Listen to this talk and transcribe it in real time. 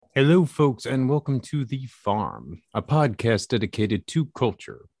Hello, folks, and welcome to The Farm, a podcast dedicated to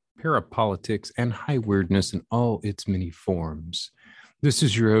culture, parapolitics, and high weirdness in all its many forms. This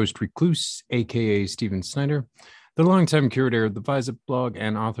is your host, Recluse, aka Steven Snyder, the longtime curator of the Visip blog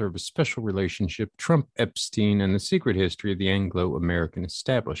and author of A Special Relationship, Trump, Epstein, and the Secret History of the Anglo-American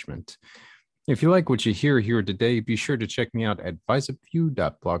Establishment. If you like what you hear here today, be sure to check me out at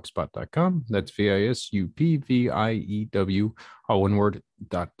visupview.blogspot.com. That's VISUPVIEW, all one word,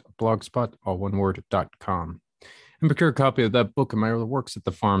 .blogspot, all one word.com. And procure a copy of that book and my other works at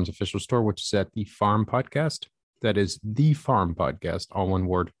the Farm's official store, which is at The Farm Podcast. That is The Farm Podcast, all one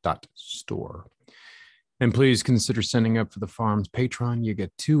word, .store. And please consider signing up for the Farm's Patreon. You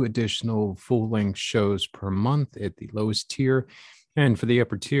get 2 additional full-length shows per month at the lowest tier. And for the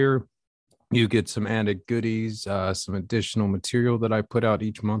upper tier, you get some added goodies, some additional material that I put out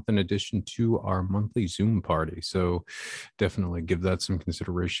each month in addition to our monthly Zoom party. So definitely give that some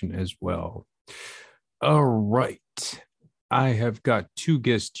consideration as well. All right. I have got 2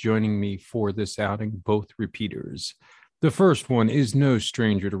 guests joining me for this outing, both repeaters. The first one is no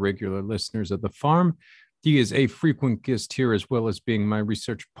stranger to regular listeners of The Farm. He is a frequent guest here, as well as being my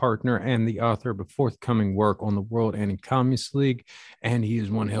research partner and the author of a forthcoming work on the World Anti-Communist League. And he is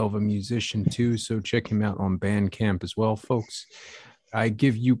one hell of a musician, too. So check him out on Bandcamp as well, folks. I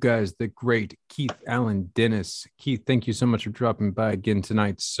give you guys the great Keith Allen Dennis. Keith, thank you so much for dropping by again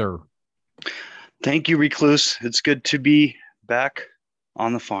tonight, sir. Thank you, Recluse. It's good to be back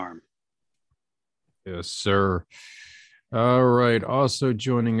on the farm. Yes, sir. All right. Also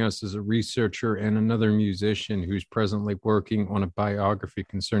joining us is a researcher and another musician who's presently working on a biography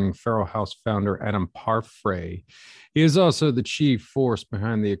concerning Feral House founder Adam Parfrey. He is also the chief force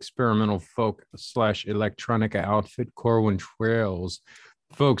behind the experimental folk / electronica outfit Corwin Trails.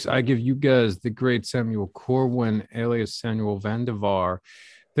 Folks, I give you guys the great Samuel Corwin, alias Samuel Vandevar.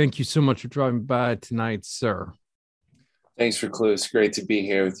 Thank you so much for driving by tonight, sir. Thanks, Recluse. Great to be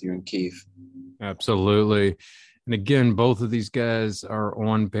here with you and Keith. Absolutely. And again, both of these guys are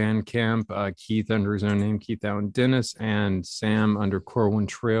on Bandcamp. Keith under his own name, Keith Allen Dennis, and Sam under Corwin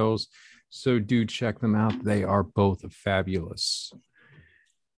Trails. So do check them out. They are both fabulous.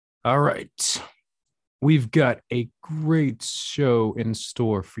 All right. We've got a great show in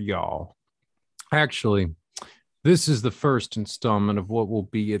store for y'all. Actually, this is the first installment of what will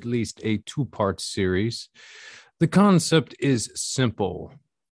be at least a 2-part series. The concept is simple: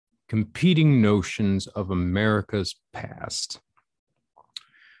 competing notions of America's past.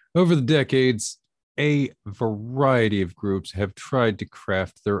 Over the decades, a variety of groups have tried to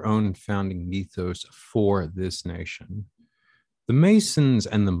craft their own founding mythos for this nation. The Masons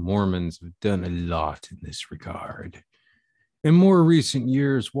and the Mormons have done a lot in this regard. In more recent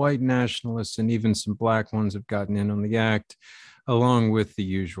years, white nationalists and even some black ones have gotten in on the act, along with the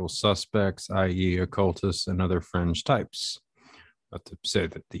usual suspects, i.e. occultists and other fringe types. Not to say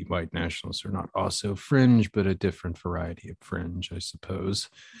that the white nationalists are not also fringe, but a different variety of fringe, I suppose.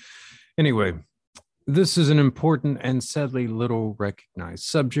 Anyway, this is an important and sadly little recognized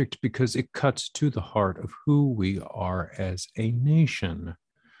subject because it cuts to the heart of who we are as a nation.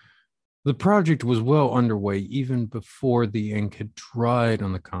 The project was well underway even before the ink had dried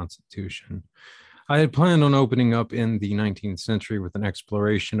on the Constitution. I had planned on opening up in the 19th century with an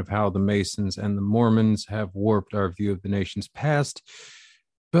exploration of how the Masons and the Mormons have warped our view of the nation's past,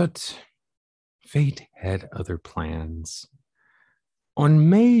 but fate had other plans. On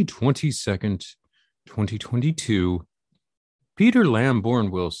May 22nd, 2022, Peter Lamborn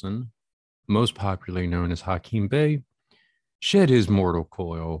Wilson, most popularly known as Hakim Bey, shed his mortal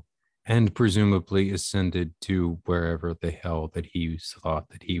coil and presumably ascended to wherever the hell that he thought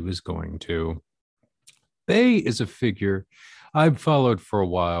that he was going to. Bey is a figure I've followed for a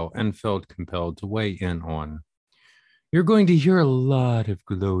while and felt compelled to weigh in on. You're going to hear a lot of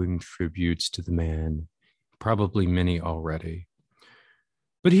glowing tributes to the man, probably many already.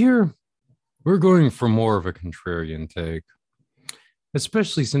 But here, we're going for more of a contrarian take,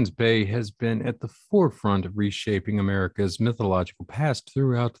 especially since Bey has been at the forefront of reshaping America's mythological past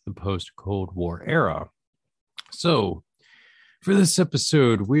throughout the post-Cold War era. So, for this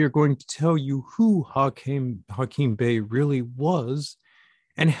episode, we are going to tell you who Hakim Bey really was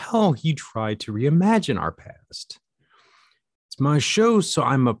and how he tried to reimagine our past. It's my show, so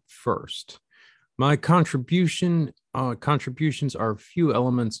I'm up first. My contributions are a few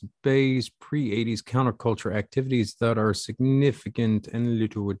elements of Bey's pre-80s counterculture activities that are significant and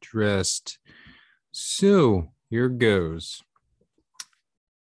little addressed. So, here goes.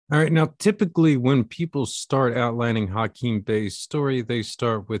 All right, now typically when people start outlining Hakim Bey's story, they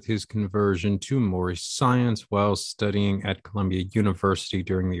start with his conversion to Moorish science while studying at Columbia University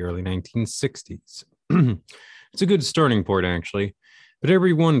during the early 1960s. It's a good starting point, actually, but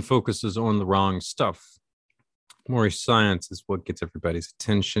everyone focuses on the wrong stuff. Moorish science is what gets everybody's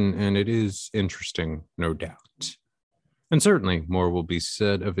attention, and it is interesting, no doubt. And certainly more will be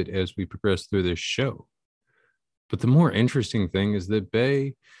said of it as we progress through this show. But the more interesting thing is that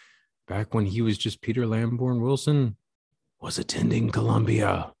Bey, back when he was just Peter Lamborn Wilson, was attending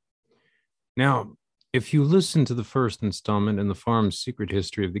Columbia. Now, if you listen to the first installment in the Farm's Secret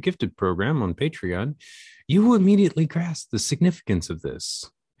History of the Gifted program on Patreon, you will immediately grasp the significance of this.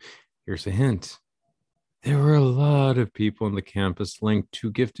 Here's a hint. There were a lot of people on the campus linked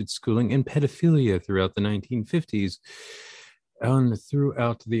to gifted schooling and pedophilia throughout the 1950s and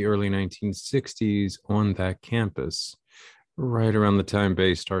throughout the early 1960s on that campus, right around the time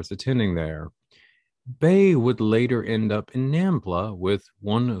Bey starts attending there. Bey would later end up in NAMBLA with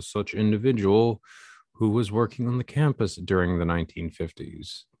one such individual who was working on the campus during the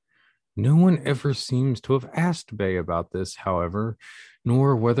 1950s. No one ever seems to have asked Bey about this, however,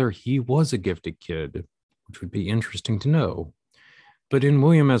 nor whether he was a gifted kid, which would be interesting to know. But in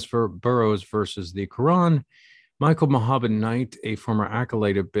William S. Burroughs versus the Quran, Michael Mohabbat Knight, a former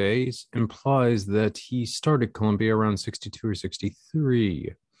acolyte of Bey's, implies that he started Columbia around 62 or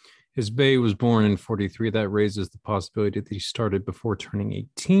 63. As Bey was born in 43, that raises the possibility that he started before turning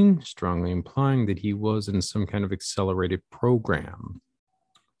 18, strongly implying that he was in some kind of accelerated program.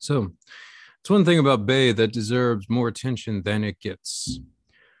 So, it's one thing about Bey that deserves more attention than it gets.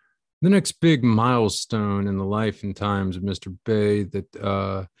 The next big milestone in the life and times of Mr. Bey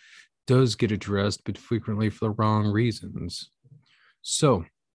that does get addressed, but frequently for the wrong reasons. So,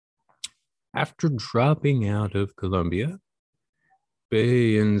 after dropping out of Columbia,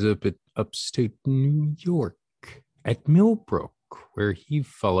 Bey ends up at upstate New York at Millbrook, where he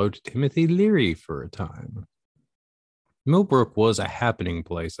followed Timothy Leary for a time. Millbrook was a happening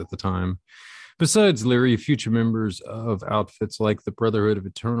place at the time. Besides Leary, future members of outfits like the Brotherhood of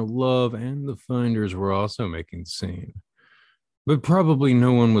Eternal Love and the Finders were also making the scene. But probably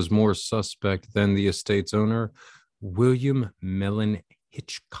no one was more suspect than the estate's owner, William Mellon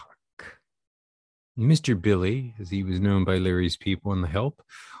Hitchcock. Mr. Billy, as he was known by Leary's people in The Help,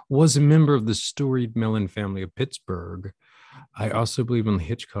 was a member of the storied Mellon family of Pittsburgh. I also believe on the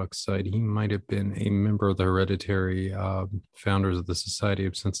Hitchcock side, he might have been a member of the hereditary founders of the Society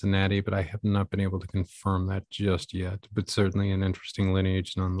of Cincinnati, but I have not been able to confirm that just yet. But certainly an interesting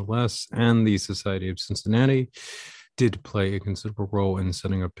lineage nonetheless. And the Society of Cincinnati did play a considerable role in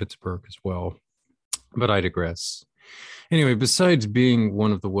setting up Pittsburgh as well. But I digress. Anyway, besides being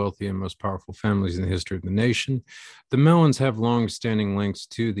one of the wealthy and most powerful families in the history of the nation, the Mellons have long-standing links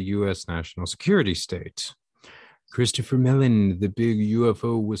to the U.S. national security state. Christopher Mellon, the big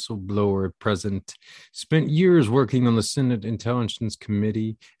UFO whistleblower at present, spent years working on the Senate Intelligence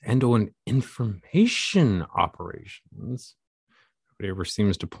Committee and on information operations. Nobody ever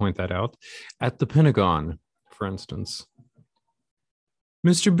seems to point that out. At the Pentagon, for instance.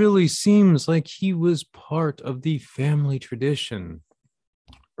 Mr. Billy seems like he was part of the family tradition.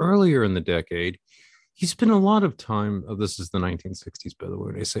 Earlier in the decade, he spent a lot of time, this is the 1960s, by the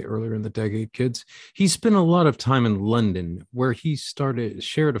way, when I say earlier in the decade, kids, he spent a lot of time in London, where he shared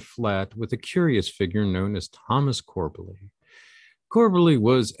a flat with a curious figure known as Thomas Corbally. Corbally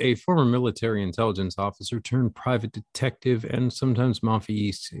was a former military intelligence officer turned private detective and sometimes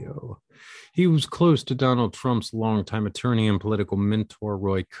mafioso. He was close to Donald Trump's longtime attorney and political mentor,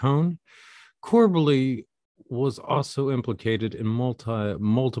 Roy Cohn. Corbally was also implicated in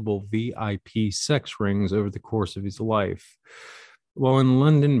multiple VIP sex rings over the course of his life. While in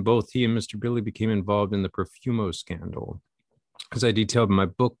London, both he and Mr. Billy became involved in the Profumo scandal. As I detailed in my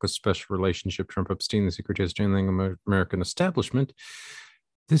book, A Special Relationship, Trump Epstein, The Secret History of the American Establishment,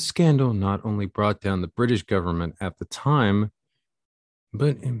 this scandal not only brought down the British government at the time,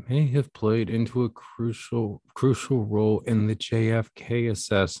 but it may have played into a crucial role in the JFK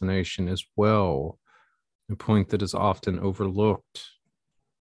assassination as well, a point that is often overlooked.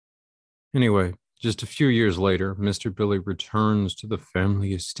 Anyway, just a few years later, Mr. Billy returns to the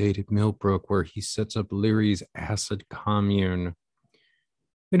family estate at Millbrook, where he sets up Leary's acid commune.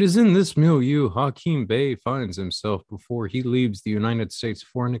 It is in this milieu Hakim Bey finds himself before he leaves the United States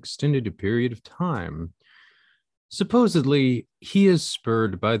for an extended period of time. Supposedly, he is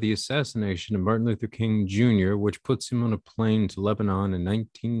spurred by the assassination of Martin Luther King Jr., which puts him on a plane to Lebanon in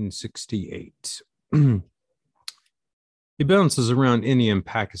 1968. He bounces around India and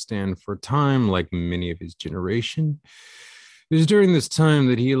Pakistan for a time, like many of his generation. It was during this time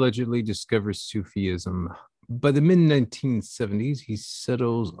that he allegedly discovers Sufism. By the mid 1970s, he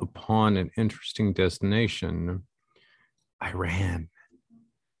settles upon an interesting destination, Iran.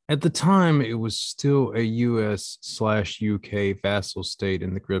 At the time, it was still a US/UK vassal state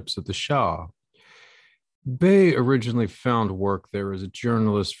in the grips of the Shah. Bey originally found work there as a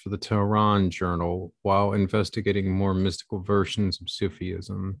journalist for the Tehran Journal while investigating more mystical versions of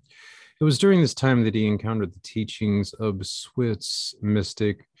Sufism. It was during this time that he encountered the teachings of Swiss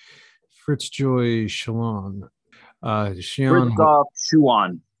mystic Fitzjoy Shalon. Christoph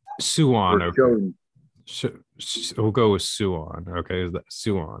Schuon. Suan, or okay. Schoen. We'll go with Suan. Okay, is that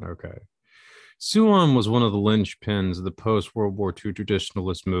Suan? Okay. Suan was one of the linchpins of the post-World War II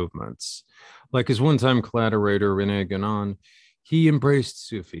traditionalist movements. Like his one-time collaborator, Rene Guénon, he embraced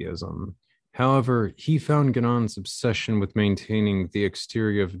Sufism. However, he found Guénon's obsession with maintaining the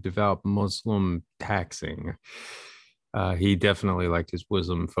exterior of devout Muslim taxing. He definitely liked his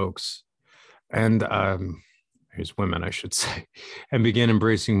Muslim folks. And his women, I should say, and began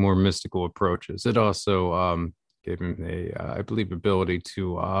embracing more mystical approaches. It also gave him I believe, ability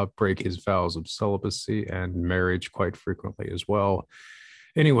to break his vows of celibacy and marriage quite frequently as well.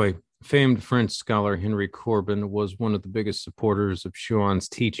 Anyway, famed French scholar Henry Corwin was one of the biggest supporters of Schuon's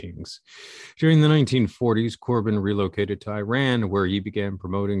teachings. During the 1940s, Corwin relocated to Iran, where he began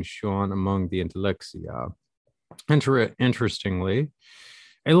promoting Schuon among the intellectia. Interestingly,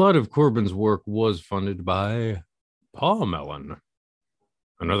 a lot of Corwin's work was funded by Paul Mellon,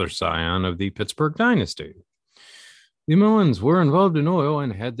 another scion of the Pittsburgh dynasty. The Mellons were involved in oil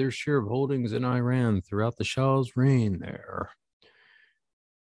and had their share of holdings in Iran throughout the Shah's reign there.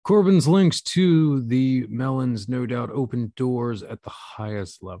 Corwin's links to the Mellons no doubt opened doors at the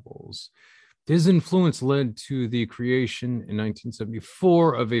highest levels. His influence led to the creation in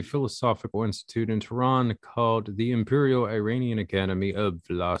 1974 of a philosophical institute in Tehran called the Imperial Iranian Academy of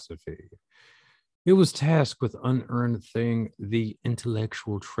Philosophy. It was tasked with unearthing the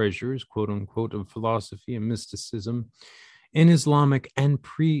intellectual treasures, quote unquote, of philosophy and mysticism in Islamic and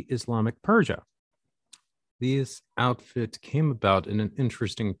pre-Islamic Persia. This outfit came about in an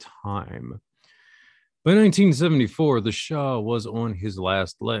interesting time. By 1974, the Shah was on his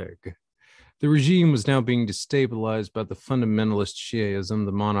last leg. The regime was now being destabilized by the fundamentalist Shiaism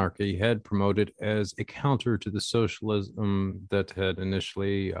the monarchy had promoted as a counter to the socialism that had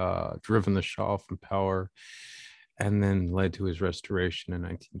initially driven the Shah from power and then led to his restoration in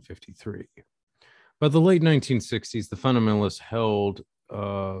 1953. By the late 1960s, the fundamentalists held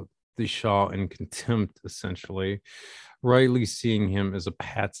the Shah in contempt, essentially, rightly seeing him as a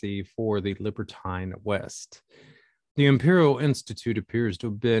patsy for the libertine West. The Imperial Institute appears to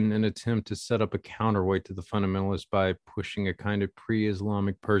have been an attempt to set up a counterweight to the fundamentalists by pushing a kind of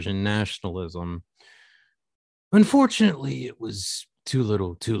pre-Islamic Persian nationalism. Unfortunately, it was too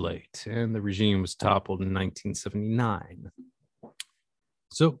little, too late, and the regime was toppled in 1979.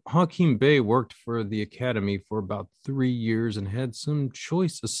 So Hakim Bey worked for the Academy for about 3 years and had some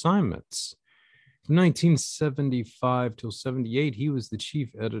choice assignments. From 1975 till 78, he was the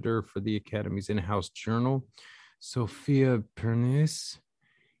chief editor for the Academy's in-house journal, Sophia Pernice.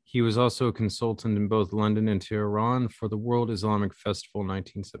 He was also a consultant in both London and Tehran for the World Islamic Festival in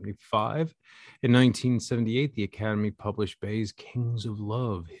 1975. In 1978, the Academy published Bey's Kings of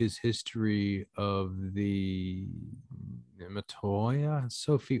Love, his history of the Nematoya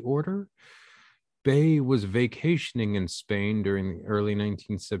Sophie order. Bey was vacationing in Spain during the early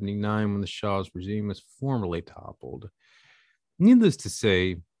 1979 when the Shah's regime was formally toppled. Needless to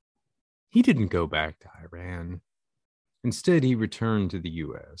say, he didn't go back to Iran. Instead, he returned to the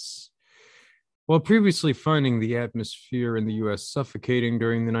U.S. While previously finding the atmosphere in the U.S. suffocating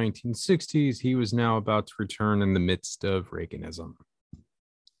during the 1960s, he was now about to return in the midst of Reaganism.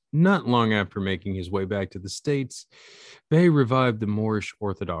 Not long after making his way back to the States, Bey revived the Moorish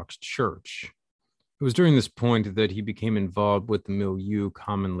Orthodox Church. It was during this point that he became involved with the milieu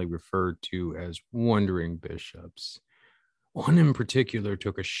commonly referred to as wandering bishops. One in particular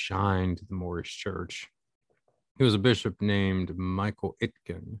took a shine to the Moorish Church. He was a bishop named Michael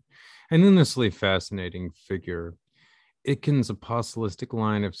Itkin, an endlessly fascinating figure. Itkin's apostolic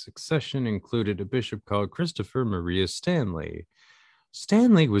line of succession included a bishop called Christopher Maria Stanley.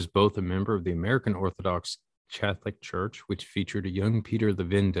 Stanley was both a member of the American Orthodox Catholic Church, which featured a young Peter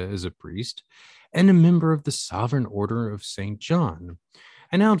Levenda as a priest, and a member of the Sovereign Order of St. John,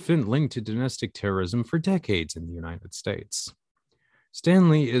 an outfit linked to domestic terrorism for decades in the United States.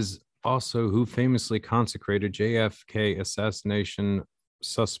 Stanley is also who famously consecrated JFK assassination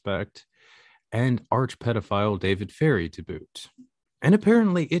suspect and arch pedophile David Ferrie to boot. And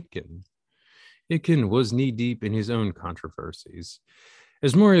apparently Itkin. Itkin was knee-deep in his own controversies.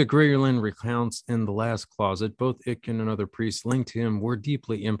 As Moria Greyerland recounts in The Last Closet, both Itkin and other priests linked to him were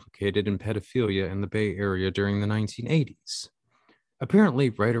deeply implicated in pedophilia in the Bay Area during the 1980s. Apparently,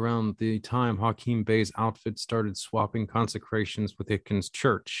 right around the time Hakim Bey's outfit started swapping consecrations with Itkin's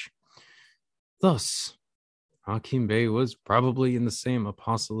church. Thus, Hakim Bey was probably in the same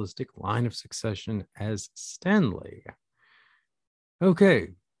apostolic line of succession as Stanley. Okay,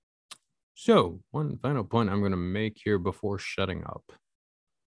 so one final point I'm going to make here before shutting up.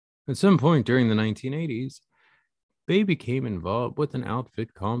 At some point during the 1980s, Bey became involved with an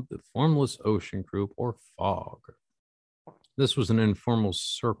outfit called the Formless Ocean Group, or FOG. This was an informal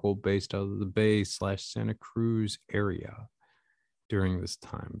circle based out of the Bay/Santa Cruz area during this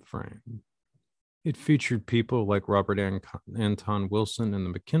time frame. It featured people like Robert Anton Wilson and the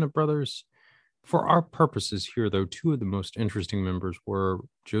McKenna brothers. For our purposes here, though, two of the most interesting members were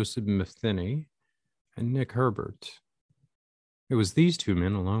Joseph Metheny and Nick Herbert. It was these two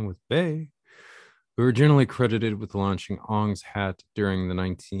men, along with Bey, who were generally credited with launching Ong's Hat during the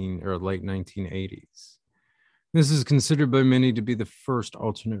late 1980s. This is considered by many to be the first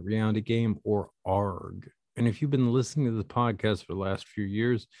alternate reality game, or ARG. And if you've been listening to the podcast for the last few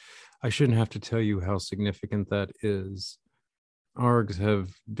years, I shouldn't have to tell you how significant that is. ARGs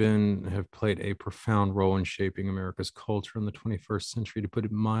have played a profound role in shaping America's culture in the 21st century, to put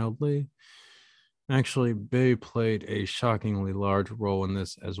it mildly. Actually, Bey played a shockingly large role in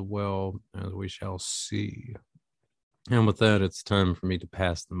this as well, as we shall see. And with that, it's time for me to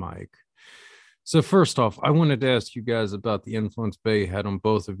pass the mic. So first off, I wanted to ask you guys about the influence Bey had on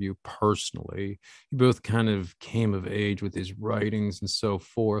both of you personally. You both kind of came of age with his writings and so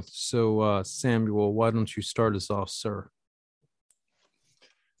forth. So Samuel, why don't you start us off, sir?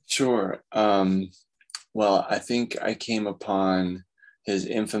 Sure. Well, I think I came upon his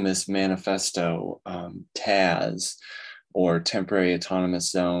infamous manifesto, TAZ, or Temporary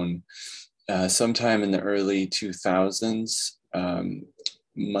Autonomous Zone, sometime in the early 2000s.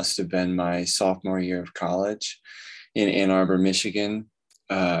 Must have been my sophomore year of college in Ann Arbor, Michigan.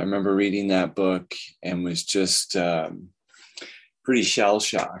 I remember reading that book and was just pretty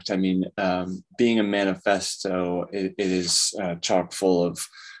shell-shocked. I mean, being a manifesto, it is chock full of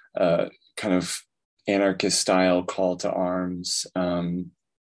kind of anarchist-style call to arms.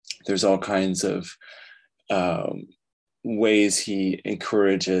 There's all kinds of ways he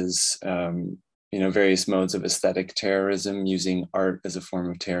encourages various modes of aesthetic terrorism, using art as a form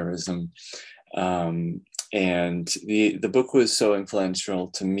of terrorism. And the book was so influential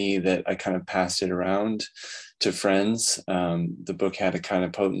to me that I kind of passed it around to friends. The book had a kind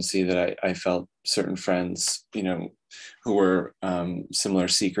of potency that I felt certain friends, who were similar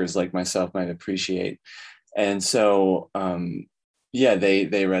seekers like myself might appreciate. And so,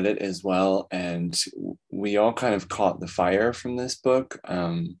 they read it as well. And we all kind of caught the fire from this book.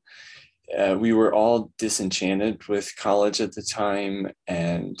 We were all disenchanted with college at the time,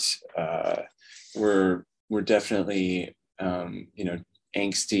 and we're definitely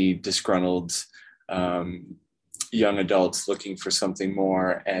angsty, disgruntled young adults looking for something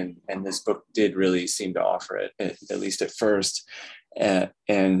more, and this book did really seem to offer it, at least at first.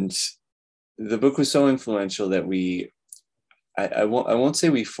 And the book was so influential that I won't say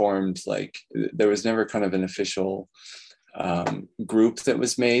we formed, like, there was never kind of an official group that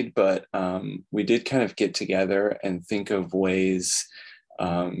was made, but we did kind of get together and think of ways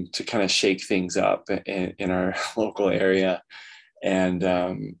to kind of shake things up in our local area.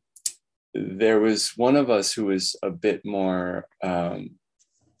 And there was one of us who was a bit more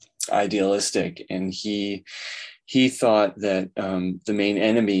idealistic, and he thought that the main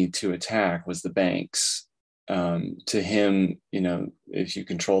enemy to attack was the banks. To him, if you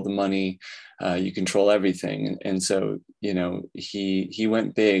control the money, you control everything. And so, he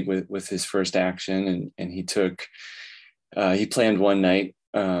went big with his first action, and he planned one night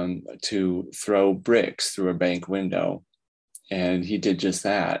to throw bricks through a bank window. And he did just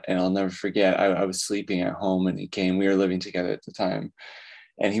that. And I'll never forget, I was sleeping at home, and he came. We were living together at the time.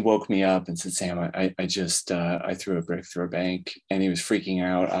 And he woke me up and said, "Sam, I threw a brick through a bank." And he was freaking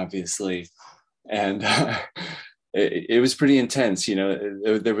out, obviously. And it was pretty intense.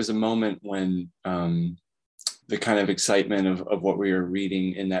 There was a moment when the kind of excitement of what we were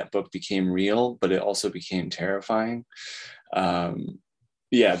reading in that book became real, but it also became terrifying.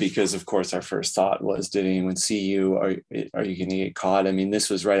 Because of course our first thought was, did anyone see you? Are you going to get caught? I mean, this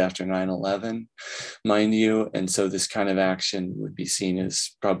was right after 9/11, mind you. And so this kind of action would be seen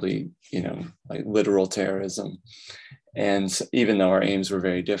as probably, like literal terrorism. And even though our aims were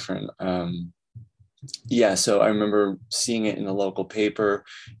very different, Yeah, so I remember seeing it in the local paper,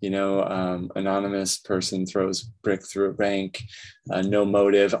 anonymous person throws brick through a bank, no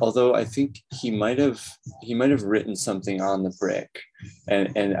motive. Although I think he might have written something on the brick,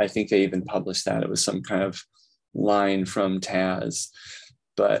 and I think they even published that. It was some kind of line from Taz,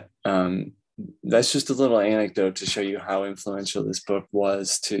 but that's just a little anecdote to show you how influential this book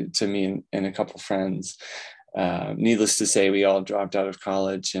was to me and a couple friends. Needless to say, we all dropped out of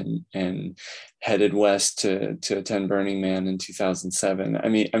college and headed west to attend Burning Man in 2007. I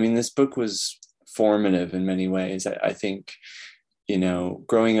mean, this book was formative in many ways. I think,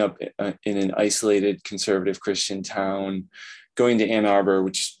 growing up in an isolated conservative Christian town, going to Ann Arbor,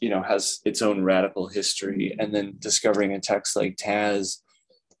 which, has its own radical history, and then discovering a text like Taz,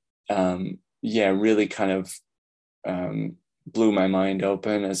 really kind of blew my mind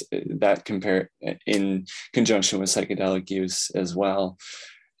open, as that compared in conjunction with psychedelic use as well.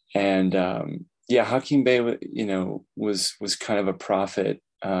 And Hakim Bey, was kind of a prophet,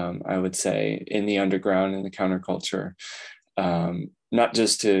 I would say, in the underground, in the counterculture, not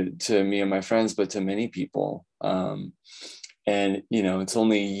just to me and my friends, but to many people. And it's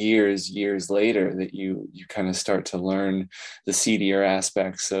only years later that you kind of start to learn the seedier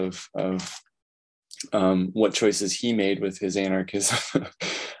aspects of what choices he made with his anarchism.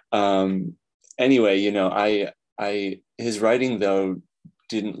 Anyway, his writing, though,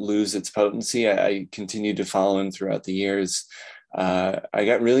 didn't lose its potency. I continued to follow him throughout the years. I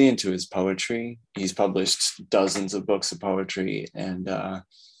got really into his poetry. He's published dozens of books of poetry, and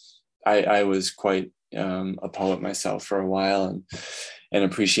I was quite a poet myself for a while, and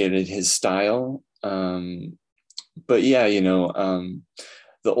appreciated his style. But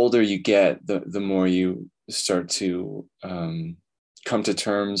the older you get, the more you start to come to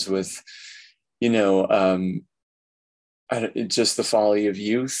terms with, just the folly of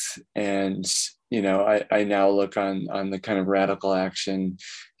youth. And, I now look on the kind of radical action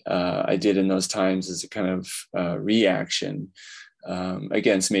I did in those times as a kind of reaction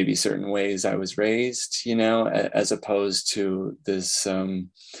against maybe certain ways I was raised, as opposed to this,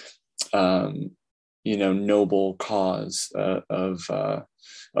 noble cause of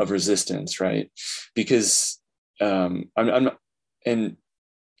resistance, right? Because I'm not, and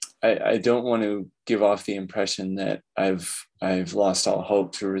I don't want to give off the impression that I've lost all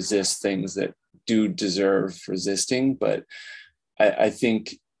hope to resist things that do deserve resisting, but I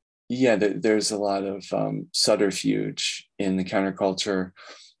think, there's a lot of subterfuge in the counterculture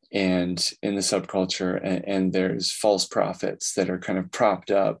and in the subculture, and there's false prophets that are kind of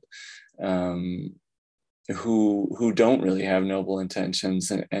propped up, who don't really have noble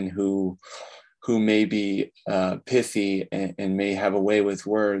intentions, and who may be pithy and may have a way with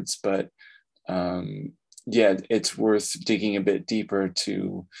words, but it's worth digging a bit deeper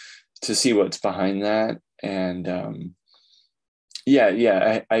to see what's behind that. And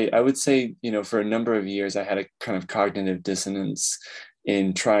I would say, for a number of years I had a kind of cognitive dissonance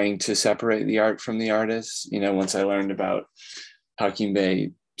in trying to separate the art from the artist. Once I learned about Hakim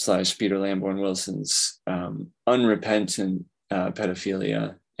Bey / Peter Lamborn Wilson's unrepentant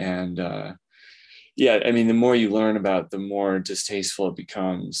pedophilia, and the more you learn about, the more distasteful it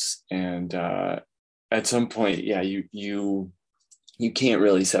becomes. And at some point, you can't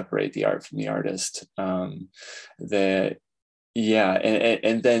really separate the art from the artist. And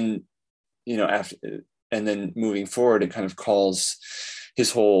then after, and then moving forward, it kind of calls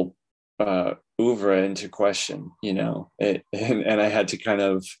his whole oeuvre into question. And I had to kind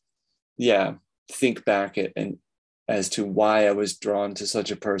of think back and as to why I was drawn to such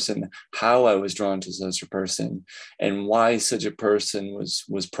a person, how I was drawn to such a person, and why such a person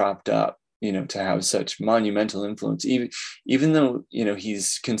was propped up, to have such monumental influence. Even though,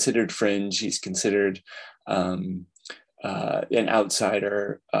 he's considered fringe, he's considered an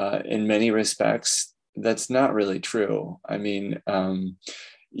outsider in many respects. That's not really true. I mean,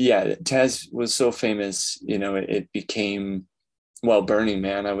 Taz was so famous, it became, Burning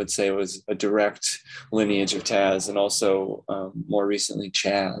Man, I would say, was a direct lineage of Taz, and also more recently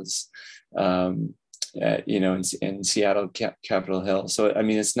Chaz, in Seattle, Capitol Hill. So I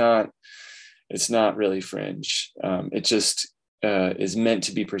mean, it's not really fringe. It just is meant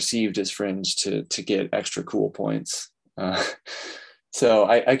to be perceived as fringe to get extra cool points. So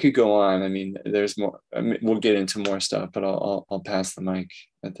I could go on. I mean, there's more. I mean, we'll get into more stuff, but I'll pass the mic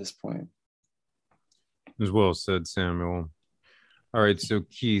at this point. As well said, Samuel. All right, so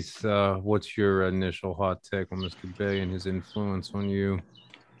Keith, what's your initial hot take on Mr. Bey and his influence on you?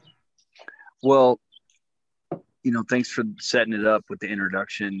 Well, thanks for setting it up with the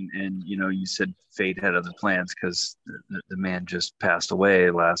introduction. And, you said fate had other plans because the man just passed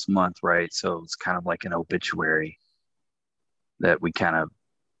away last month, right? So it's kind of like an obituary that we kind of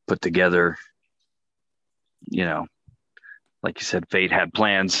put together. Like you said, fate had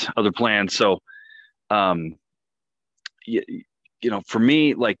other plans. So, for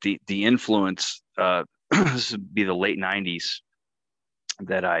me, like the influence, this would be the late 90s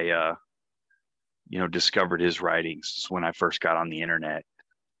that I, discovered his writings when I first got on the internet.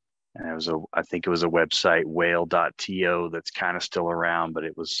 And I think it was a website, whale.to, that's kind of still around, but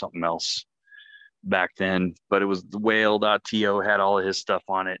it was something else back then. But it was the whale.to, had all of his stuff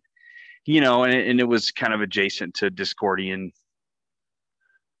on it, and it was kind of adjacent to Discordian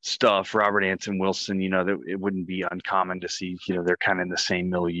stuff. Robert Anton Wilson, that it wouldn't be uncommon to see, they're kind of in the same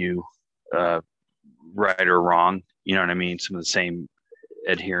milieu, right or wrong, you know what I mean? Some of the same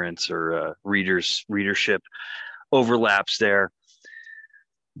adherents or readership overlaps there.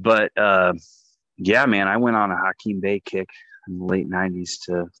 But yeah, man, I went on a Hakim Bey kick in the late 90s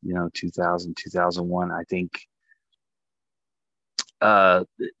to 2000, 2001, I think. And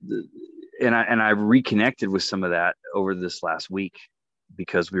I reconnected with some of that over this last week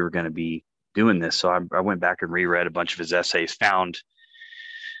because we were going to be doing this. So I went back and reread a bunch of his essays, found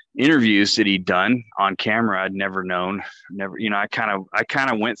interviews that he'd done on camera. I'd never known, I kind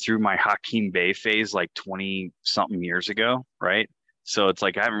of went through my Hakim Bey phase like 20 something years ago. Right. So it's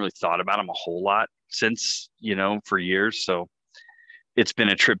like, I haven't really thought about him a whole lot since, for years. So it's been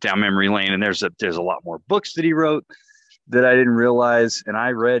a trip down memory lane, and there's a lot more books that he wrote that I didn't realize. And I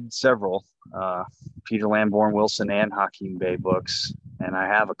read several, Peter Lamborn Wilson and Hakim Bey books. And I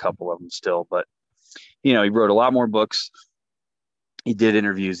have a couple of them still, but he wrote a lot more books. He did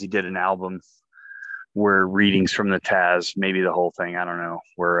interviews. He did an album where readings from the Taz, maybe the whole thing, I don't know,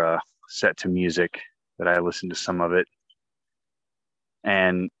 were set to music, that I listened to some of it.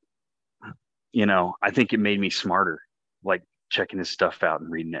 And, I think it made me smarter, like checking his stuff out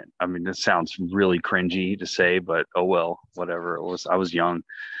and reading it. I mean, this sounds really cringy to say, but oh well, whatever it was. I was young,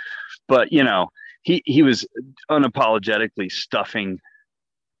 but he was unapologetically stuffing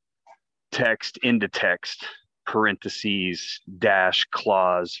text into text, parentheses, dash,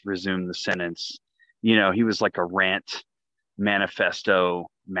 clause, resume the sentence. He was like a rant manifesto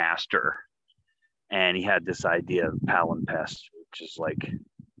master. And he had this idea of palimpsest, which is like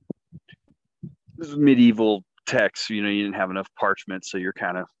this is medieval text. You didn't have enough parchment, so you're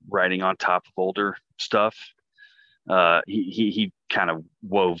kind of writing on top of older stuff. He kind of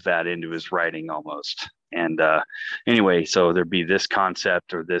wove that into his writing almost. And anyway, so there'd be this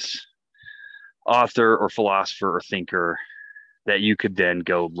concept or this author or philosopher or thinker that you could then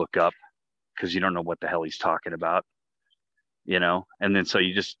go look up because you don't know what the hell he's talking about, and then so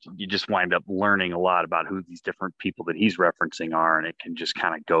you just wind up learning a lot about who these different people that he's referencing are, and it can just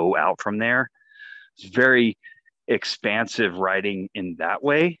kind of go out from there. It's very expansive writing in that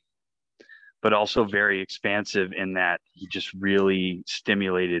way, but also very expansive in that he just really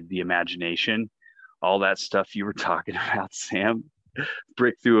stimulated the imagination. All that stuff you were talking about, Sam,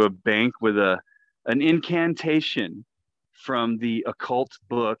 brick through a bank with an incantation from the occult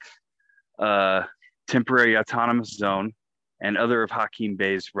book, Temporary Autonomous Zone, and other of Hakim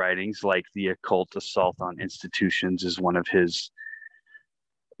Bey's writings, like The Occult Assault on Institutions is one of his,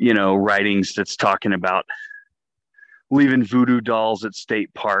 writings that's talking about leaving voodoo dolls at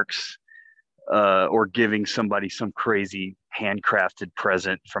state parks, or giving somebody some crazy handcrafted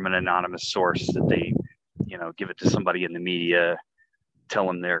present from an anonymous source that they, give it to somebody in the media, tell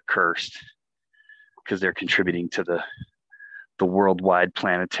them they're cursed because they're contributing to the worldwide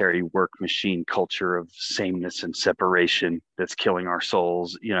planetary work machine culture of sameness and separation that's killing our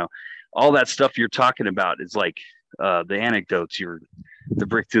souls. All that stuff you're talking about is like the anecdotes, the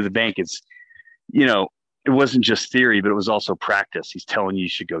brick through the bank. It's, it wasn't just theory, but it was also practice. He's telling you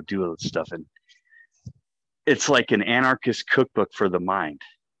should go do all this stuff. And it's like an anarchist cookbook for the mind.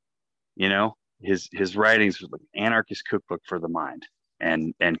 His writings were like an anarchist cookbook for the mind.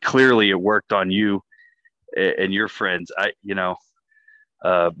 And clearly it worked on you and your friends.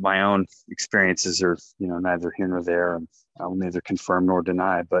 My own experiences are, neither here nor there. And I'll neither confirm nor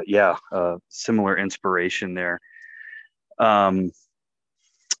deny, but yeah, similar inspiration there. I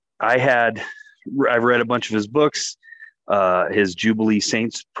read a bunch of his books. His Jubilee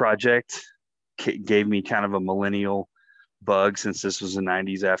Saints project gave me kind of a millennial bug, since this was the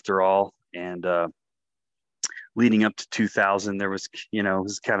 90s after all. And leading up to 2000, there was, it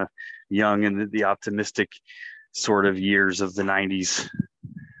was kind of young in the optimistic sort of years of the 90s,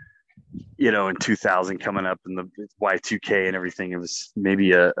 in 2000 coming up, and the Y2K and everything. It was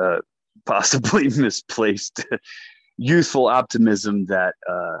maybe a possibly misplaced youthful optimism that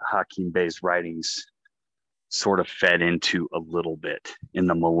Hakim Bey's writings sort of fed into a little bit in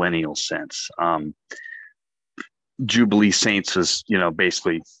the millennial sense. Jubilee Saints was,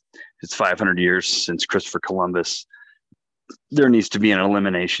 basically it's 500 years since Christopher Columbus. There needs to be an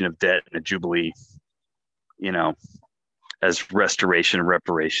elimination of debt and a jubilee, as restoration and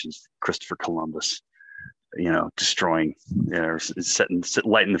reparations. Christopher Columbus, destroying,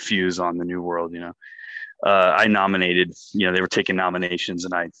 lighting the fuse on the new world. I nominated, they were taking nominations,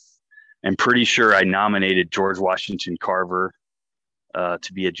 and I'm pretty sure I nominated George Washington Carver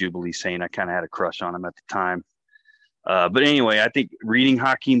to be a Jubilee Saint. I kind of had a crush on him at the time. But anyway, I think reading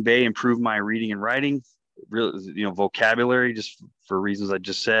Hakim Bey improved my reading and writing, vocabulary, just for reasons I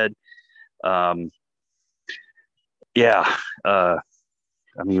just said. What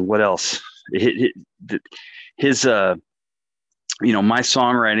else? His my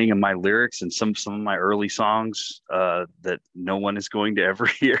songwriting and my lyrics and some of my early songs that no one is going to ever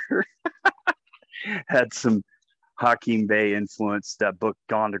hear had some Hakim Bey influence. That book,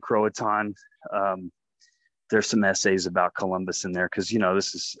 Gone to Croatan, there's some essays about Columbus in there because,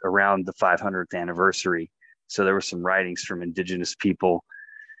 this is around the 500th anniversary. So there were some writings from indigenous people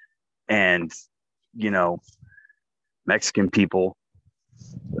and, Mexican people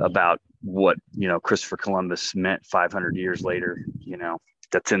about what, Christopher Columbus meant 500 years later,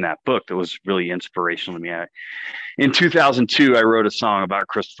 that's in that book. That was really inspirational to me. In 2002, I wrote a song about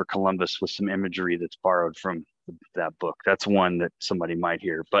Christopher Columbus with some imagery that's borrowed from that book. That's one that somebody might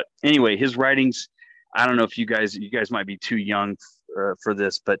hear. But anyway, his writings, I don't know if you guys might be too young for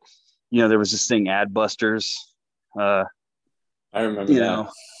this, but there was this thing, Adbusters. I remember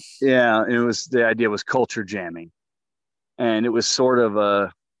that. Yeah, the idea was culture jamming, and it was sort of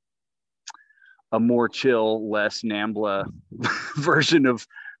a more chill, less NAMBLA version of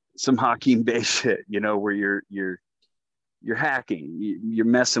some Hakim Bey shit. Where you're hacking, you're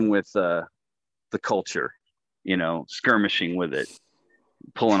messing with the culture, skirmishing with it,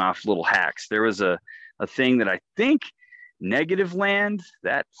 pulling off little hacks. There was a thing that I think Negative Land,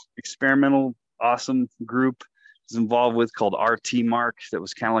 that experimental awesome group, was involved with, called RT Mark, that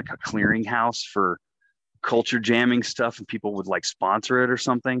was kind of like a clearinghouse for culture jamming stuff, and people would like sponsor it or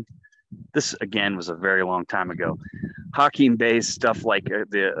something. This again was a very long time ago. Hakim Bey's stuff, like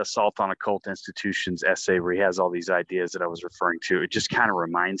the Assault on Occult Institutions essay, where he has all these ideas that I was referring to, it just kind of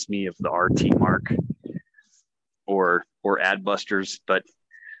reminds me of the RT Mark or Adbusters, but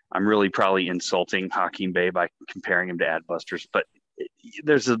I'm really probably insulting Hakim Bey by comparing him to Adbusters, but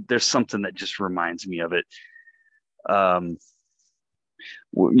there's something that just reminds me of it.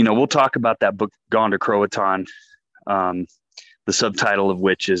 We'll talk about that book, Gone to Croatan, the subtitle of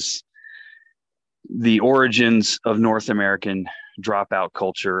which is The Origins of North American Dropout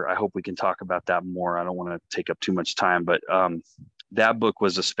Culture. I hope we can talk about that more. I don't want to take up too much time, but that book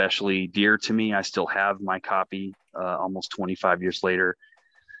was especially dear to me. I still have my copy almost 25 years later.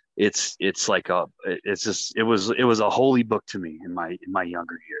 It was a holy book to me in my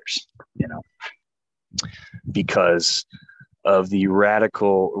younger years, because of the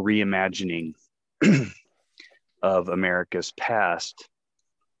radical reimagining of America's past,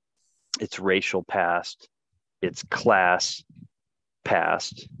 its racial past, its class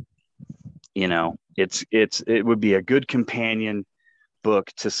past. It would be a good companion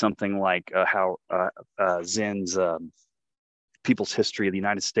book to something like Zinn's People's History of the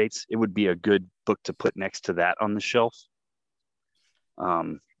United States. It would be a good book to put next to that on the shelf.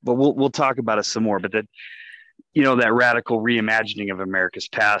 But we'll talk about it some more. But that radical reimagining of America's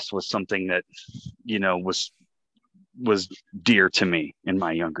past was something that was dear to me in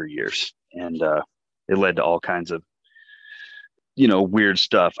my younger years, and it led to all kinds of weird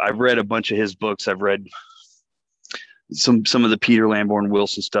stuff. I've read a bunch of his books. I've read some of the Peter Lamborn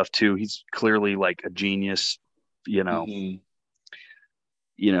Wilson stuff too. He's clearly like a genius. Mm-hmm.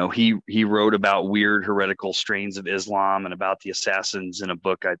 He wrote about weird heretical strains of Islam and about the assassins in a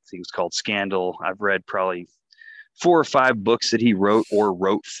book I think it's called Scandal. I've read probably 4 or 5 books that he wrote or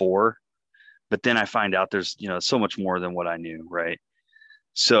wrote for, but then I find out there's so much more than what I knew, right?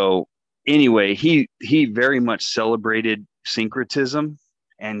 So anyway, he very much celebrated syncretism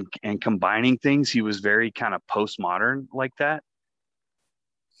and combining things. He was very kind of postmodern like that,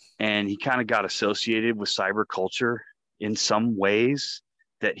 and he kind of got associated with cyber culture in some ways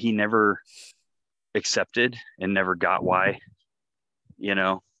that he never accepted and never got why.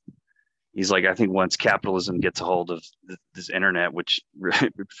 He's like, I think once capitalism gets a hold of this internet, which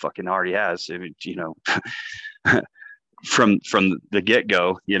it fucking already has, from the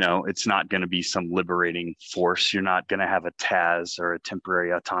get-go, it's not going to be some liberating force. You're not going to have a TAZ or a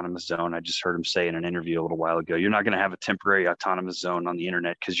temporary autonomous zone. I just heard him say in an interview a little while ago, you're not going to have a temporary autonomous zone on the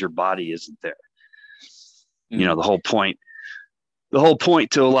internet because your body isn't there. The whole point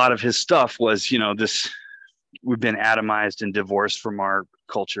to a lot of his stuff was, we've been atomized and divorced from our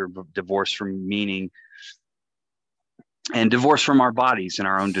culture, divorced from meaning, and divorced from our bodies and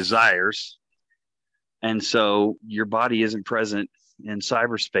our own desires. And so your body isn't present in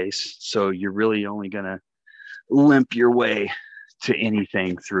cyberspace. So you're really only going to limp your way to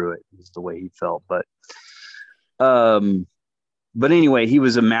anything through it, is the way he felt. But anyway, he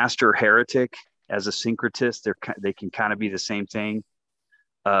was a master heretic as a syncretist. They can kind of be the same thing.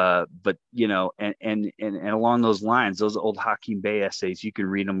 But and along those lines, those old Hakim Bey essays, you can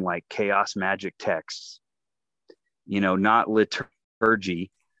read them like chaos magic texts, not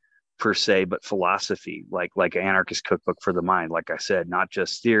liturgy per se, but philosophy, like Anarchist Cookbook for the Mind. Like I said, not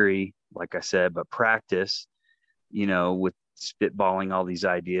just theory, like I said, but practice, with spitballing all these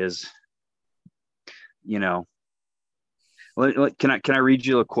ideas. Can I read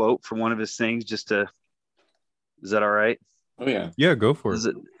you a quote from one of his things is that all right? Oh yeah. Yeah, go for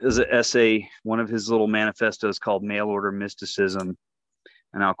it. There's an essay, one of his little manifestos called Mail Order Mysticism,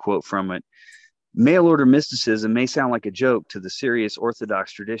 and I'll quote from it. Mail order mysticism may sound like a joke to the serious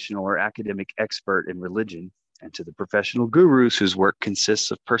Orthodox traditional or academic expert in religion, and to the professional gurus whose work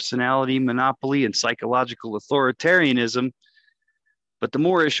consists of personality monopoly and psychological authoritarianism, but the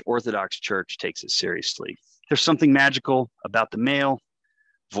Moorish Orthodox Church takes it seriously. There's something magical about the mail,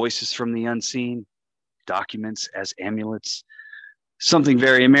 voices from the unseen, documents as amulets, something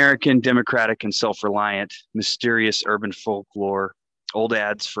very American, democratic, and self-reliant, mysterious urban folklore, old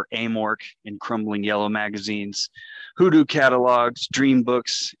ads for Amorc in crumbling yellow magazines, hoodoo catalogs, dream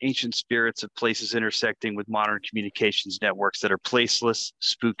books, ancient spirits of places intersecting with modern communications networks that are placeless,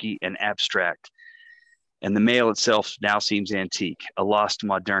 spooky, and abstract. And the mail itself now seems antique, a lost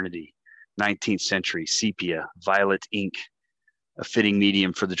modernity, 19th century sepia, violet ink, a fitting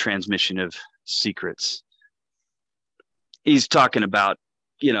medium for the transmission of secrets. He's talking about,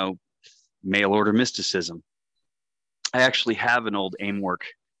 mail order mysticism. I actually have an old Amorc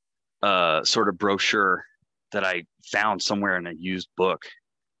sort of brochure that I found somewhere in a used book,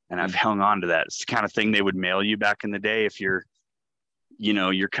 and I've hung on to that. It's the kind of thing they would mail you back in the day if you're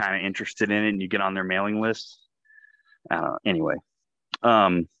kind of interested in it and you get on their mailing list. Anyway,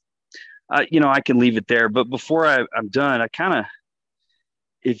 I can leave it there. But before I'm done,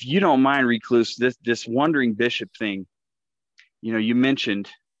 if you don't mind, Recluse, this wandering bishop thing, you mentioned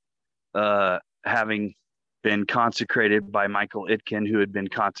having been consecrated by Michael Itkin, who had been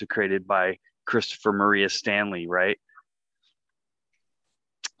consecrated by Christopher Maria Stanley, right?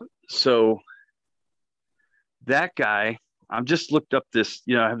 So that guy, I've just looked up this,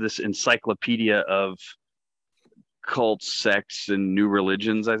 I have this encyclopedia of cults, sects, and new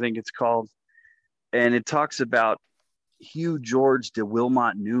religions, I think it's called. And it talks about Hugh George de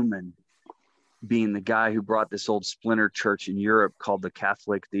Wilmot Newman being the guy who brought this old splinter church in Europe called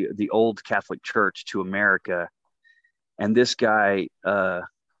the old Catholic Church to America. And this guy, de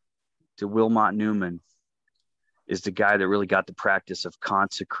Wilmot Newman, is the guy that really got the practice of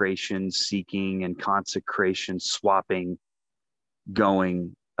consecration seeking and consecration swapping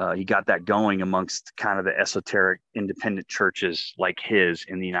going. He got that going amongst kind of the esoteric independent churches like his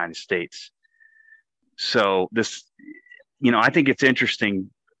in the United States. So this, I think it's interesting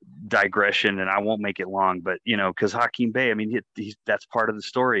digression, and I won't make it long, but because Hakim Bey, that's part of the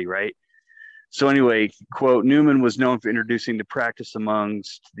story, right? So anyway, quote, Newman was known for introducing the practice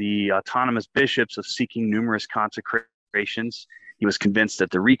amongst the autonomous bishops of seeking numerous consecrations. He was convinced that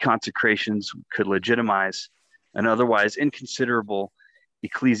the reconsecrations could legitimize an otherwise inconsiderable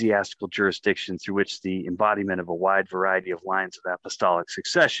ecclesiastical jurisdiction through which the embodiment of a wide variety of lines of apostolic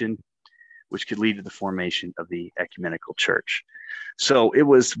succession, which could lead to the formation of the ecumenical church. So it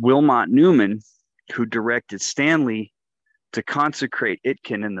was Wilmot Newman who directed Stanley to consecrate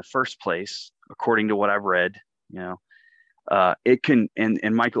Itkin in the first place, according to what I've read. Itkin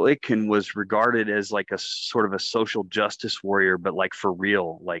and Michael Itkin was regarded as like a sort of a social justice warrior, but like for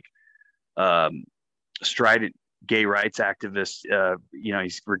real, like strident gay rights activist.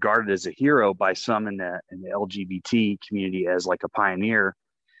 He's regarded as a hero by some in the LGBT community, as like a pioneer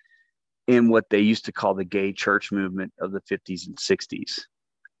in what they used to call the gay church movement of the 50s and 60s.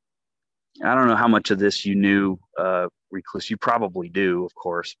 I don't know how much of this you knew, Recluse. You probably do, of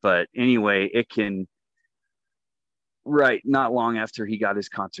course. But anyway, not long after he got his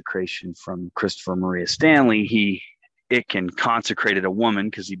consecration from Christopher Maria Stanley, he Itkin consecrated a woman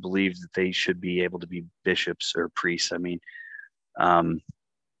because he believed that they should be able to be bishops or priests. I mean, and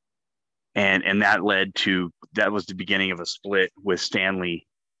that was the beginning of a split with Stanley,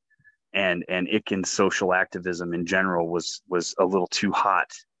 and Itkin's social activism in general was a little too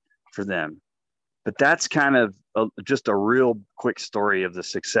hot for them. But that's kind of just a real quick story of the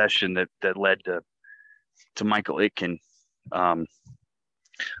succession that led to Michael Itkin,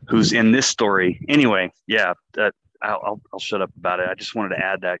 who's in this story. Anyway, yeah, I'll shut up about it. I just wanted to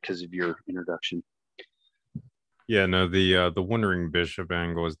add that because of your introduction. Yeah, no, the Wandering Bishop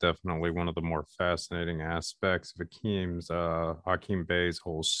angle is definitely one of the more fascinating aspects of Hakim Bey's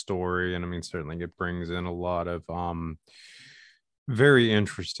whole story, and I mean, certainly it brings in a lot of very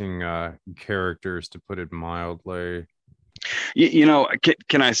interesting characters, to put it mildly.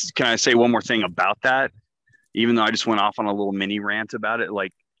 Can I say one more thing about that? Even though I just went off on a little mini rant about it,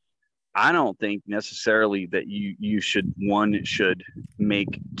 like, I don't think necessarily that you should make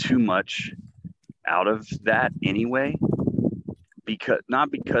too much out of that anyway,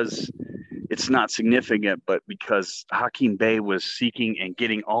 not because it's not significant, but because Hakim Bey was seeking and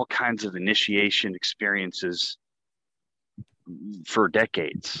getting all kinds of initiation experiences for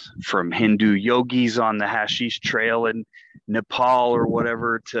decades, from Hindu yogis on the hashish trail in Nepal or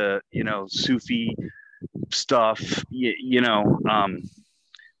whatever to, Sufi stuff.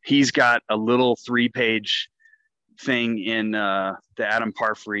 He's got a little 3-page thing in the Adam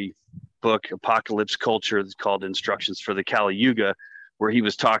Parfrey book, Apocalypse Culture, that's called Instructions for the Kali Yuga, where he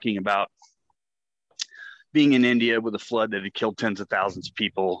was talking about being in India with a flood that had killed tens of thousands of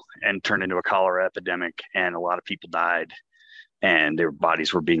people and turned into a cholera epidemic, and a lot of people died and their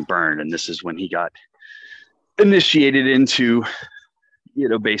bodies were being burned. And this is when he got initiated into,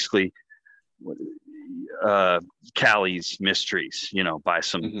 basically Kali's mysteries, by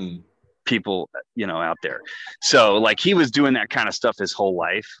some people, out there. So like, he was doing that kind of stuff his whole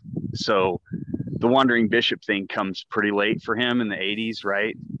life. So the Wandering Bishop thing comes pretty late for him in the 80s,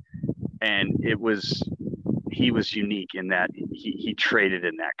 right? And he was unique in that he traded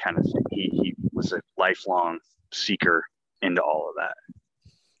in that kind of thing. He was a lifelong seeker into all of that.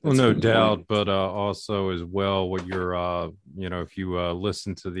 Well, no doubt, but also as well, what you're, if you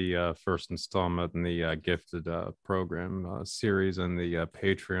listen to the first installment in the Gifted program series in the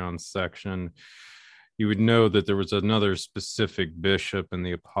Patreon section, you would know that there was another specific bishop in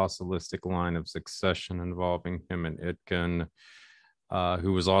the apostolistic line of succession involving him and Itkin,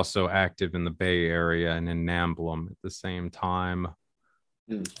 who was also active in the Bay Area and in Namblum at the same time,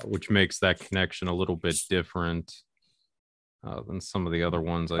 which makes that connection a little bit different than some of the other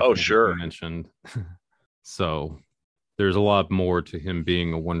ones I think you mentioned. So there's a lot more to him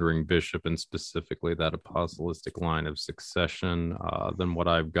being a Wandering Bishop, and specifically that apostolistic line of succession, than what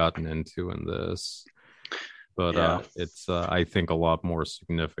I've gotten into in this. But it's, I think, a lot more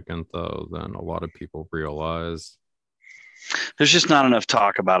significant, though, than a lot of people realize. There's just not enough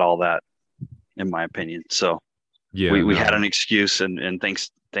talk about all that, in my opinion. So we had an excuse, and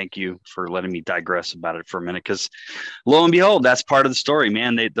thank you for letting me digress about it for a minute, because lo and behold, that's part of the story,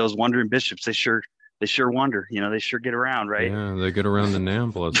 man. Those Wandering Bishops, they sure wander, they sure get around, right? Yeah, they get around the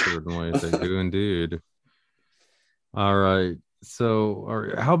Nambla, certainly. They do indeed. All right.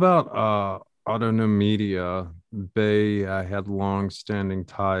 So how about Autonomedia? Bey had long-standing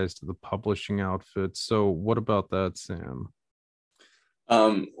ties to the publishing outfit. So what about that, Sam?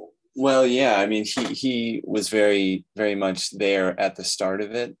 Well, yeah, I mean, he was very, very much there at the start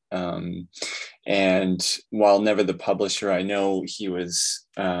of it. And while never the publisher, I know he was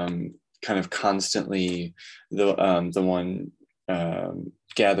kind of constantly the one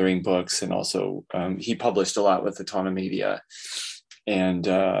gathering books, and also he published a lot with Autonomedia. And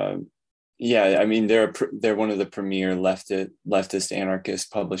yeah, I mean, they're one of the premier leftist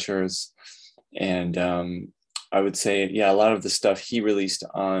anarchist publishers. And I would say, yeah, a lot of the stuff he released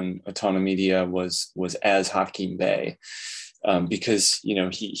on Autonomedia was as Hakim Bey, because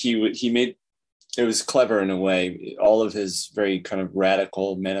he made, it was clever in a way. All of his very kind of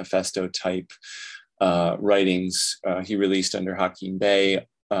radical manifesto type writings he released under Hakim Bey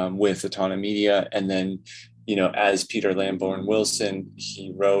with Autonomedia, and then as Peter Lamborn Wilson,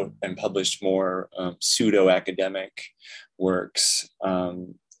 he wrote and published more pseudo academic works.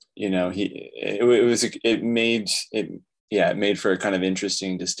 It made for a kind of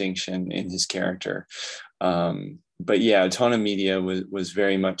interesting distinction in his character. But yeah, Autonomedia was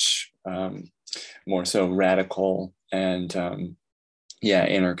very much more so radical and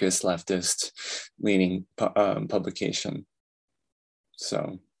anarchist, leftist leaning publication.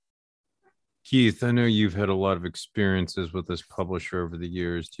 So, Keith, I know you've had a lot of experiences with this publisher over the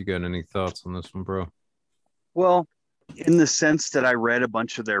years. Do you got any thoughts on this one, bro? Well, in the sense that I read a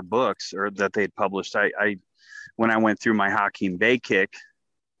bunch of their books or that they'd published. I when I went through my Hakim Bay kick,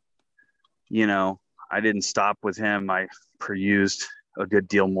 you know, I didn't stop with him. I perused a good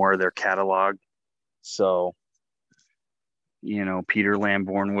deal more of their catalog. So, you know, Peter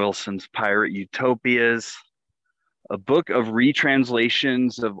Lamborn Wilson's Pirate Utopias, a book of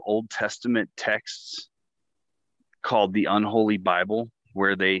retranslations of Old Testament texts called the Unholy Bible,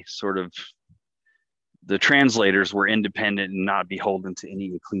 where they sort of, the translators were independent and not beholden to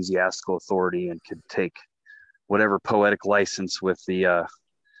any ecclesiastical authority and could take whatever poetic license with the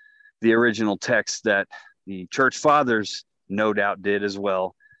original text that the church fathers no doubt did as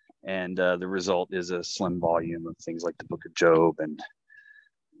well. And the result is a slim volume of things like the book of Job and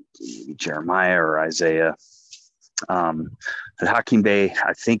Jeremiah or Isaiah. The Hakim Bey,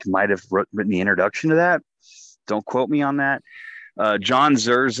 I think, might have written the introduction to that. Don't quote me on that. John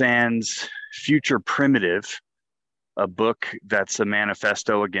Zerzan's Future Primitive, a book that's a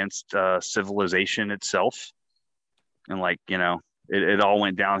manifesto against civilization itself. And like, you know, it all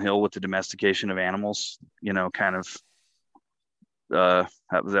went downhill with the domestication of animals, you know, kind of.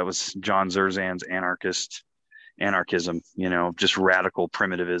 That was John Zerzan's anarchism, you know, just radical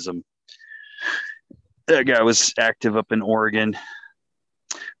primitivism. That guy was active up in Oregon,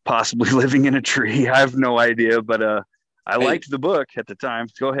 possibly living in a tree. I have no idea, but I liked the book at the time.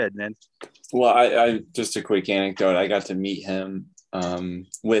 Go ahead, man. Well, I just a quick anecdote. I got to meet him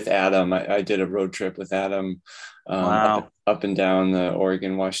with Adam. I did a road trip with Adam up and down the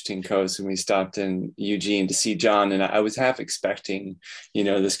Oregon, Washington coast, and we stopped in Eugene to see John. And I was half expecting, you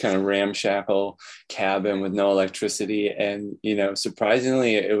know, this kind of ramshackle cabin with no electricity. And, you know,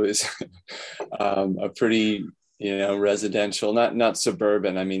 surprisingly, it was a pretty, you know, residential, not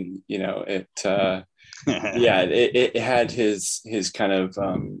suburban. I mean, you know, it had his kind of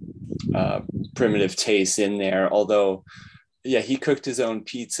primitive taste in there, although he cooked his own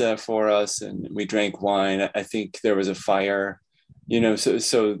pizza for us and we drank wine. I think there was a fire, you know,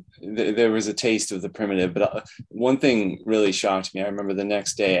 so there was a taste of the primitive. But one thing really shocked me. I remember the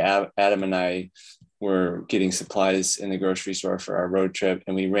next day Adam and I were getting supplies in the grocery store for our road trip,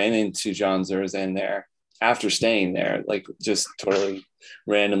 and we ran into John Zerzan there after staying there, like just totally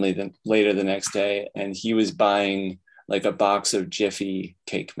randomly later the next day. And he was buying like a box of Jiffy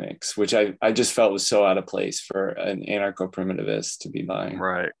cake mix, which I just felt was so out of place for an anarcho-primitivist to be buying.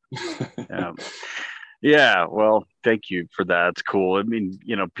 Right. Yeah. Well, thank you for that. It's cool. I mean,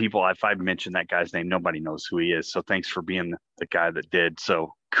 you know, people, if I mention that guy's name, nobody knows who he is. So thanks for being the guy that did.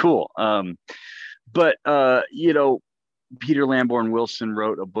 So cool. But you know, Peter Lamborn Wilson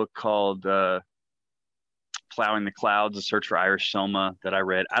wrote a book called Plowing the Clouds, A Search for Irish Selma that I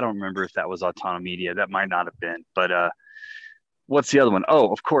read. I don't remember if that was Autonomedia. That might not have been. But what's the other one?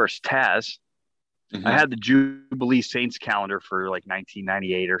 Oh, of course, Taz. Mm-hmm. I had the Jubilee Saints calendar for like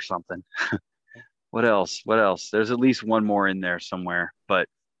 1998 or something. What else? There's at least one more in there somewhere. But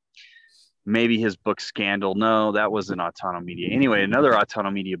maybe his book Scandal. No, that wasn't Autonomedia. Anyway, another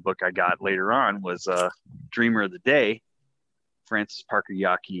Autonomedia book I got later on was Dreamer of the Day, Francis Parker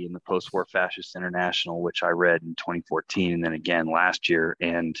Yockey and the Post-War Fascist International, which I read in 2014 and then again last year.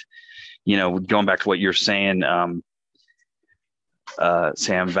 And, you know, going back to what you're saying,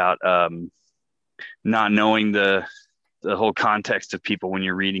 Sam, about not knowing the whole context of people when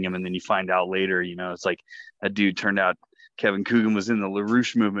you're reading them, and then you find out later, you know, it's like that dude turned out Kevin Coogan was in the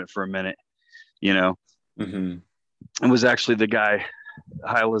LaRouche movement for a minute, you know, and was actually the guy,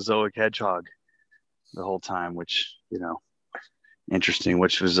 Hylozoic Hedgehog, the whole time, which, you know, interesting,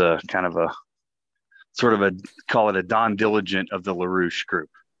 which was a kind of a sort of a, call it a Don Diligent of the LaRouche group,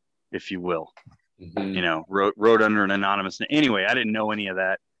 if you will. You know, wrote under an anonymous name. Anyway, I didn't know any of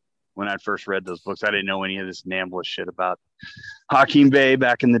that when I first read those books. I didn't know any of this NAMBLA shit about Hakim Bey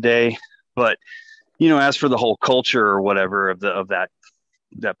back in the day. But, you know, as for the whole culture or whatever of that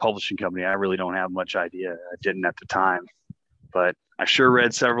publishing company, I really don't have much idea. I didn't at the time, but I sure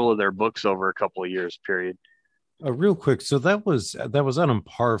read several of their books over a couple of years period. Real quick, so that was Adam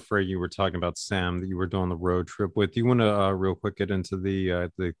Parfrey you were talking about, Sam, that you were doing the road trip with. Do you want to real quick get into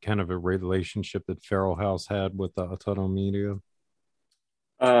the kind of a relationship that Feral House had with Autonomedia?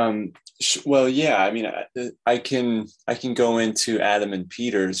 Well, yeah. I mean, I can go into Adam and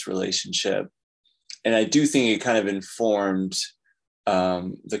Peter's relationship, and I do think it kind of informed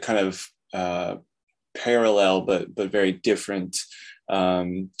the kind of parallel but very different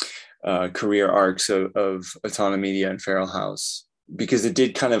career arcs of Autonomedia and Feral House, because it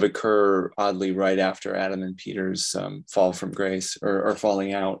did kind of occur oddly right after Adam and Peter's fall from grace or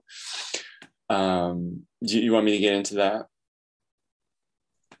falling out. Do you want me to get into that?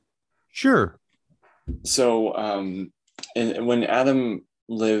 Sure. So and when Adam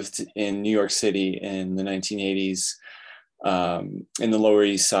lived in New York City in the 1980s, in the Lower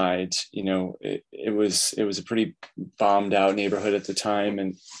East Side, it was a pretty bombed out neighborhood at the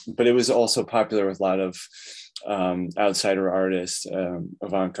time, but it was also popular with a lot of outsider artists,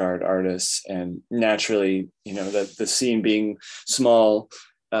 avant-garde artists, and naturally, that the scene being small,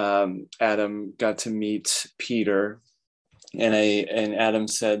 Adam got to meet Peter, and Adam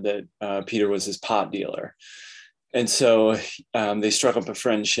said that Peter was his pot dealer. And so they struck up a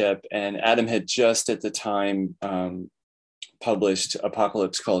friendship, and Adam had just at the time published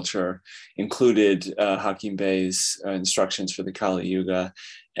Apocalypse Culture, included Hakim Bey's instructions for the Kali Yuga.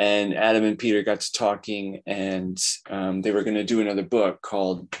 And Adam and Peter got to talking, and they were going to do another book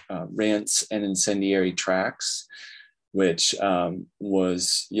called Rants and Incendiary Tracts, which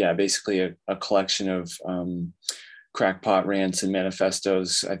was, basically a collection of crackpot rants and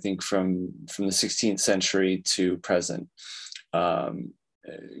manifestos, I think from the 16th century to present, kind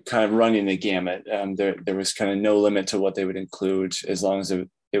of running the gamut. There was kind of no limit to what they would include, as long as it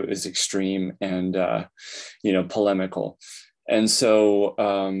was extreme and polemical. And so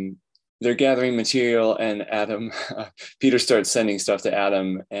they're gathering material, and Peter starts sending stuff to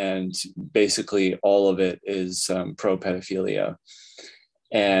Adam, and basically all of it is pro pedophilia.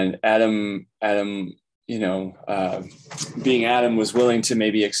 And Adam, being Adam, was willing to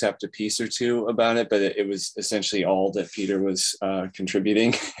maybe accept a piece or two about it, but it was essentially all that Peter was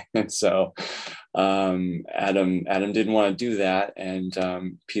contributing. And so Adam didn't want to do that,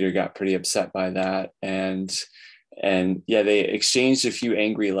 and Peter got pretty upset by that. And they exchanged a few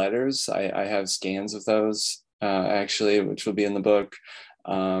angry letters. I have scans of those actually, which will be in the book.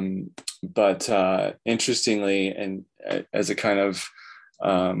 But interestingly, and as a kind of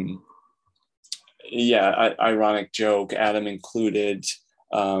ironic joke, Adam included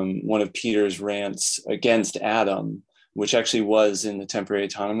one of Peter's rants against Adam, which actually was in the temporary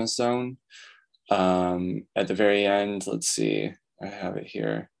autonomous zone. At the very end, let's see, I have it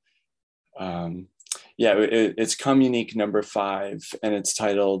here. It's Communique number 5, and it's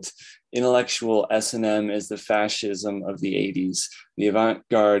titled "Intellectual S&M is the Fascism of the 80s. The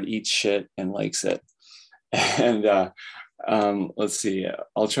Avant-Garde eats shit and likes it." And let's see,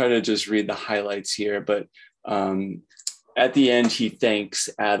 I'll try to just read the highlights here, but at the end, he thanks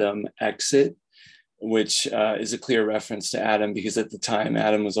Adam Exit, which is a clear reference to Adam, because at the time,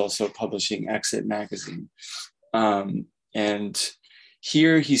 Adam was also publishing Exit magazine. And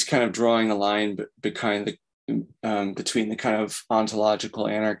here he's kind of drawing a line between the kind of ontological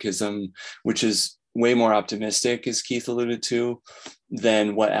anarchism, which is way more optimistic, as Keith alluded to,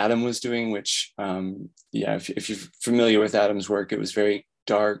 than what Adam was doing, which, if you're familiar with Adam's work, it was very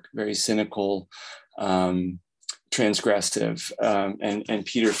dark, very cynical, transgressive. And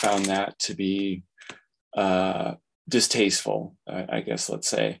Peter found that to be distasteful, I guess, let's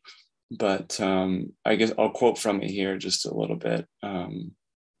say. But I guess I'll quote from it here just a little bit.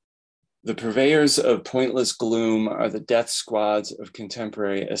 "The purveyors of pointless gloom are the death squads of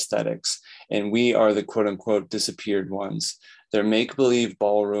contemporary aesthetics, and we are the quote-unquote disappeared ones. Their make-believe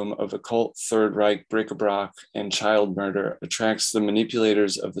ballroom of occult Third Reich bric-a-brac and child murder attracts the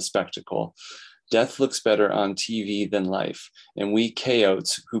manipulators of the spectacle. Death looks better on TV than life, and we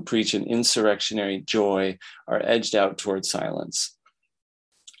chaotes who preach an insurrectionary joy are edged out toward silence.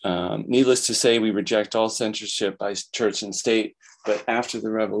 Needless to say, we reject all censorship by church and state, but after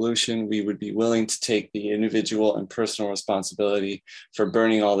the revolution, we would be willing to take the individual and personal responsibility for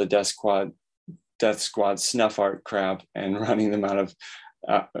burning all the death squad snuff art crap and running them out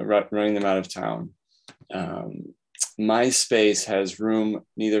of town. My space has room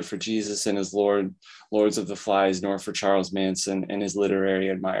neither for Jesus and his Lords of the Flies, nor for Charles Manson and his literary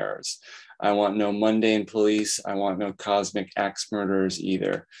admirers. I want no mundane police. I want no cosmic axe murderers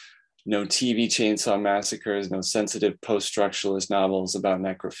either. No TV chainsaw massacres, no sensitive post-structuralist novels about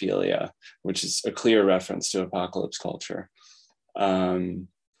necrophilia," which is a clear reference to Apocalypse Culture. Calling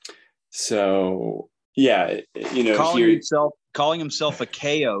himself a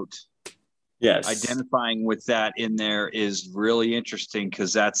chaot. Yes. Identifying with that in there is really interesting,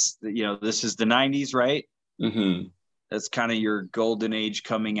 because that's, this is the 90s, right? Mm-hmm. That's kind of your golden age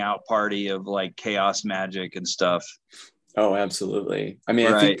coming out party of like chaos magic and stuff. Oh, absolutely. I mean,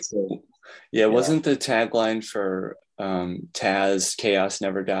 right. I think, wasn't the tagline for Taz, "Chaos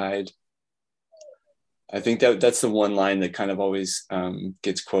Never Died"? I think that's the one line that kind of always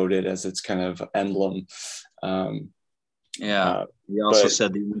gets quoted as its kind of emblem. He also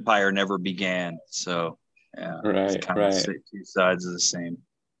said the empire never began. So, right. Two sides of the same.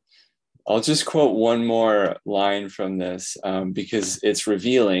 I'll just quote one more line from this because it's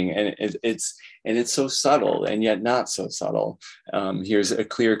revealing, and it's so subtle and yet not so subtle. Here's a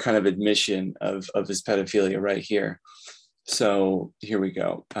clear kind of admission of his pedophilia right here. So here we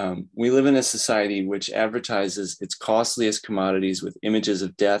go. We live in a society which advertises its costliest commodities with images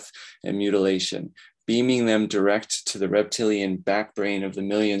of death and mutilation, beaming them direct to the reptilian backbrain of the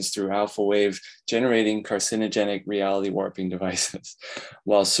millions through alpha wave, generating carcinogenic reality warping devices.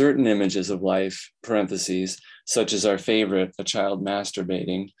 While certain images of life, parentheses, such as our favorite, a child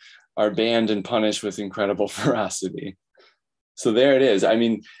masturbating, are banned and punished with incredible ferocity. So there it is. I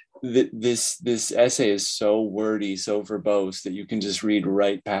mean, this essay is so wordy, so verbose that you can just read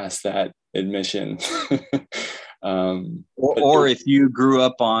right past that admission. Or if you grew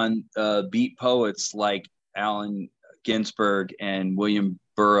up on beat poets like Allen Ginsberg and William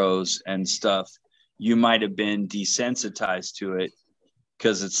Burroughs and stuff, you might have been desensitized to it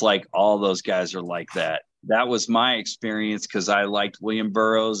because it's like all those guys are like that. That was my experience because I liked William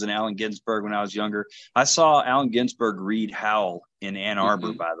Burroughs and Allen Ginsberg when I was younger. I saw Allen Ginsberg read Howl in Ann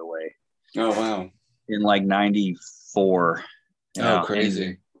Arbor, by the way. Oh, wow. In like 94. Oh,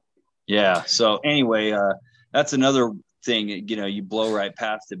 crazy. Yeah. So anyway, that's another thing, you know, you blow right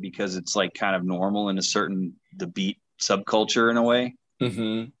past it because it's like kind of normal in the beat subculture in a way.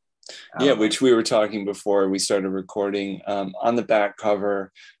 Mm-hmm. Yeah, which we were talking before we started recording. On the back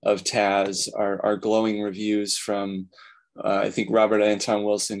cover of Taz are glowing reviews from, I think Robert Anton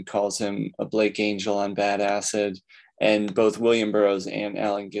Wilson calls him a Blake Angel on bad acid. And both William Burroughs and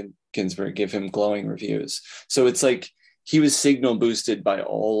Allen Ginsberg give him glowing reviews. So it's like he was signal boosted by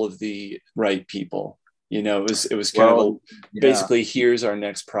all of the right people. You know, it was kind basically, here's our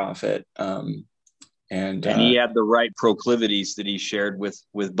next prophet. And he had the right proclivities that he shared with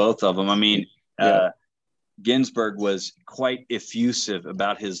both of them. I mean, Ginsberg was quite effusive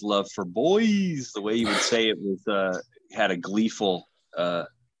about his love for boys. The way he would say it was had a gleeful,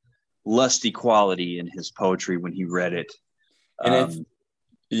 lusty quality in his poetry when he read it. And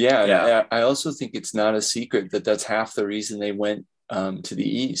I also think it's not a secret that that's half the reason they went to the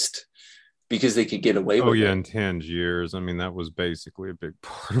East, because they could get away with it. In Tangiers. I mean, that was basically a big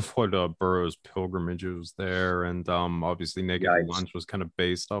part of what Burroughs' pilgrimage was there. And obviously Naked Lunch was kind of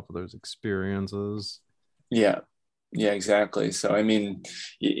based off of those experiences. Yeah, exactly. So, I mean,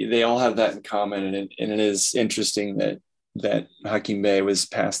 they all have that in common. And it is interesting that Hakim Bey was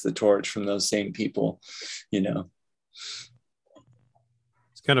passed the torch from those same people, you know.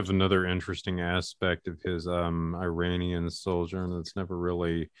 It's kind of another interesting aspect of his Iranian sojourn that's never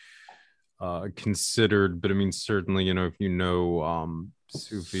really considered, but I mean, certainly, you know, if you know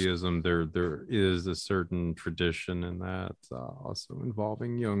Sufism, there is a certain tradition in that, also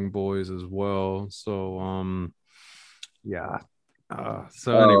involving young boys as well. So anyway,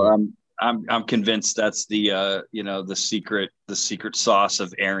 I'm convinced that's the the secret sauce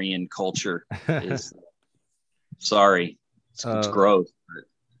of Aryan culture is sorry, it's gross, but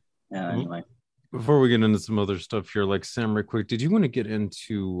anyway. Before we get into some other stuff here, like Sam, right quick, did you want to get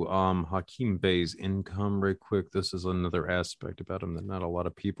into Hakim Bey's income right quick? This is another aspect about him that not a lot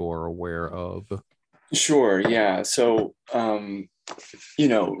of people are aware of. Sure, yeah. So, you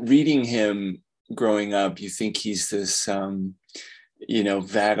know, reading him growing up, you think he's this, you know,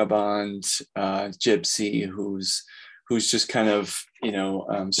 vagabond gypsy who's just kind of, you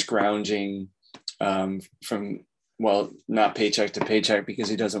know, scrounging from, well, not paycheck to paycheck because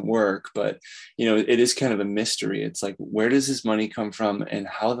he doesn't work, but, you know, it is kind of a mystery. It's like, where does his money come from and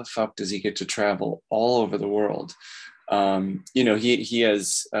how the fuck does he get to travel all over the world? You know, he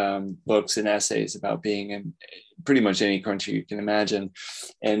has books and essays about being in pretty much any country you can imagine.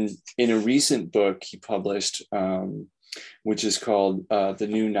 And in a recent book he published, which is called The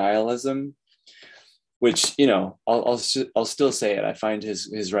New Nihilism, which, you know, I'll still say it. I find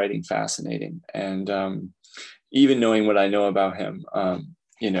his writing fascinating. And even knowing what I know about him,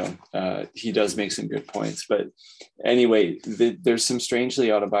 you know, he does make some good points. But anyway, there's some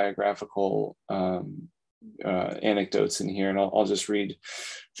strangely autobiographical anecdotes in here, and I'll just read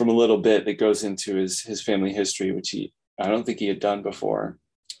from a little bit that goes into his family history, which I don't think he had done before.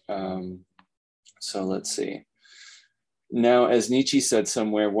 So let's see. Now, as Nietzsche said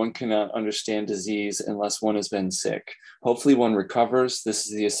somewhere, one cannot understand disease unless one has been sick. Hopefully one recovers. This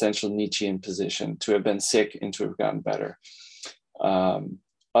is the essential Nietzschean position, to have been sick and to have gotten better.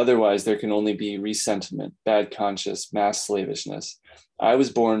 Otherwise, there can only be resentment, bad conscience, mass slavishness. I was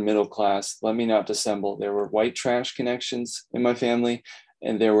born middle class. Let me not dissemble. There were white trash connections in my family,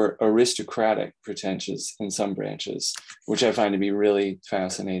 and there were aristocratic pretensions in some branches, which I find to be really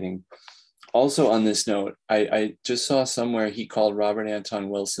fascinating. Also on this note, I just saw somewhere he called Robert Anton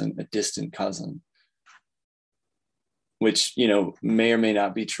Wilson a distant cousin, which, may or may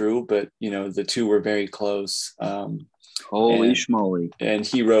not be true, but, the two were very close. Holy schmoly. And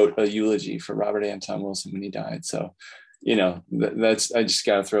he wrote a eulogy for Robert Anton Wilson when he died. So, that's, I just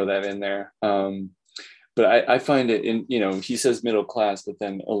got to throw that in there. But I find it he says middle class, but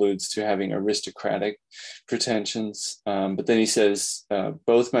then alludes to having aristocratic pretensions. But then he says,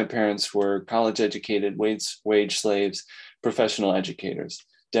 both my parents were college educated, wage slaves, professional educators,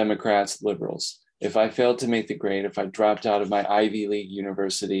 Democrats, liberals. If I failed to make the grade, if I dropped out of my Ivy League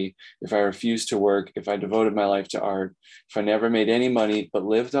university, if I refused to work, if I devoted my life to art, if I never made any money but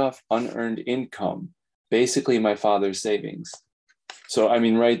lived off unearned income, basically my father's savings. So, I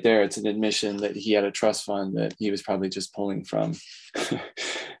mean, right there, it's an admission that he had a trust fund that he was probably just pulling from.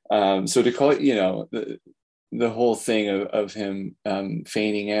 So to call it, the whole thing of him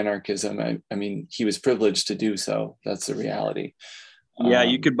feigning anarchism, I mean, he was privileged to do so. That's the reality. Yeah,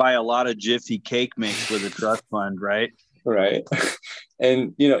 you could buy a lot of Jiffy cake mix with a trust fund, right? Right.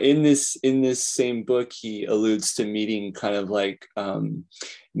 And, in this same book, he alludes to meeting kind of like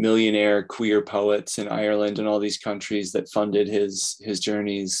millionaire queer poets in Ireland and all these countries that funded his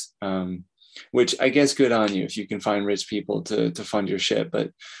journeys, which I guess good on you if you can find rich people to fund your shit.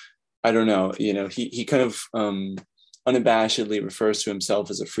 But I don't know, he kind of unabashedly refers to himself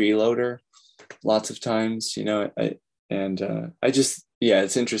as a freeloader lots of times, I just,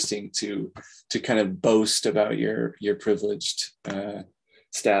 it's interesting to kind of boast about your privileged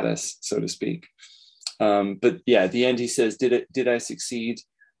status, so to speak. But yeah, at the end he says, did I succeed?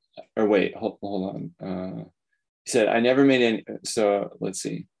 Or wait, hold on. He said, I never made any, so let's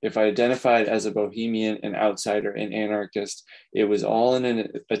see. If I identified as a bohemian, an outsider, an anarchist, it was all in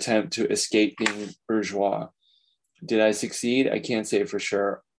an attempt to escape being bourgeois. Did I succeed? I can't say for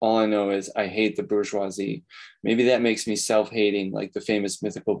sure. All I know is I hate the bourgeoisie. Maybe that makes me self-hating, like the famous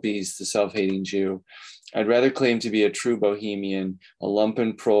mythical beast, the self-hating Jew. I'd rather claim to be a true bohemian, a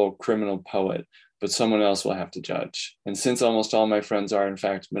lumpen prole criminal poet, but someone else will have to judge. And since almost all my friends are, in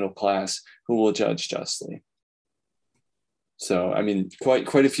fact, middle class, who will judge justly? So, I mean,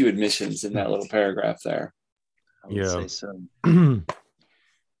 quite a few admissions in that little paragraph there. I would say so.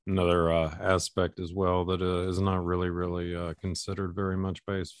 Another aspect as well that is not really considered very much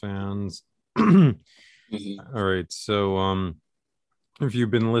by his fans. Mm-hmm. All right, so if you've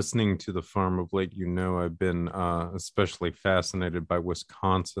been listening to The Farm of late, I've been especially fascinated by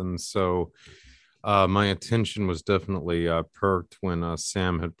Wisconsin. So my attention was definitely perked when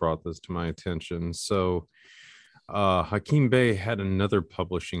Sam had brought this to my attention. So Hakim Bey had another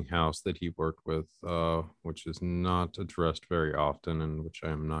publishing house that he worked with, which is not addressed very often and which I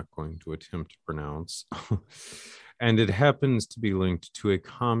am not going to attempt to pronounce. And it happens to be linked to a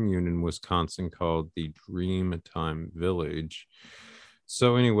commune in Wisconsin called the Dreamtime Village.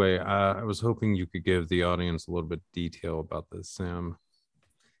 So anyway, I was hoping you could give the audience a little bit of detail about this, Sam.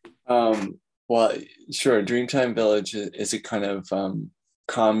 Well, sure. Dreamtime Village is a kind of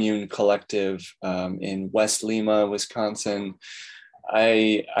commune collective in West Lima, Wisconsin.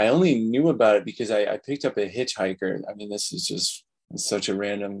 I only knew about it because I picked up a hitchhiker. I mean, this is just such a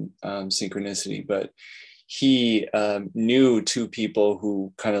random synchronicity, but he knew two people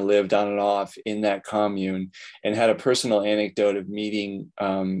who kind of lived on and off in that commune and had a personal anecdote of meeting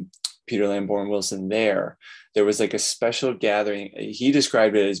Peter Lamborn Wilson there. There was like a special gathering. He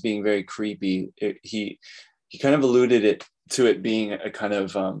described it as being very creepy. He kind of alluded to it being a kind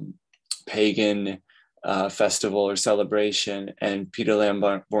of pagan festival or celebration. And Peter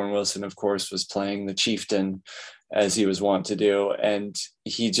Lamborn Wilson, of course, was playing the chieftain, as he was wont to do. And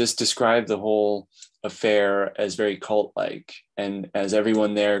he just described the whole affair as very cult-like, and as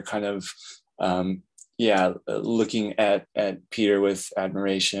everyone there kind of looking at Peter with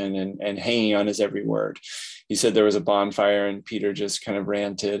admiration and hanging on his every word. He said there was a bonfire and Peter just kind of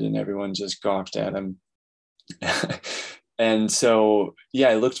ranted and everyone just gawked at him. And so,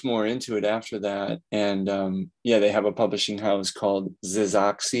 I looked more into it after that. And they have a publishing house called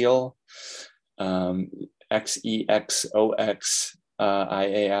Xezoxial, Xeoxial,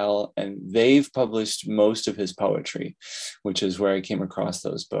 and they've published most of his poetry, which is where I came across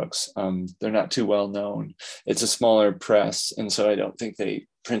those books. They're not too well known. It's a smaller press, and so I don't think they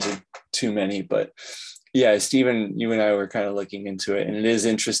printed too many, but Stephen, you and I were kind of looking into it, and it is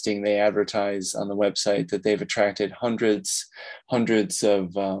interesting. They advertise on the website that they've attracted hundreds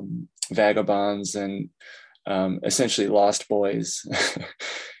of vagabonds and essentially lost boys.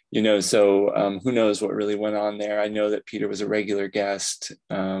 So who knows what really went on there. I know that Peter was a regular guest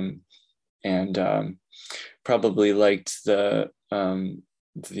and probably liked the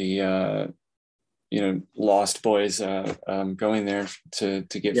lost boys going there to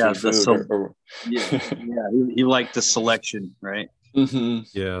get Yeah, free food. He liked the selection, right? Mhm.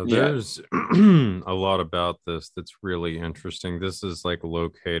 Yeah, Yeah. there's a lot about this that's really interesting. This is like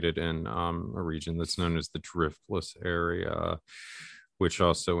located in a region that's known as the Driftless area, which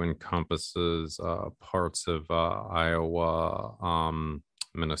also encompasses parts of Iowa,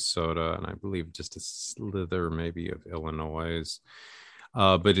 Minnesota, and I believe just a slither maybe of Illinois.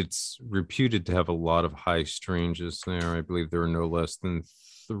 But it's reputed to have a lot of high strangeness there. I believe there are no less than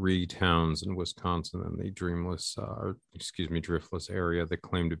 3 towns in Wisconsin in the Driftless area that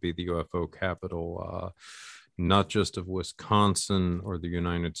claim to be the UFO capital, not just of Wisconsin or the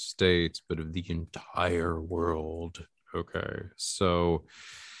United States, but of the entire world. Okay, so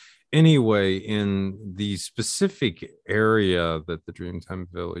anyway, in the specific area that the Dreamtime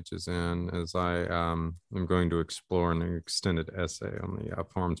Village is in, as I am going to explore in an extended essay on the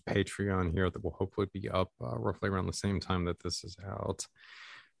forum's Patreon here that will hopefully be up roughly around the same time that this is out.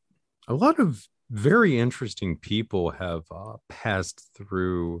 A lot of very interesting people have passed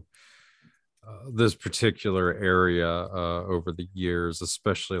through this particular area over the years,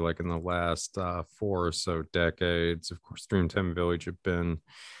 especially like in the last 4 or so decades. Of course, Dreamtime Village have been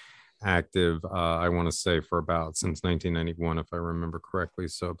active, I want to say, for about since 1991, if I remember correctly.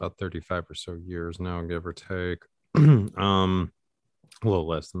 So about 35 or so years now, give or take. A little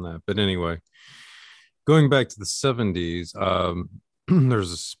less than that. But anyway, going back to the 70s,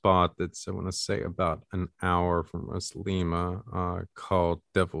 there's a spot that's, I want to say, about an hour from West Lima called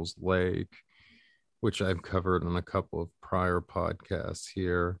Devil's Lake, which I've covered on a couple of prior podcasts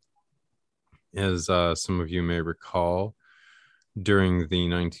here. As some of you may recall, during the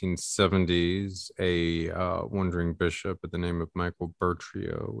 1970s, a wandering bishop by the name of Michael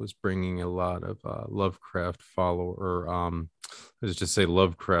Bertrio was bringing a lot of Lovecraft let's just say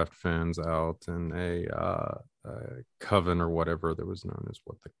Lovecraft fans out in a coven or whatever that was known as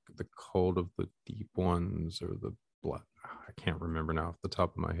the Cult of the Deep Ones, or the Black. I can't remember now off the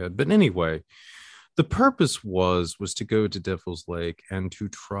top of my head. But anyway, the purpose was to go to Devil's Lake and to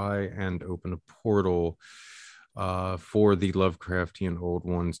try and open a portal for the Lovecraftian Old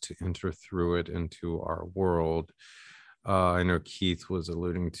Ones to enter through it into our world. I know Keith was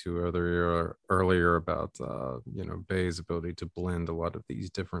alluding to earlier about Bay's ability to blend a lot of these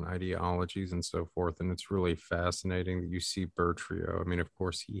different ideologies and so forth, and it's really fascinating that you see Bertrio. I mean, of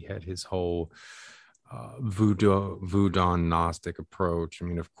course, he had his whole voodoo Gnostic approach. I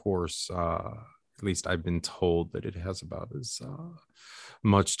mean, of course, at least I've been told that it has about as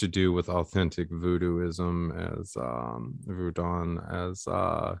much to do with authentic voodooism as voodoo as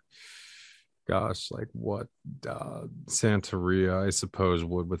like what Santeria, I suppose,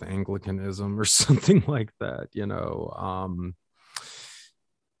 would with Anglicanism or something like that.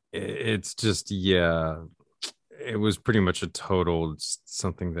 It's just, yeah, it was pretty much a total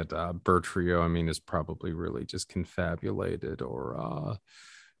something that Bertrio, I mean, is probably really just confabulated or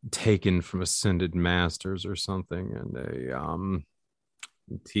taken from ascended masters or something, and a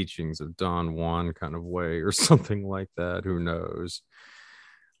teachings of Don Juan kind of way or something like that. Who knows?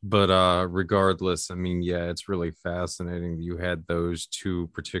 But regardless, I mean, yeah, it's really fascinating that you had those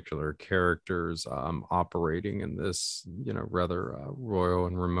 2 particular characters operating in this, rather royal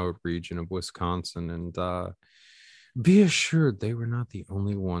and remote region of Wisconsin. And be assured they were not the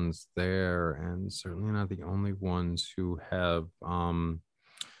only ones there, and certainly not the only ones who have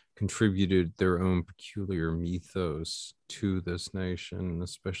contributed their own peculiar mythos to this nation,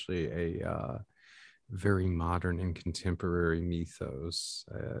 especially a very modern and contemporary mythos,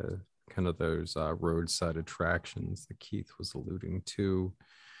 kind of those roadside attractions that Keith was alluding to.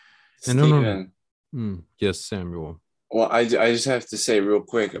 Stephen. Yes, Samuel. Well, I just have to say real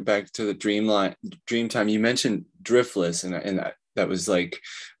quick, back to the Dreamtime. You mentioned Driftless, and that was like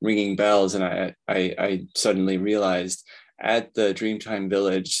ringing bells, and I suddenly realized at the Dreamtime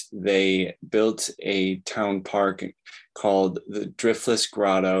Village, they built a town park called the Driftless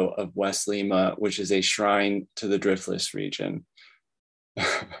Grotto of West Lima, which is a shrine to the Driftless region.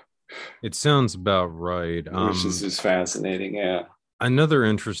 It sounds about right. Which is just fascinating, yeah. Another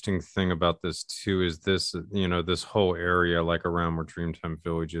interesting thing about this too is this, this whole area, like around where Dreamtime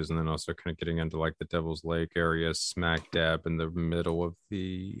Village is, and then also kind of getting into like the Devil's Lake area, smack dab in the middle of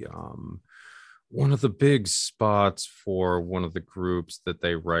the one of the big spots for one of the groups that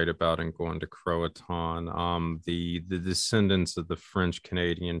they write about in Going to Croatan, the descendants of the French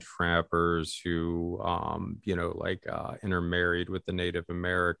Canadian trappers who, intermarried with the Native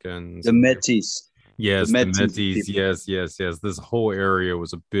Americans. The Métis. Yes, the Métis. Yes. This whole area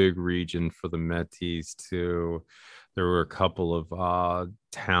was a big region for the Métis too. there were a couple of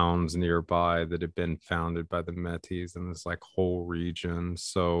towns nearby that had been founded by the Metis in this like whole region.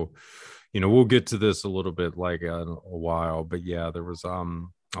 So, we'll get to this a little bit like a while, but yeah, there was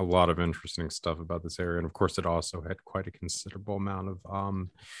a lot of interesting stuff about this area, and of course, it also had quite a considerable amount of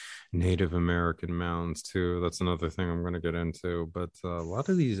Native American mounds too. That's another thing I'm going to get into. But a lot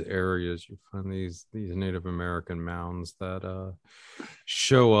of these areas, you find these Native American mounds that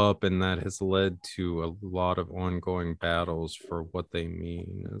show up, and that has led to a lot of ongoing battles for what they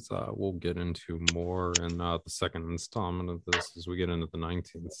mean. As we'll get into more in the second installment of this as we get into the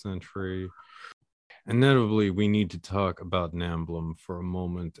 19th century. Inevitably, we need to talk about Namblum for a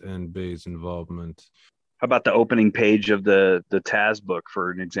moment and Bay's involvement. How about the opening page of the Taz book, for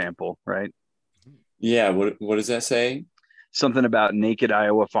an example, right? Yeah. What does that say? Something about naked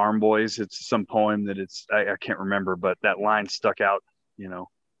Iowa farm boys. It's some poem that I can't remember, but that line stuck out.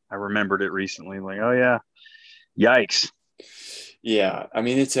 I remembered it recently. Like, oh yeah, yikes. Yeah. I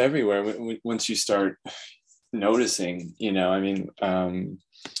mean, it's everywhere once you start noticing,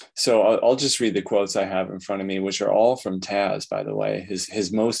 so I'll just read the quotes I have in front of me, which are all from Taz, by the way,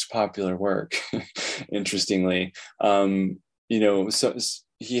 his most popular work, interestingly. So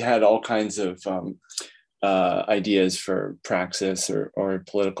he had all kinds of ideas for praxis or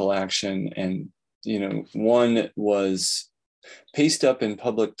political action. And, one was paste up in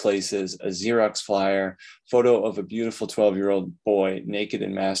public places a Xerox flyer, photo of a beautiful 12-year-old boy naked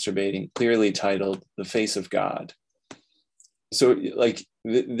and masturbating, clearly titled "The Face of God." So like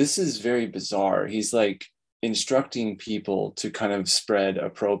this is very bizarre. He's like instructing people to kind of spread a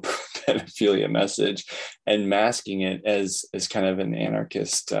pro-pedophilia message and masking it as kind of an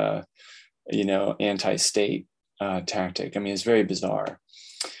anarchist, anti-state tactic. I mean, it's very bizarre.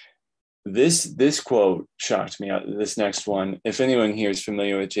 This quote shocked me. This next one, if anyone here is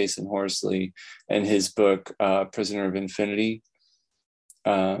familiar with Jason Horsley and his book, Prisoner of Infinity,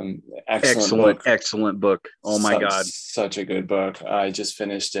 excellent book. Oh my God, such a good book. I just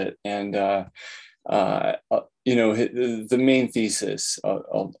finished it, and the main thesis,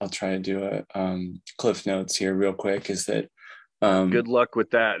 I'll try to do a cliff notes here real quick, is that good luck with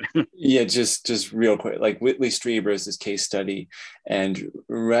that. Yeah, just real quick, like Whitley Strieber is his case study, and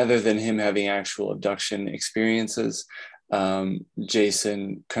rather than him having actual abduction experiences,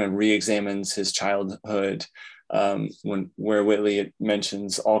 Jason kind of re-examines his childhood, where Whitley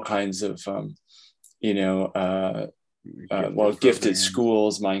mentions all kinds of gifted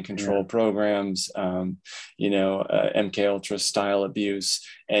schools, mind control programs, MK Ultra style abuse.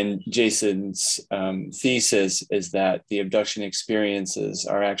 And Jason's thesis is that the abduction experiences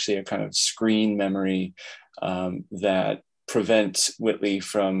are actually a kind of screen memory that prevent Whitley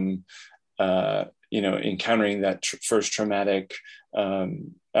from, encountering that first traumatic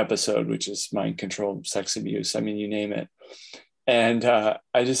episode, which is mind control sex abuse. I mean, you name it. And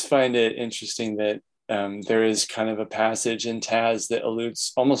I just find it interesting that there is kind of a passage in Taz that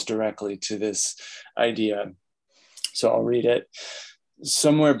alludes almost directly to this idea. So I'll read it.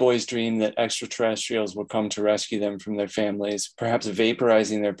 Somewhere boys dream that extraterrestrials will come to rescue them from their families, perhaps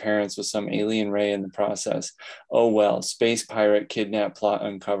vaporizing their parents with some alien ray in the process. Oh well, space pirate kidnap plot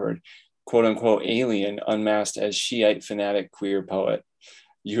uncovered. Quote unquote alien unmasked as Shiite fanatic queer poet.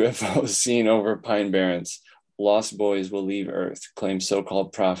 UFOs seen over Pine Barrens. Lost boys will leave Earth, claims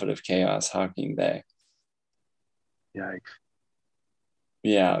so-called prophet of chaos, Hakim Bey. Yikes.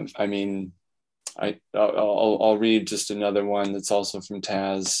 Yeah, I mean, I'll read just another one that's also from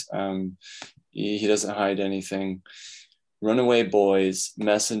Taz. He doesn't hide anything. Runaway boys,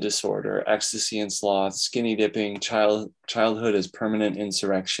 mess and disorder, ecstasy and sloth, skinny dipping, childhood as permanent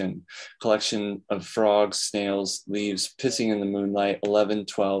insurrection, collection of frogs, snails, leaves, pissing in the moonlight, 11,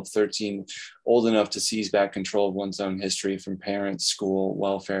 12, 13, old enough to seize back control of one's own history from parents, school,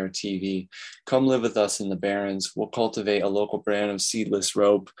 welfare, TV. Come live with us in the Barrens. We'll cultivate a local brand of seedless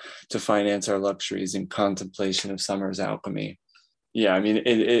rope to finance our luxuries in contemplation of summer's alchemy. Yeah, I mean,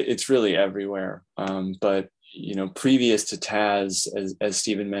 it's really everywhere. But previous to Taz, as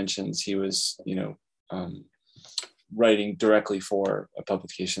Stephen mentions, he was, writing directly for a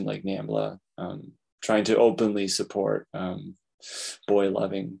publication like NAMBLA, trying to openly support boy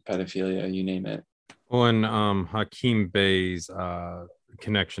loving pedophilia, you name it. Well, and Hakim Bey's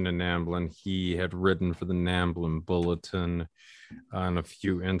connection to Namblin, he had written for the Namblin Bulletin in a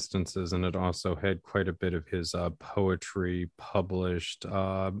few instances, and it also had quite a bit of his poetry published in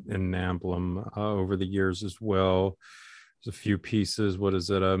Namblin over the years as well. There's a few pieces. What is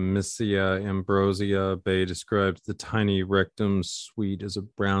it? Missia Ambrosia. Bey describes the tiny rectum, sweet as a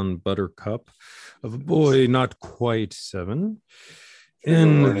brown buttercup, of a boy not quite 7.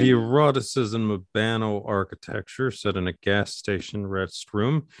 In the eroticism of banal architecture set in a gas station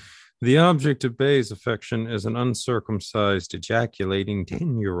restroom, the object of Bay's affection is an uncircumcised, ejaculating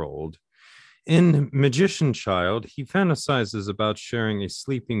 10-year-old. In Magician Child, he fantasizes about sharing a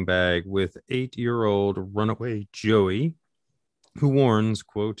sleeping bag with 8-year-old runaway Joey, who warns,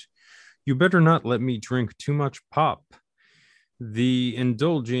 quote, "You better not let me drink too much pop." The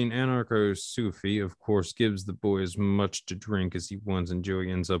indulging anarcho-Sufi, of course, gives the boy as much to drink as he wants, and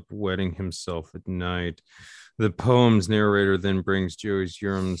Joey ends up wetting himself at night. The poem's narrator then brings Joey's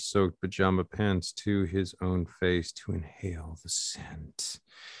urine-soaked pajama pants to his own face to inhale the scent.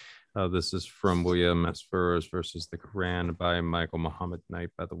 This is from William S. Burroughs versus the Quran by Michael Muhammad Knight,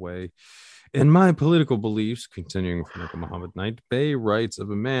 by the way. In My Political Beliefs, continuing from Michael Muhammad Knight, Bay writes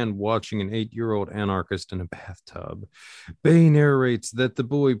of a man watching an 8-year-old anarchist in a bathtub. Bay narrates that the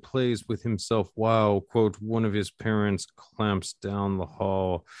boy plays with himself while, quote, one of his parents clamps down the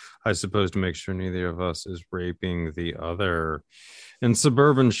hall, I suppose to make sure neither of us is raping the other. In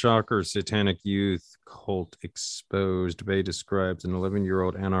Suburban Shocker, Satanic Youth Cult Exposed, Bay describes an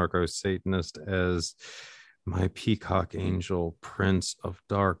 11-year-old anarcho-Satanist as my peacock angel, prince of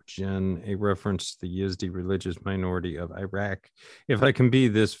dark jinn, a reference to the Yazidi religious minority of Iraq. If I can be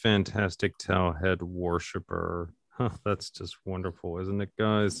this fantastic towhead worshiper. That's just wonderful, isn't it,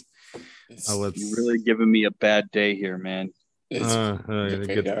 guys? You're really giving me a bad day here, man. It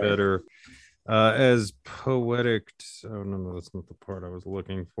gets better. As poetic, oh no, that's not the part I was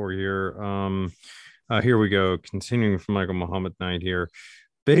looking for here. Here we go. Continuing from Michael Muhammad Knight here.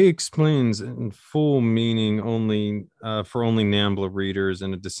 Bay explains in full meaning only for only NAMBLA readers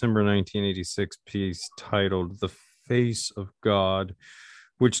in a December 1986 piece titled "The Face of God,"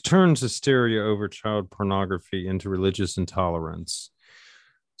 which turns hysteria over child pornography into religious intolerance.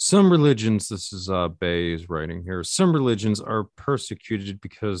 Some religions, this is Bay's writing here, some religions are persecuted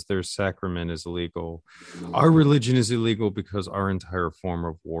because their sacrament is illegal. Our religion is illegal because our entire form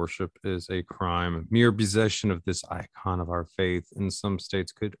of worship is a crime. Mere possession of this icon of our faith in some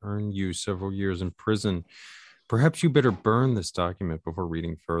states could earn you several years in prison. Perhaps you better burn this document before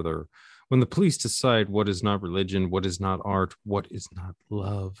reading further. When the police decide what is not religion, what is not art, what is not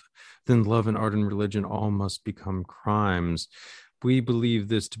love, then love and art and religion all must become crimes. We believe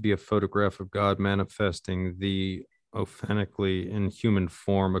this to be a photograph of God manifesting the authentically in human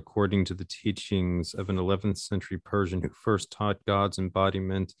form according to the teachings of an 11th century Persian who first taught God's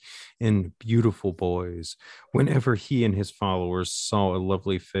embodiment in beautiful boys. Whenever he and his followers saw a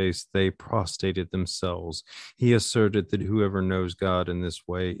lovely face, they prostrated themselves. He asserted that whoever knows God in this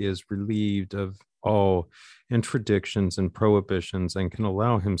way is relieved of all interdictions and prohibitions and can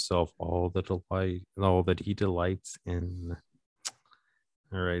allow himself all that he delights in.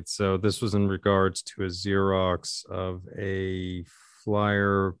 All right, so this was in regards to a Xerox of a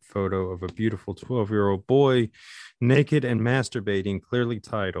flyer photo of a beautiful 12-year-old boy naked and masturbating, clearly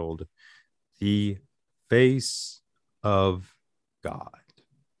titled "The Face of God."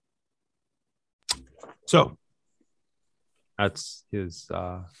 So that's his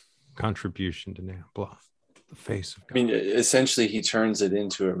contribution to NAMBLA, the face of God. I mean, essentially, he turns it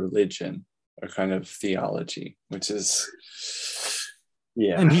into a religion, a kind of theology, which is...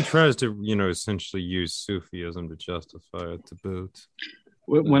 Yeah, and he tries to, essentially use Sufism to justify it to boot.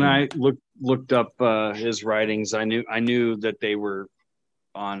 When I looked up his writings, I knew that they were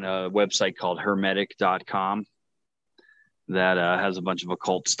on a website called hermetic.com that has a bunch of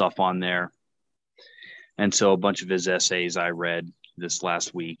occult stuff on there. And so a bunch of his essays I read this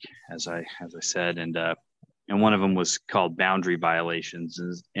last week, as I said, and one of them was called Boundary Violations,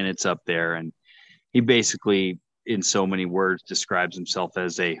 and it's up there. And he basically, in so many words, describes himself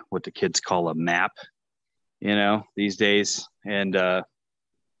as what the kids call a map, these days, and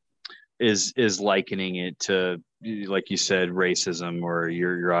is likening it to, like you said, racism, or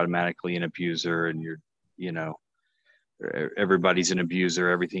you're automatically an abuser, and everybody's an abuser,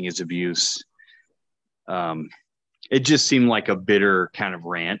 everything is abuse. It just seemed like a bitter kind of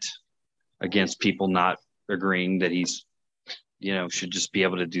rant against people not agreeing that he's, should just be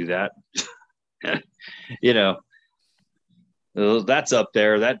able to do that. That's up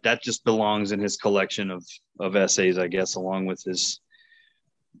there. That just belongs in his collection of essays, I guess, along with his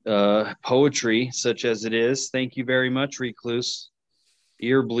poetry, such as it is. Thank you very much, Recluse.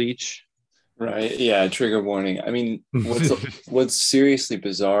 Ear bleach. Right. Yeah. Trigger warning. I mean, what's seriously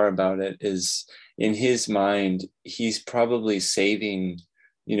bizarre about it is, in his mind, he's probably saving,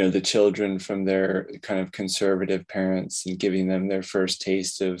 the children from their kind of conservative parents and giving them their first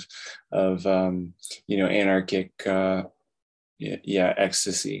taste of anarchic,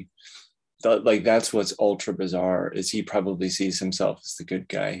 ecstasy. like that's what's ultra bizarre, is he probably sees himself as the good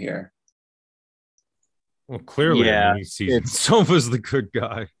guy here. Well, clearly, I Yeah, mean, he sees himself as the good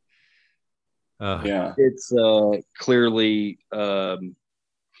guy. Yeah. it's clearly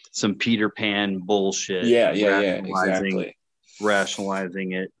some Peter Pan bullshit. Yeah, exactly.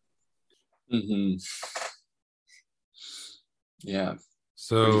 Rationalizing it. Mm-hmm. Yeah, pretty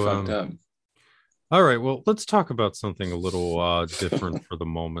So, fucked up. all right, well, let's talk about something a little different for the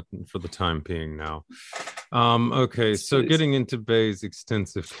moment and for the time being now. Okay, so Please. getting into Bay's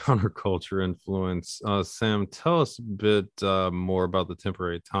extensive counterculture influence, Sam, tell us a bit more about the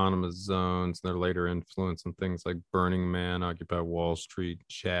temporary autonomous zones and their later influence on things like Burning Man, Occupy Wall Street,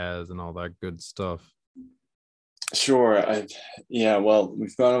 Chaz, and all that good stuff. Sure. Well,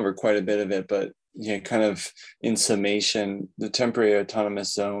 we've gone over quite a bit of it, but yeah, kind of in summation, the temporary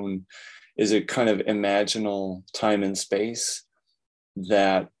autonomous zone is a kind of imaginal time and space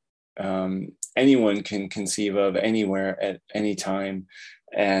that anyone can conceive of anywhere at any time,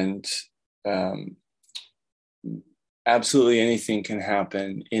 and absolutely anything can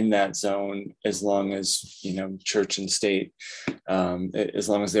happen in that zone, as long as, you know, church and state, as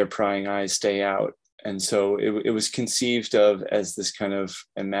long as their prying eyes stay out. And so it was conceived of as this kind of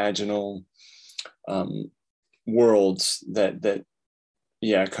imaginal worlds that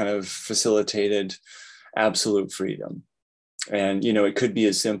kind of facilitated absolute freedom. And, you know, it could be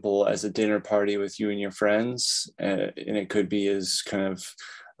as simple as a dinner party with you and your friends, and it could be as kind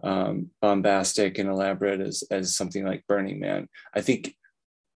of bombastic and elaborate as something like Burning Man. I think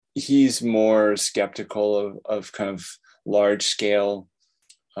he's more skeptical of kind of large scale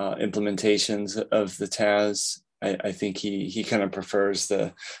implementations of the Taz. I think he kind of prefers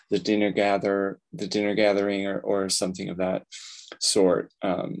the dinner gathering or something of that sort.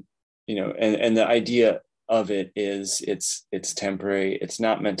 You know, and the idea of it is it's temporary. It's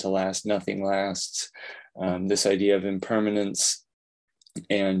not meant to last. Nothing lasts. This idea of impermanence,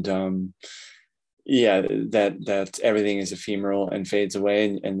 and that everything is ephemeral and fades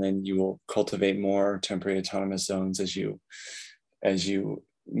away, and then you will cultivate more temporary autonomous zones as you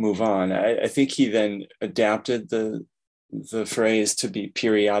move on. I think he then adapted the phrase to be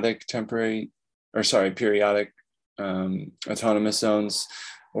periodic autonomous zones,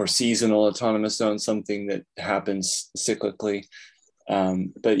 or seasonal autonomous zones, something that happens cyclically.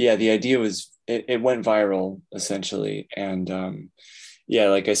 But yeah, the idea was it went viral essentially, and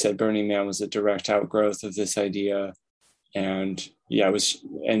like I said, Burning Man was a direct outgrowth of this idea, and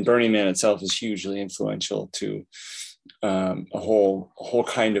Burning Man itself is hugely influential to a whole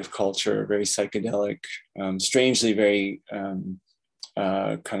kind of culture, very psychedelic, strangely very kind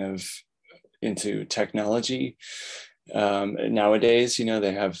of into technology. Nowadays, you know,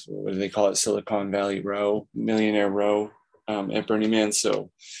 they have, what do they call it, Silicon Valley Row, Millionaire Row at Burning Man.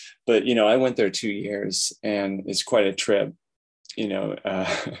 So, but, you know, I went there 2 years, and it's quite a trip. You know,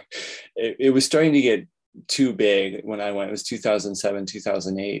 it was starting to get too big when I went. It was 2007,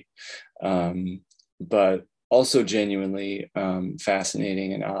 2008. But also genuinely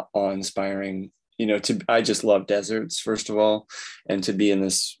fascinating and awe-inspiring. You know, I just love deserts, first of all, and to be in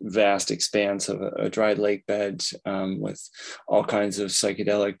this vast expanse of a dried lake bed with all kinds of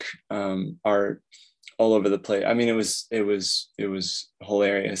psychedelic art all over the place. I mean, it was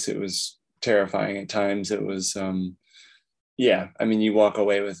hilarious. It was terrifying at times. It was, I mean, you walk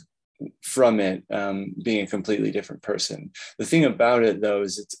away from it being a completely different person. The thing about it, though,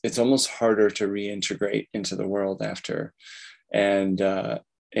 is it's almost harder to reintegrate into the world after. And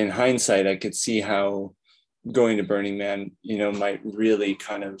in hindsight, I could see how going to Burning Man, you know, might really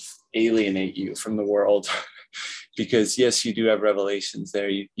kind of alienate you from the world. Because yes, you do have revelations there.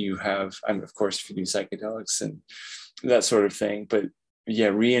 You have, I mean, of course, if you do psychedelics and that sort of thing, but yeah,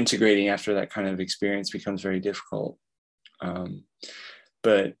 reintegrating after that kind of experience becomes very difficult.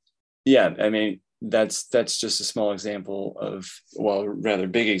 But yeah, I mean, that's just a small example of, well, rather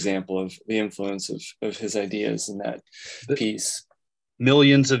big example of the influence of his ideas in that piece.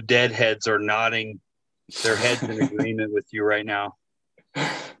 Millions of deadheads are nodding their heads in agreement with you right now.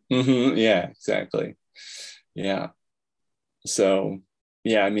 Mm-hmm. Yeah, exactly. Yeah. So,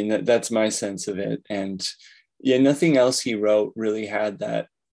 yeah, I mean, that's my sense of it. And yeah, nothing else he wrote really had that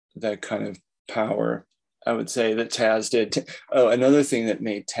kind of power, I would say, that Taz did. Oh, another thing that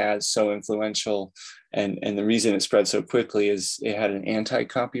made Taz so influential, and the reason it spread so quickly, is it had an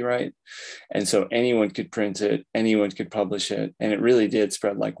anti-copyright. And so anyone could print it, anyone could publish it. And it really did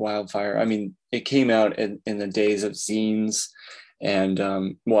spread like wildfire. I mean, it came out in the days of zines. And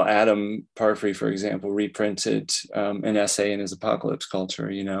Adam Parfrey, for example, reprinted an essay in his Apocalypse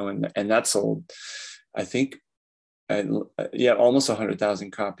Culture, you know, and that sold, I think yeah, almost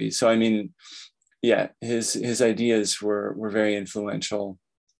 100,000 copies. So I mean, yeah, his ideas were very influential,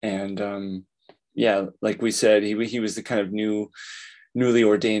 and yeah, like we said, he was the kind of newly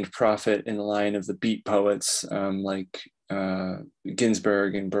ordained prophet in the line of the beat poets, like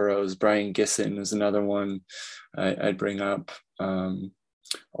Ginsberg and Burroughs. Brian Gisson was another one I'd bring up.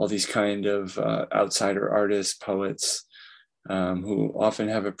 All these kind of outsider artists, poets, who often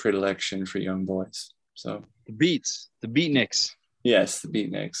have a predilection for young boys. So the beatniks. Yes, the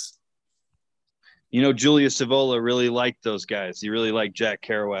beatniks. You know, Julius Evola really liked those guys. He really liked Jack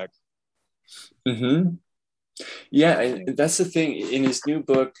Kerouac. Mm-hmm. Yeah, that's the thing. In his new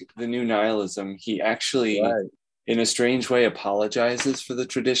book, The New Nihilism, he actually, in a strange way, apologizes for the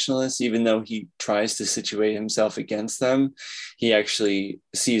traditionalists, even though he tries to situate himself against them. He actually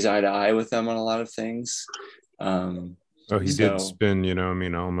sees eye to eye with them on a lot of things. He did spend,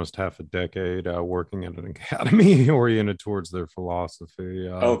 almost half a decade working at an academy oriented towards their philosophy.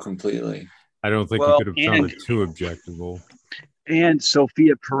 Completely. I don't think he could have found it too objectable. And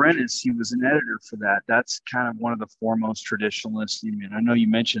Sophia Perennis, he was an editor for that. That's kind of one of the foremost traditionalists. I mean, I know you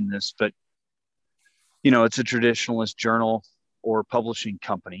mentioned this, but, it's a traditionalist journal or publishing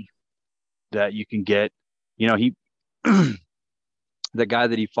company that you can get. He, the guy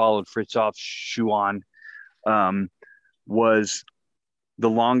that he followed, Fritjof Schuon, was the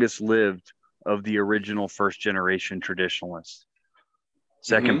longest lived of the original first generation traditionalists.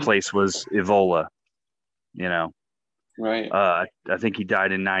 Second place was Evola, Right. I think he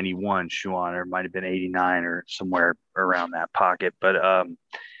died in 91, Schuon, or it might have been 89 or somewhere around that pocket. But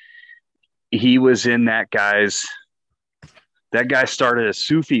he was in that guy started a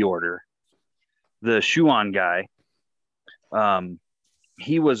Sufi order. The Schuon guy,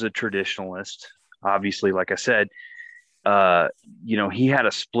 he was a traditionalist, obviously, like I said. He had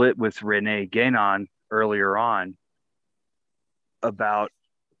a split with Rene Guénon earlier on about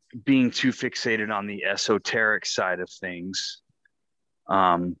being too fixated on the esoteric side of things.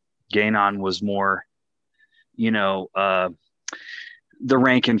 Guénon was more, the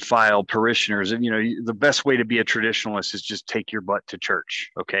rank and file parishioners. And, the best way to be a traditionalist is just take your butt to church.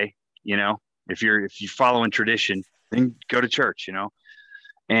 Okay. If you're following tradition, then go to church,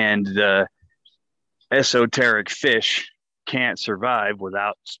 and the esoteric fish can't survive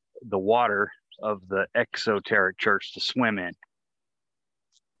without the water of the exoteric church to swim in.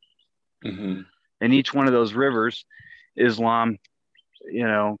 Mm-hmm. And each one of those rivers, Islam,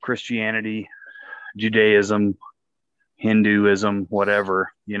 Christianity, Judaism, Hinduism,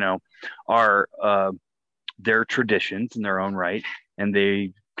 whatever, are their traditions in their own right, and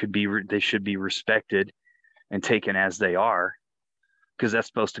they should be respected and taken as they are, because that's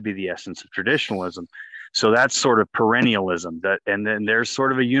supposed to be the essence of traditionalism. So that's sort of perennialism. And then there's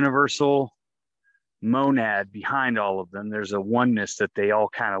sort of a universal monad behind all of them. There's a oneness that they all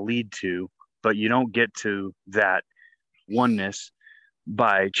kind of lead to, but you don't get to that oneness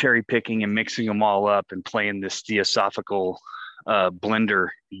by cherry picking and mixing them all up and playing this theosophical blender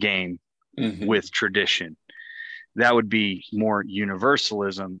game with tradition. That would be more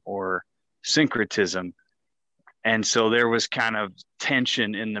universalism or syncretism. And so there was kind of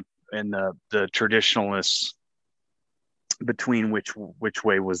tension in the traditionalists between which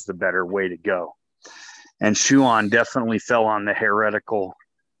way was the better way to go. And Schuon definitely fell on the heretical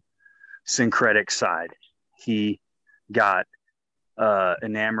syncretic side. He got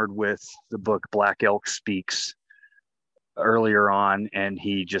enamored with the book Black Elk Speaks earlier on, and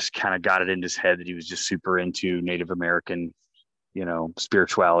he just kind of got it in his head that he was just super into Native American,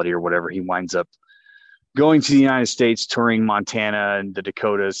 spirituality or whatever. He winds up going to the United States, touring Montana and the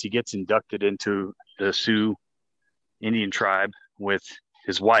Dakotas. He gets inducted into the Sioux Indian tribe with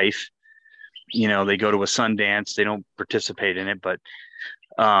his wife. They go to a Sundance. They don't participate in it, but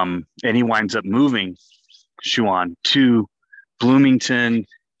and he winds up moving Schuon to Bloomington,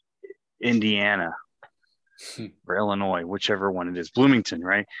 Indiana, or Illinois, whichever one it is, Bloomington,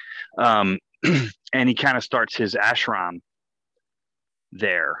 right? And he kind of starts his ashram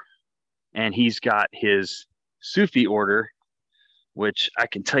there. And he's got his Sufi order, which I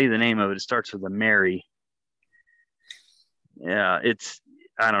can tell you the name of it. It starts with a Mary. Yeah,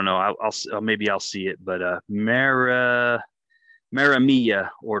 I don't know. I'll maybe I'll see it, but Maramiya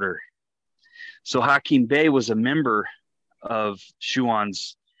order. So Hakim Bey was a member of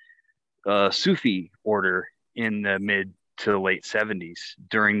Schuon's Sufi order in the mid to late 70s,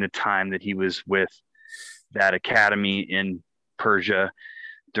 during the time that he was with that academy in Persia,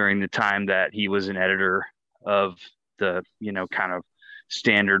 during the time that he was an editor of the, kind of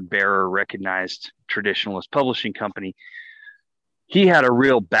standard bearer recognized traditionalist publishing company. He had a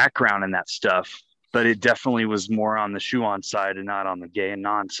real background in that stuff. but it definitely was more on the Shuan side and not on the gay and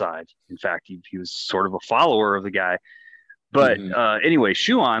non side. In fact, he was sort of a follower of the guy. But anyway,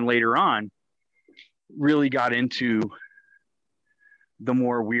 Shuan later on really got into the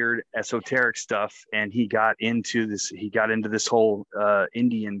more weird esoteric stuff, and he got into this whole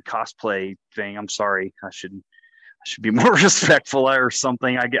Indian cosplay thing. I'm sorry, I should be more respectful or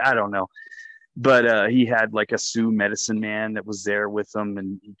something. I don't know. But he had like a Sioux medicine man that was there with him,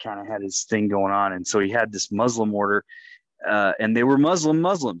 and he kind of had his thing going on. And so he had this Muslim order, and they were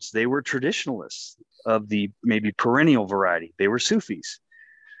Muslims. They were traditionalists of the maybe perennial variety. They were Sufis,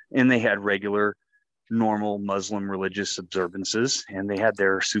 and they had regular, normal Muslim religious observances, and they had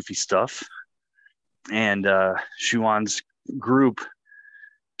their Sufi stuff. And Shuan's group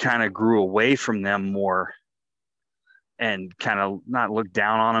kind of grew away from them more, and kind of not looked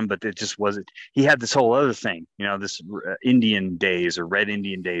down on him, but it just wasn't. He had this whole other thing, this Indian days or Red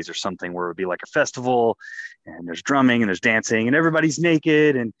Indian days or something, where it would be like a festival, and there's drumming and there's dancing and everybody's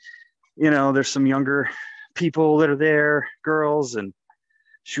naked, and there's some younger people that are there, girls, and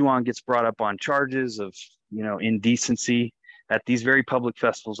Shuan gets brought up on charges of indecency at these very public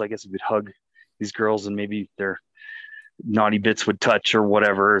festivals. I guess he would hug these girls and maybe their naughty bits would touch or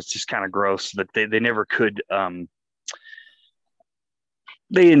whatever. It's just kind of gross, but they never could.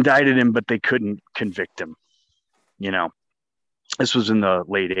 They indicted him, but they couldn't convict him. This was in the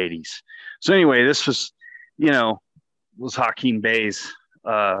late 80s. So anyway, this was Hakim Bey's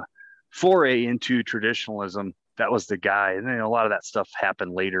foray into traditionalism. That was the guy. And then a lot of that stuff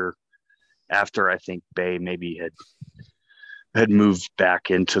happened later, after I think Bey maybe had moved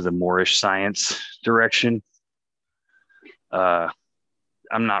back into the Moorish science direction.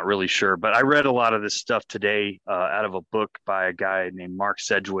 I'm not really sure, but I read a lot of this stuff today out of a book by a guy named Mark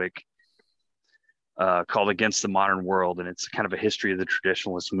Sedgwick called Against the Modern World. And it's kind of a history of the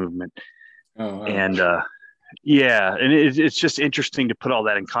traditionalist movement. Oh, wow. And and it's just interesting to put all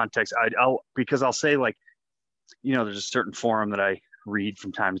that in context. Because I'll say, like, there's a certain forum that I read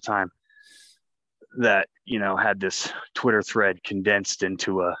from time to time that, had this Twitter thread condensed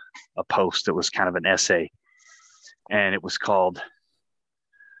into a post that was kind of an essay. And it was called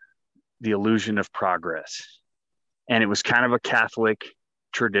The Illusion of Progress. And it was kind of a Catholic,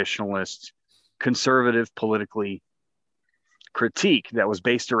 traditionalist, conservative, politically critique that was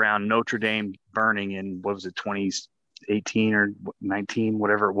based around Notre Dame burning in, 2018 or 19,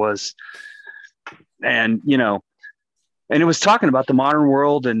 whatever it was. And, and it was talking about the modern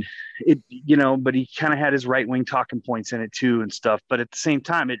world, and it, but he kind of had his right wing talking points in it too and stuff. But at the same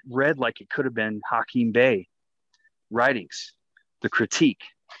time, it read like it could have been Hakim Bey writings. The critique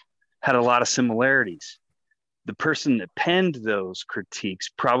had a lot of similarities. The person that penned those critiques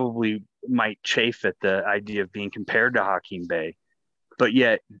probably might chafe at the idea of being compared to Hakim Bey. But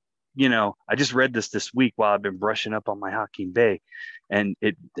yet, I just read this week while I've been brushing up on my Hakim Bey, and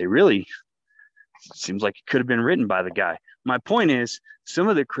they really seems like it could have been written by the guy. My point is, some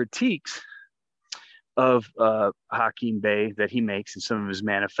of the critiques of Hakim Bey that he makes in some of his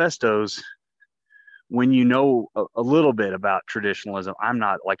manifestos, when a little bit about traditionalism, I'm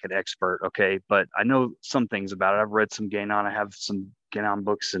not like an expert, okay, but I know some things about it. I've read some Guénon. I have some Guénon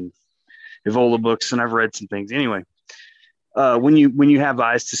books and Evola books, and I've read some things. Anyway, when you have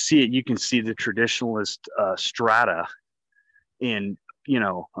eyes to see it, you can see the traditionalist strata in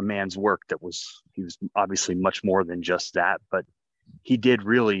a man's work. He was obviously much more than just that, but he did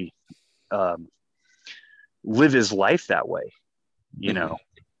really live his life that way,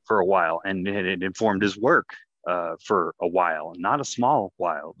 for a while, and it informed his work for a while, not a small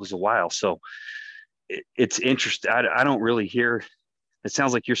while. It was a while. So it's interesting. I don't really hear. It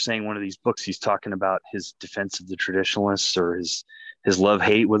sounds like you're saying one of these books he's talking about his defense of the traditionalists or his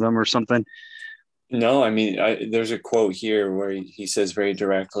love-hate with them or something. No, I mean, there's a quote here where he says very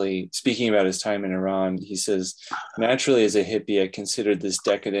directly, speaking about his time in Iran, he says, naturally as a hippie, I considered this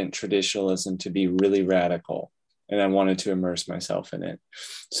decadent traditionalism to be really radical, and I wanted to immerse myself in it.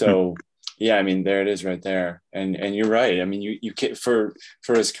 So, yeah, I mean, there it is right there. And you're right. I mean, you can, for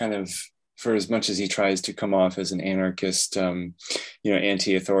as much as he tries to come off as an anarchist,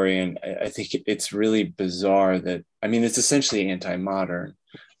 anti-authorian, I think it's really bizarre that, I mean, it's essentially anti-modern,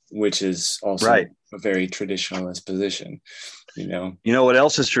 which is also right. A very traditionalist position, You know what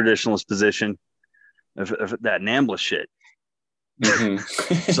else is traditionalist position? If that NAMBLA shit.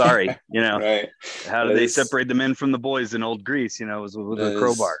 Mm-hmm. Sorry, Right. How do they separate the men from the boys in old Greece? It was with a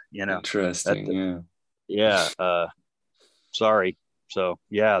crowbar. Interesting. Yeah. Sorry. So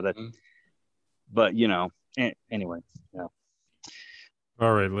yeah, that. Mm-hmm. But anyway. Yeah.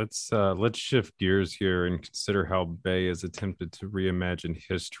 All right, let's shift gears here and consider how Bay has attempted to reimagine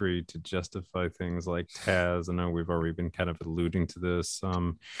history to justify things like Taz. I know we've already been kind of alluding to this.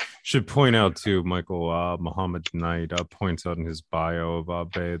 Should point out too, Michael Muhammad Knight points out in his bio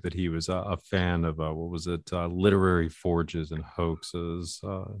of Bay that he was a fan of what was it, literary forges and hoaxes.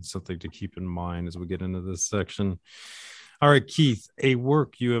 Something to keep in mind as we get into this section. All right, Keith, a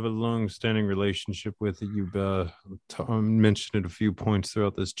work you have a long-standing relationship with that you've mentioned at a few points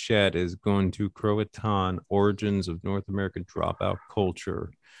throughout this chat is going to Croatan, Origins of North American Dropout Culture.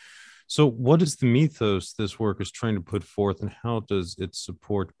 So what is the mythos this work is trying to put forth, and how does it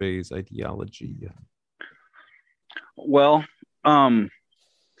support Bay's ideology? Well, I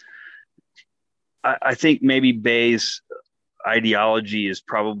think maybe Bay's ideology is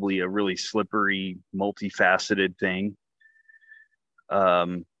probably a really slippery, multifaceted thing.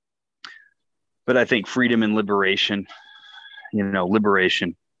 But I think freedom and liberation,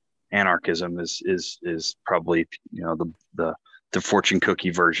 liberation, anarchism is probably, the fortune cookie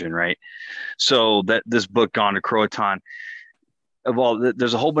version, right? So that this book, Gone to Croatan,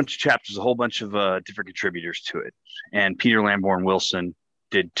 there's a whole bunch of chapters, a whole bunch of different contributors to it. And Peter Lamborn Wilson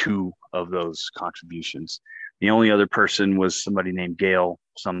did 2 of those contributions. The only other person was somebody named Gail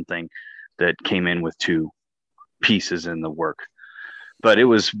something that came in with 2 pieces in the work. But it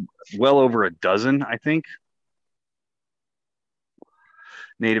was well over a dozen, I think.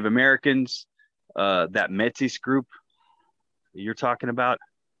 Native Americans, that Métis group that you're talking about,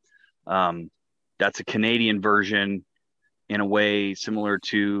 that's a Canadian version in a way similar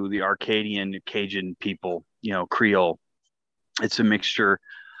to the Arcadian Cajun people, Creole. It's a mixture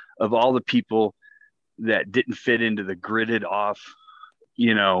of all the people that didn't fit into the gridded off,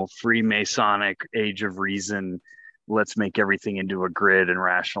 Freemasonic Age of Reason. Let's make everything into a grid and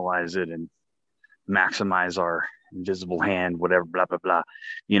rationalize it and maximize our invisible hand, whatever, blah, blah, blah,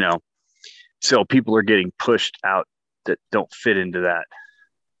 So people are getting pushed out that don't fit into that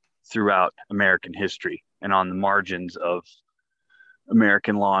throughout American history and on the margins of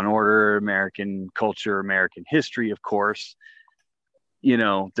American law and order, American culture, American history, of course.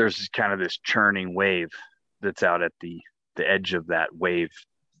 There's kind of this churning wave that's out at the edge of that wave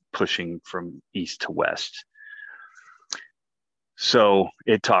pushing from east to west. So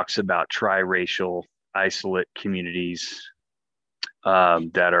it talks about triracial isolate communities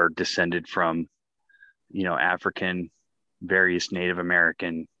that are descended from, African, various Native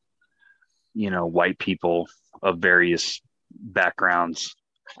American, white people of various backgrounds,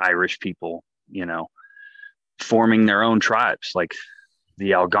 Irish people, forming their own tribes. Like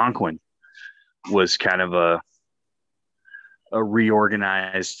the Algonquin was kind of a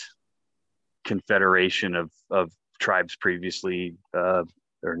reorganized confederation of tribes previously,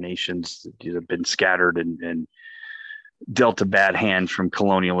 or nations that have been scattered and dealt a bad hand from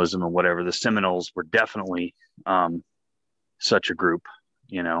colonialism or whatever. The Seminoles were definitely such a group,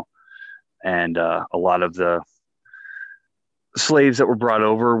 and a lot of the slaves that were brought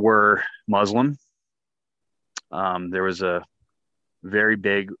over were Muslim. There was a very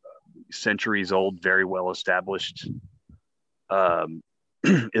big, centuries old, very well established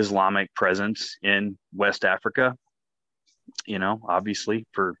Islamic presence in West Africa, obviously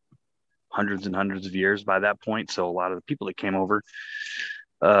for hundreds and hundreds of years by that point. So a lot of the people that came over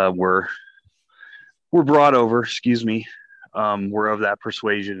were brought over, were of that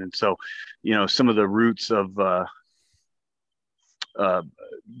persuasion. And so, some of the roots of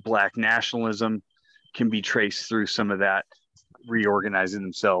Black nationalism can be traced through some of that reorganizing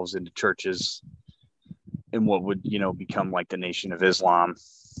themselves into churches and what would, become like the Nation of Islam.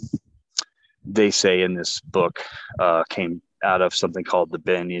 They say in this book came out of something called the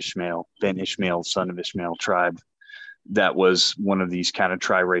Ben Ishmael, son of Ishmael tribe. That was one of these kind of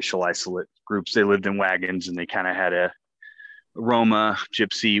triracial isolate groups. They lived in wagons and they kind of had a Roma,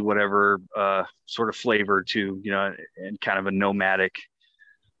 gypsy, whatever sort of flavor to, and kind of a nomadic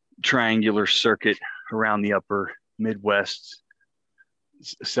triangular circuit around the upper Midwest,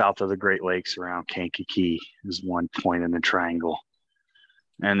 south of the Great Lakes around Kankakee is one point in the triangle.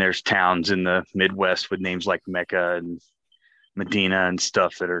 And there's towns in the Midwest with names like Mecca and Medina and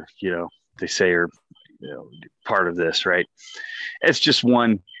stuff that are, they say are, part of this, right? It's just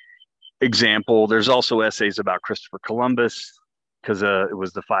one example. There's also essays about Christopher Columbus because it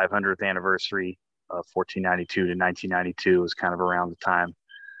was the 500th anniversary of 1492 to 1992. It was kind of around the time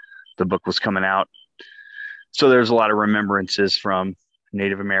the book was coming out. So there's a lot of remembrances from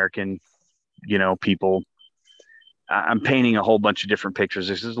Native American, people. I'm painting a whole bunch of different pictures.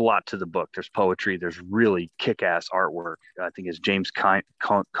 There's a lot to the book. There's poetry. There's really kick-ass artwork. I think it's James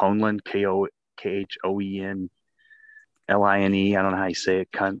Conlon, Khoen, Line. I don't know how you say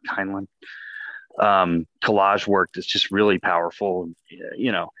it, Kindlin. Collage work that's just really powerful,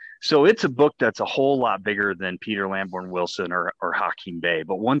 you know. So it's a book that's a whole lot bigger than Peter Lamborn Wilson or Hakim Bey.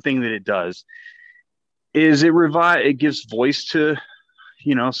 But one thing that it does is it gives voice to,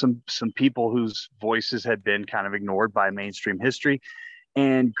 you know, some people whose voices had been kind of ignored by mainstream history,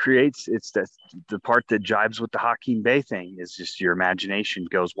 and creates the part that jibes with the Hakim Bey thing is just your imagination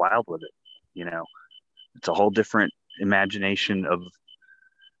goes wild with it. You know, it's a whole different imagination of,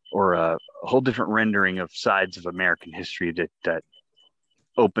 or a whole different rendering of sides of American history that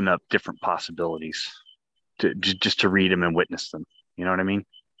open up different possibilities to just to read them and witness them. You know what I mean?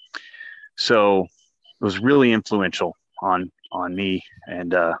 So it was really influential on me,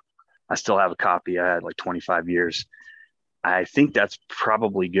 and I still have a copy. I had like 25 years. I think that's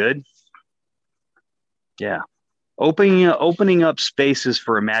probably good. Yeah. Opening up spaces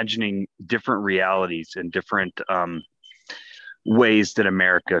for imagining different realities and different ways that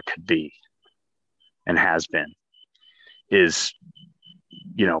America could be and has been is,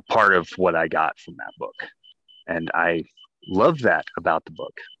 you know, part of what I got from that book. And I love that about the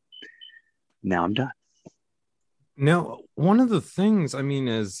book. Now I'm done. Now, one of the things, I mean,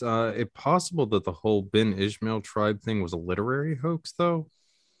 is it possible that the whole Ben Ishmael tribe thing was a literary hoax, though?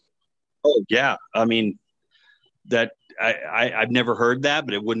 Oh yeah, I mean that I've never heard that,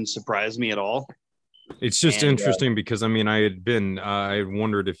 but it wouldn't surprise me at all. It's just And interesting because I mean, I had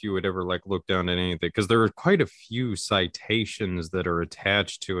wondered if you would ever like look down at anything because there are quite a few citations that are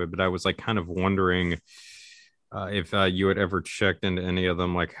attached to it, but I was like kind of wondering if you had ever checked into any of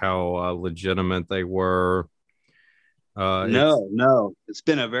them, like how legitimate they were. no, it's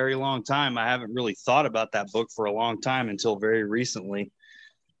been a very long time. I haven't really thought about that book for a long time until very recently.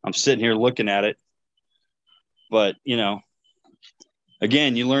 I'm sitting here looking at it, but you know,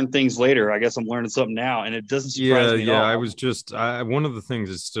 again, you learn things later. I guess I'm learning something now, and it doesn't surprise me at all. I was just one of the things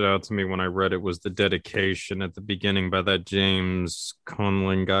that stood out to me when I read it was the dedication at the beginning by that James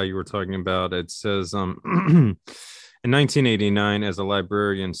Conlon guy you were talking about. It says in 1989, as a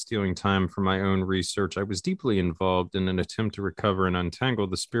librarian stealing time for my own research, I was deeply involved in an attempt to recover and untangle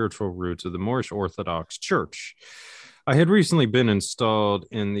the spiritual roots of the Moorish Orthodox Church. I had recently been installed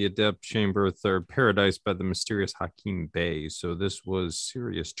in the Adept Chamber Third Paradise by the mysterious Hakim Bey, so this was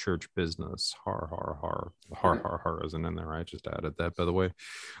serious church business. Har, har, har. Har, har, har isn't in there. I just added that, by the way.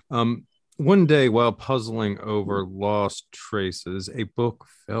 One day, while puzzling over lost traces, a book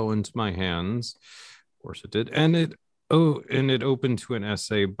fell into my hands. Of course it did. And it opened to an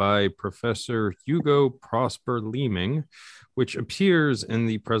essay by Professor Hugo Prosper Leeming, which appears in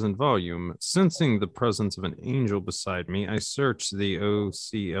the present volume. Sensing the presence of an angel beside me, I searched the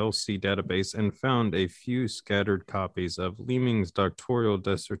OCLC database and found a few scattered copies of Leeming's doctoral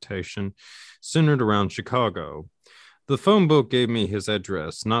dissertation centered around Chicago. The phone book gave me his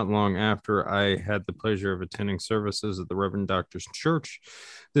address. Not long after I had the pleasure of attending services at the Reverend Doctor's Church,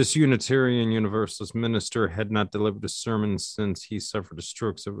 this Unitarian Universalist minister had not delivered a sermon since he suffered a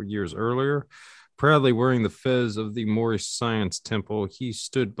stroke several years earlier. Proudly wearing the fez of the Moorish Science Temple, he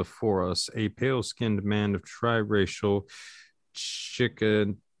stood before us, a pale-skinned man of triracial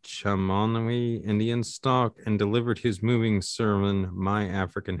Chickachamanwi Indian stock, and delivered his moving sermon, My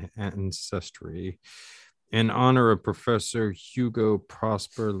African Ancestry. In honor of Professor Hugo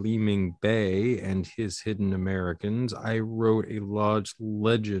Prosper Leeming Bey and his hidden Americans, I wrote a lodge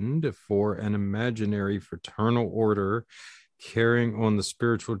legend for an imaginary fraternal order carrying on the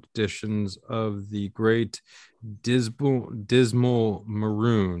spiritual traditions of the great dismal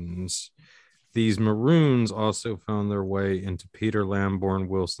Maroons. These Maroons also found their way into Peter Lamborn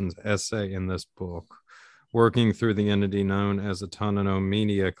Wilson's essay in this book. Working through the entity known as Autonomo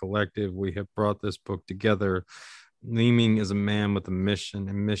Media Collective, we have brought this book together. Leeming is a man with a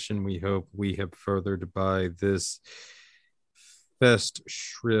mission we hope we have furthered by this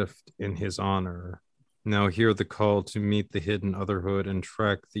Festschrift in his honor. Now hear the call to meet the hidden otherhood and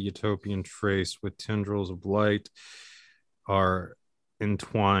track the utopian trace with tendrils of light are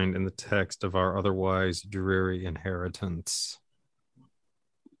entwined in the text of our otherwise dreary inheritance.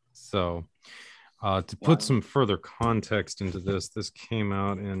 So, to put some further context into this came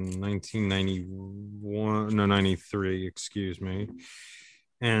out in 93, excuse me.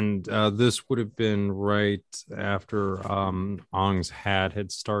 And this would have been right after Ong's Hat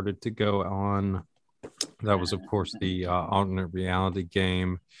had started to go on. That was, of course, the alternate reality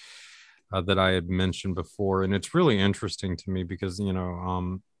game that I had mentioned before. And it's really interesting to me because, you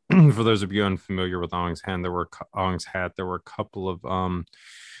know, for those of you unfamiliar with Ong's Hat, there were a couple of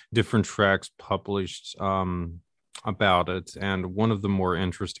different tracks published about it. And one of the more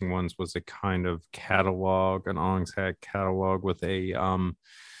interesting ones was a kind of catalog, an Ong's Hat catalog with a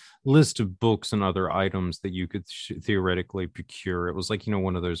list of books and other items that you could theoretically procure. It was like,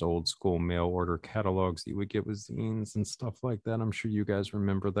 one of those old school mail order catalogs that you would get with zines and stuff like that. I'm sure you guys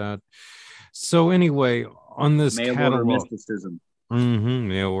remember that. So anyway, on this Mail catalog, order mysticism.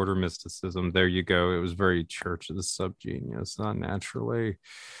 Mail order mysticism. There you go. It was very Church of the Subgenius, not naturally.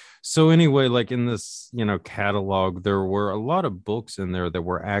 So anyway, like in this, catalog, there were a lot of books in there that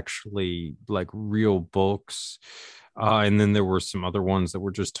were actually like real books. And then there were some other ones that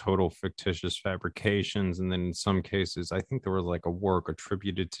were just total fictitious fabrications. And then in some cases, I think there was like a work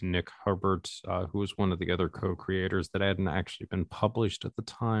attributed to Nick Hubbard, who was one of the other co-creators, that hadn't actually been published at the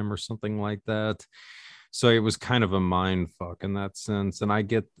time or something like that. So it was kind of a mind fuck in that sense. And I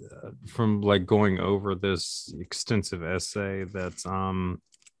get from like going over this extensive essay that's was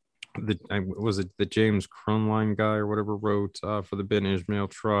it the James Cronline guy or whatever wrote for the Ben Ishmael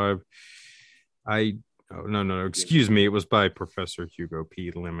tribe. No, excuse me, it was by Professor Hugo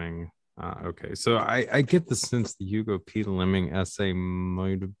P. Lemming. Okay, so I get the sense the Hugo P. Lemming essay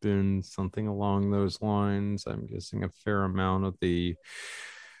might have been something along those lines. I'm guessing a fair amount of the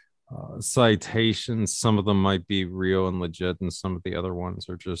citations, some of them might be real and legit, and some of the other ones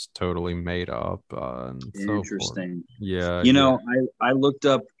are just totally made up. And Interesting. So yeah, I looked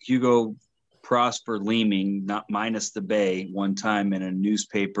up Hugo Prosper Leeming, not minus the Bay, one time in a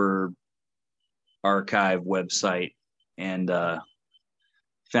newspaper archive website, and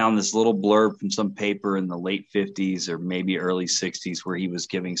found this little blurb from some paper in the late 50s or maybe early 60s where he was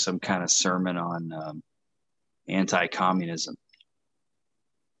giving some kind of sermon on anti-communism.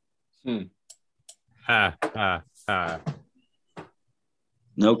 No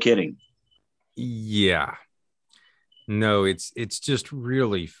kidding. Yeah. No, it's just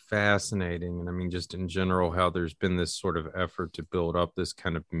really fascinating. And I mean, just in general, how there's been this sort of effort to build up this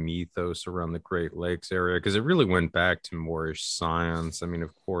kind of mythos around the Great Lakes area, because it really went back to Moorish science. I mean,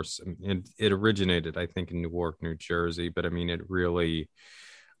 of course, it originated, I think, in Newark, New Jersey, but I mean, it really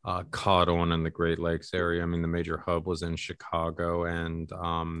caught on in the Great Lakes area. I mean, the major hub was in Chicago, and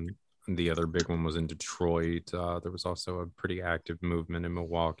the other big one was in Detroit. There was also a pretty active movement in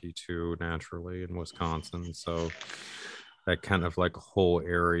Milwaukee too, naturally, in Wisconsin. So that kind of like whole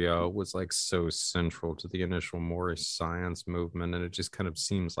area was like so central to the initial Moorish science movement. And it just kind of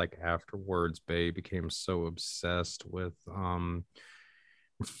seems like afterwards Bay became so obsessed with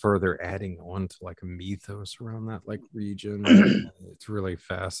further adding on to like a mythos around that like region. It's really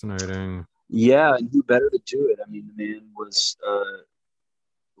fascinating. Yeah, and who better to do it? I mean, the man was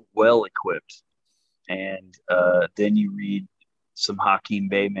well equipped, and then you read some Hakim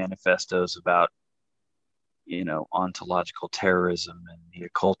Bey manifestos about ontological terrorism and the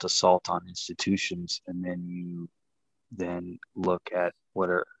occult assault on institutions, and then you look at what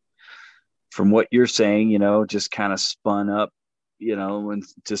are, from what you're saying, just kind of spun up,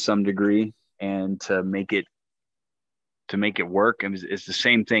 to some degree, and to make it work. And it's the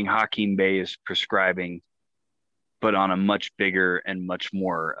same thing Hakim Bey is prescribing, but on a much bigger and much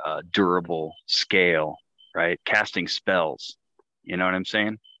more durable scale, right? Casting spells. You know what I'm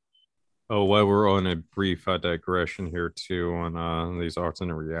saying? Oh, while we're on a brief digression here too on these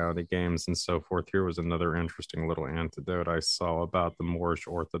alternate reality games and so forth, here was another interesting little anecdote I saw about the Moorish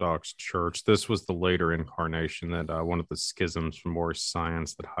Orthodox Church. This was the later incarnation that one of the schisms from Moorish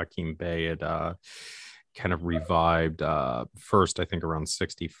science that Hakim Bey had kind of revived first, I think, around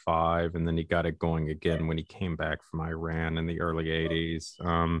 65, and then he got it going again when he came back from Iran in the early 80s.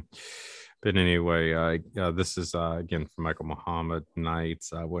 But anyway, this is again from Michael Muhammad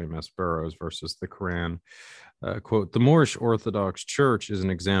Knight's William S. Burroughs versus the Quran. Quote, the Moorish Orthodox Church is an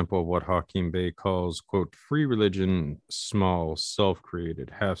example of what Hakim Bey calls, quote, free religion, small,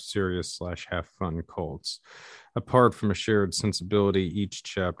 self-created, half-serious / half-fun cults. Apart from a shared sensibility, each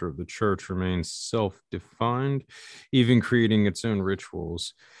chapter of the church remains self-defined, even creating its own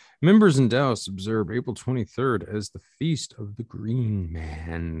rituals. Members in Dallas observe April 23rd as the Feast of the Green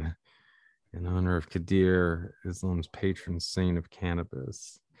Man, in honor of Qadir, Islam's patron saint of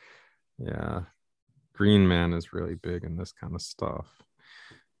cannabis. Yeah. Green Man is really big in this kind of stuff.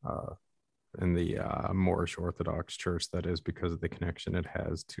 In the Moorish Orthodox Church, that is, because of the connection it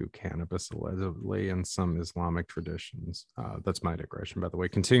has to cannabis, allegedly, and some Islamic traditions. That's my digression, by the way.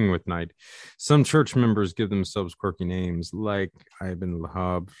 Continuing with Knight, some church members give themselves quirky names like Ibn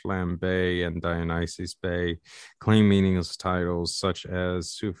Lahab, Flambe, and Dionysus Bey, claim meaningless titles such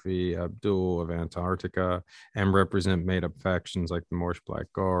as Sufi Abdul of Antarctica, and represent made-up factions like the Moorish Black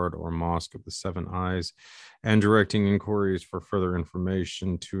Guard or Mosque of the Seven Eyes, and directing inquiries for further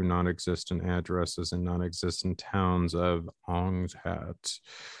information to non-existent non-existent addresses and non-existent towns of Ongshat,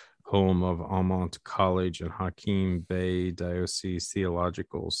 home of Almont College and Hakim Bay Diocese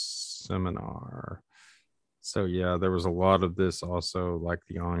Theological Seminar. So yeah, there was a lot of this also, like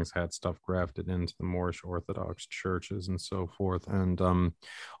the Ongs had stuff grafted into the Moorish Orthodox churches and so forth. And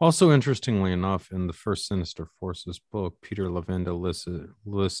also, interestingly enough, in the first Sinister Forces book, Peter Levenda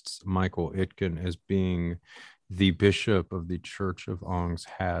lists Michael Itkin as being the bishop of the Church of Ongs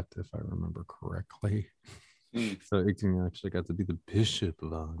Hat, if I remember correctly. So Itkin actually got to be the bishop of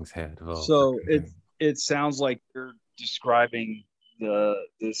Ongs Hat. So it sounds like you're describing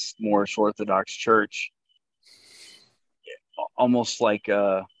this Moorish Orthodox Church almost like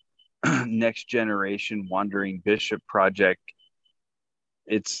a next generation wandering bishop project.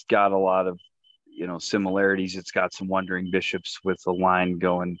 It's got a lot of similarities. It's got some wandering bishops with a line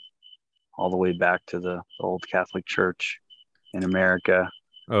going all the way back to the old Catholic Church in America.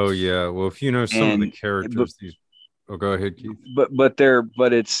 Oh yeah, well, if you know some of the characters, go ahead, Keith. What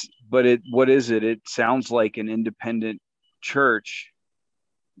is it? It sounds like an independent church,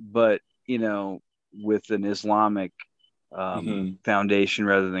 but with an Islamic foundation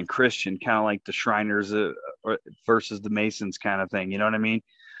rather than Christian, kind of like the Shriners versus the Masons kind of thing. You know what I mean?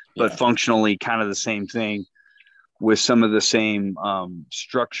 Yeah. But functionally kind of the same thing with some of the same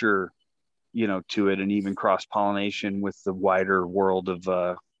structure, to it, and even cross-pollination with the wider world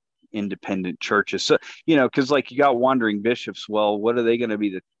of independent churches. So, because like you got wandering bishops. Well, what are they going to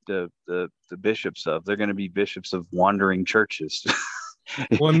be the bishops of? They're going to be bishops of wandering churches.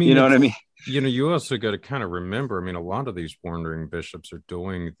 Well, I mean, you know what I mean? You also got to kind of remember, I mean, a lot of these wandering bishops are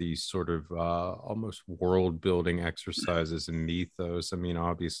doing these sort of almost world building exercises in mythos. I mean,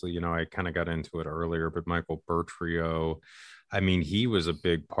 obviously, I kind of got into it earlier, but Michael Bertrio, I mean, he was a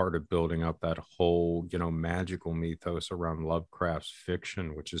big part of building up that whole, magical mythos around Lovecraft's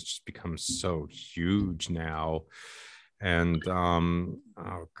fiction, which has just become so huge now. And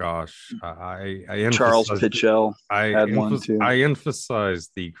oh gosh, I Charles Pitchell had one too. I emphasize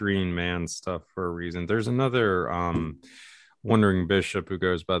the Green Man stuff for a reason. There's another wandering bishop who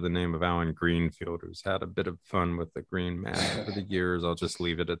goes by the name of Alan Greenfield, who's had a bit of fun with the Green Man over the years. I'll just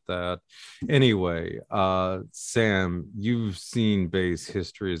leave it at that. Anyway, Sam, you've seen Bay's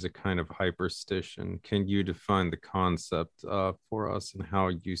history as a kind of hyperstition. Can you define the concept for us and how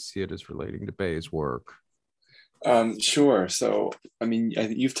you see it as relating to Bay's work? Sure. So, I mean,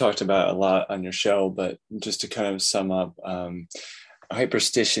 you've talked about a lot on your show, but just to kind of sum up,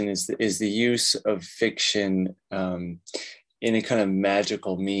 hyperstition is the use of fiction in a kind of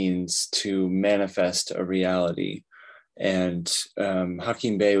magical means to manifest a reality. And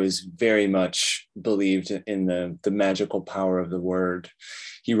Hakim Bey was very much believed in the magical power of the word.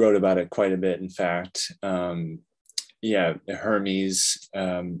 He wrote about it quite a bit, in fact. Hermes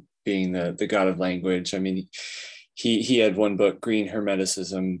being the god of language. I mean, he had one book, Green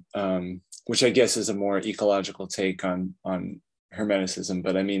Hermeticism, which I guess is a more ecological take on Hermeticism.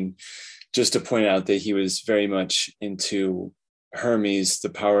 But I mean, just to point out that he was very much into Hermes, the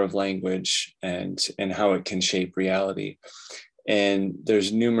power of language, and how it can shape reality. And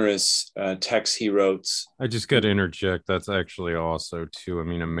there's numerous texts he wrote. I just got to interject. That's actually also, too, I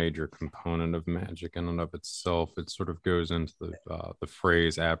mean, a major component of magic in and of itself. It sort of goes into the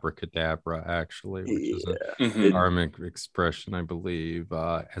phrase abracadabra, actually, which is an Aramic expression, I believe.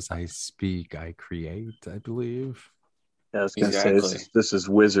 As I speak, I create, I believe. Yeah, I was going to say, this is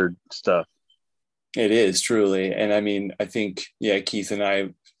wizard stuff. It is, truly. And I mean, I think, Keith and I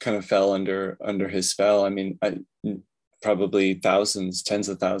kind of fell under his spell. I mean, probably thousands, tens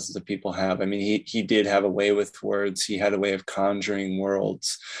of thousands of people have. I mean, he did have a way with words. He had a way of conjuring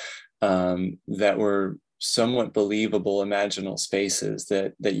worlds that were somewhat believable, imaginal spaces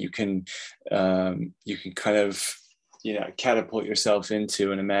that you can kind of catapult yourself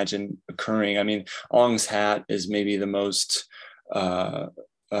into and imagine occurring. I mean, Ong's hat is maybe the most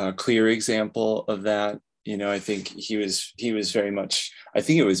clear example of that. I think he was very much. I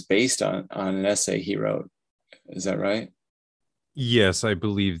think it was based on an essay he wrote. Is that right? Yes, I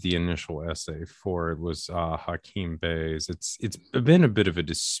believe the initial essay for it was Hakim Bey's. It's been a bit of a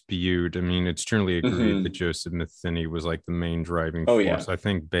dispute. I mean, it's generally agreed that Joseph Matheny was like the main driving force. Yeah. I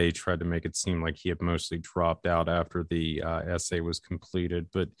think Bey tried to make it seem like he had mostly dropped out after the essay was completed.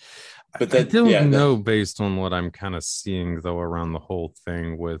 But I don't know, based on what I'm kind of seeing, though, around the whole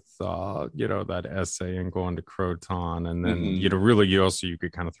thing with, that essay and going to Croton. And then, really, you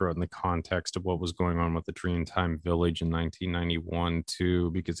could kind of throw it in the context of what was going on with the Dreamtime Village in 1991. Too,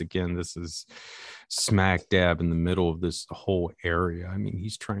 because again, this is smack dab in the middle of this whole area. I mean,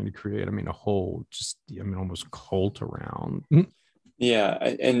 he's trying to create, a whole almost cult around. Yeah,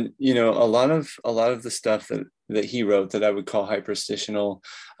 and you know, a lot of the stuff that he wrote that I would call hyperstitional,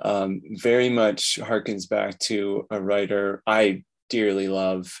 very much harkens back to a writer I dearly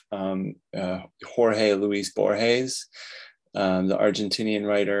love, Jorge Luis Borges, the Argentinian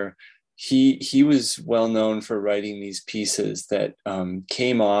writer. He was well known for writing these pieces that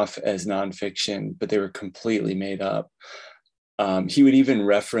came off as nonfiction, but they were completely made up. He would even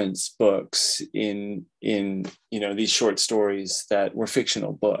reference books in you know, these short stories that were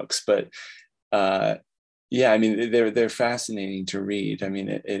fictional books, but yeah, I mean, they're fascinating to read. I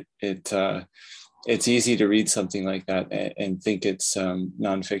mean, it's easy to read something like that and think it's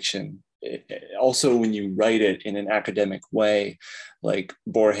nonfiction. Also, when you write it in an academic way, like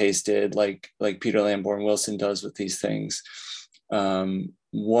Borges did, like Peter Lamborn Wilson does with these things.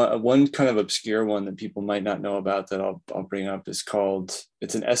 One kind of obscure one that people might not know about that I'll bring up is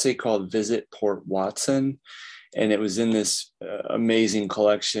it's an essay called Visit Port Watson. And it was in this amazing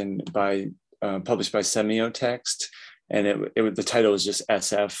collection published by Semiotext. And the title was just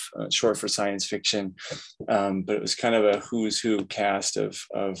SF, short for science fiction. But it was kind of a who's who cast of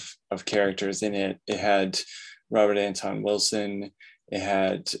characters in it. It had Robert Anton Wilson, it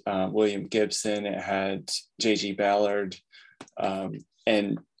had William Gibson, it had J.G. Ballard.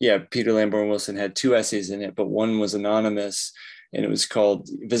 And yeah, Peter Lamborn Wilson had 2 essays in it, but one was anonymous, and it was called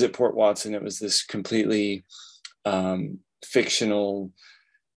Visit Port Watson. It was this completely fictional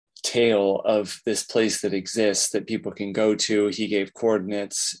tale of this place that exists that people can go to. He gave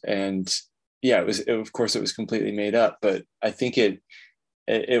coordinates, and yeah, of course it was completely made up, but I think it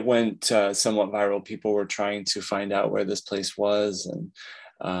went somewhat viral. People were trying to find out where this place was,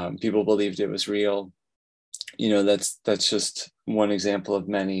 and people believed it was real. You know, that's just one example of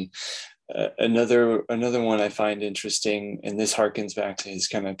many. Another one I find interesting, and this harkens back to his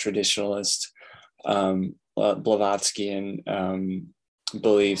kind of traditionalist Blavatskyan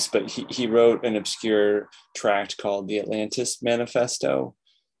beliefs, but he wrote an obscure tract called the Atlantis Manifesto,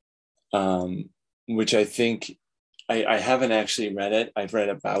 which I think I haven't actually read it. I've read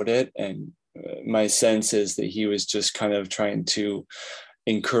about it, and my sense is that he was just kind of trying to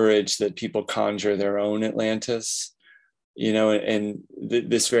encourage that people conjure their own Atlantis, you know, and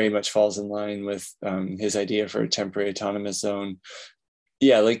this very much falls in line with his idea for a temporary autonomous zone.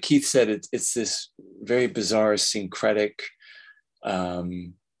 Yeah, like Keith said, it's this very bizarre syncretic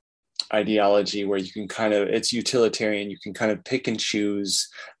ideology where you can it's utilitarian. You can kind of pick and choose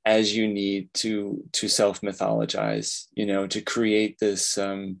as you need to self-mythologize, you know, to create this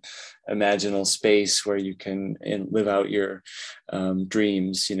imaginal space where you can live out your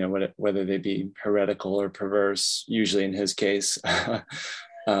dreams, you know, whether they be heretical or perverse, usually in his case.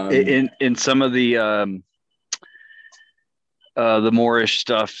 In some of the Moorish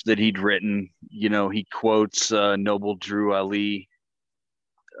stuff that he'd written, you know, he quotes Noble Drew Ali,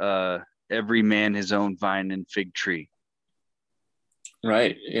 every man his own vine and fig tree.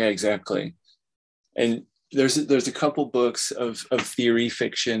 Right. Yeah, exactly. And there's a couple books of theory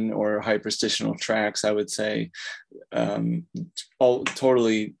fiction or hyperstitional tracks, I would say, all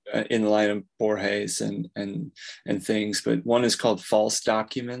totally in the line of Borges and things. But one is called False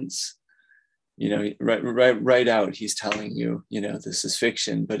Documents. You know, right out, he's telling you, you know, this is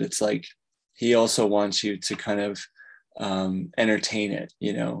fiction, but it's like he also wants you to kind of entertain it,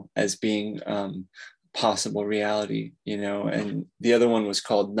 you know, as being possible reality, you know. And the other one was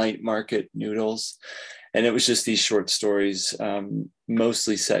called Night Market Noodles, and it was just these short stories,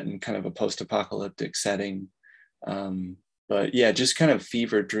 mostly set in kind of a post-apocalyptic setting, but yeah, just kind of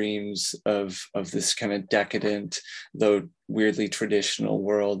fever dreams of this kind of decadent, though weirdly traditional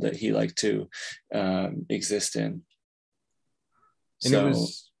world that he liked to exist in. And it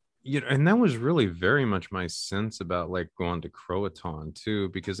was, you know, and that was really very much my sense about like going to Croatan too,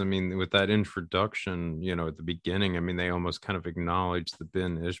 because I mean, with that introduction, you know, at the beginning, I mean, they almost kind of acknowledged the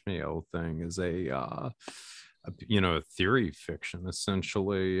Ben Ishmael thing as a you know, theory fiction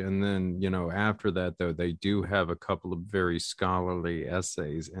essentially. And then, you know, after that though, they do have a couple of very scholarly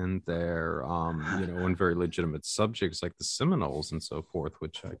essays in there, you know, on very legitimate subjects like the Seminoles and so forth,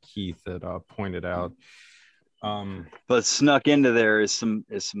 which Keith had pointed out. But snuck into there is some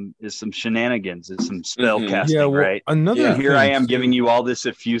shenanigans, is some spell casting, yeah, well, right? Another here I am too, giving you all this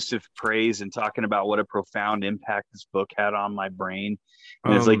effusive praise and talking about what a profound impact this book had on my brain.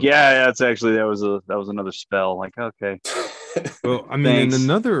 And it's like, yeah, that's actually that was another spell. Like, okay. Well, I mean,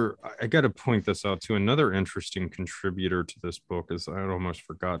 and I got to point this out too. Another interesting contributor to this book, is I'd almost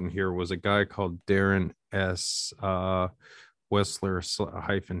forgotten here, was a guy called Darren S. Wessler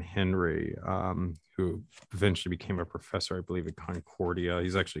 -Henry, who eventually became a professor, I believe, at Concordia.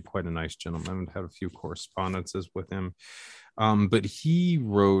 He's actually quite a nice gentleman. I've had a few correspondences with him. But he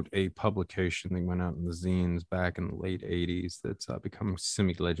wrote a publication that went out in the zines back in the late 80s that's become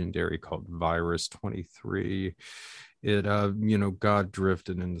semi-legendary called Virus 23. It got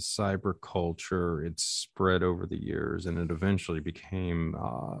drifted into cyber culture. It spread over the years, and it eventually became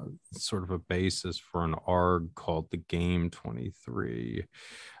sort of a basis for an ARG called the Game 23,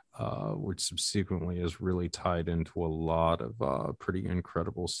 which subsequently is really tied into a lot of pretty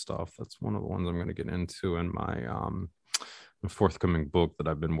incredible stuff. That's one of the ones I'm going to get into in my forthcoming book that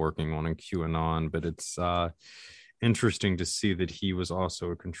I've been working on in QAnon. But it's interesting to see that he was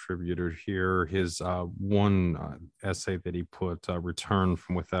also a contributor here. His one essay that he put, Return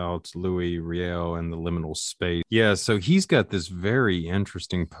from Without, Louis Riel and the Liminal Space. Yeah, so he's got this very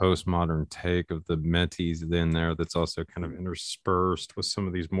interesting postmodern take of the Metis in there that's also kind of interspersed with some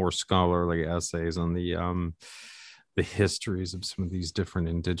of these more scholarly essays on the histories of some of these different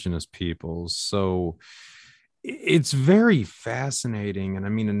indigenous peoples. So it's very fascinating. And I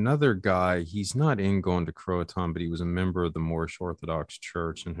mean, another guy, he's not in going to Croatan, but he was a member of the Moorish Orthodox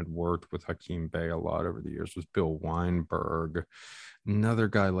Church and had worked with Hakim Bey a lot over the years, was Bill Weinberg. Another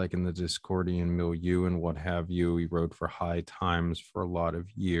guy like in the Discordian milieu and what have you. He wrote for High Times for a lot of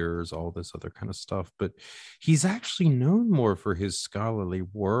years, all this other kind of stuff. But he's actually known more for his scholarly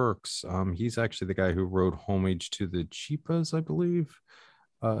works. He's actually the guy who wrote Homage to the Chipas, I believe.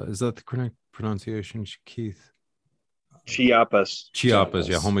 Is that the correct pronunciation, Keith? Chiapas. Yeah,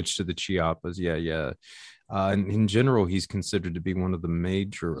 Homage to the Chiapas. Yeah. And in general, he's considered to be one of the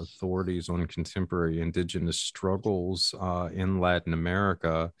major authorities on contemporary indigenous struggles in Latin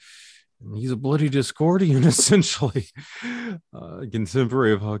America. He's a bloody Discordian, essentially,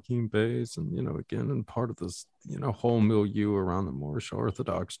 contemporary of Hakim Bey's, and again, and part of this, whole milieu around the Moorish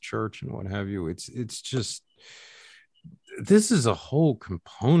Orthodox Church and what have you. It's just, this is a whole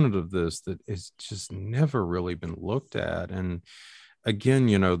component of this that is just never really been looked at. And again,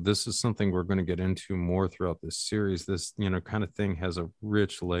 this is something we're going to get into more throughout this series. This, kind of thing has a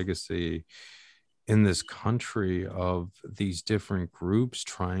rich legacy in this country of these different groups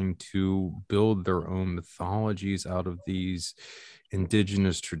trying to build their own mythologies out of these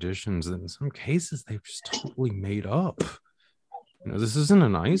indigenous traditions that in some cases they've just totally made up. This isn't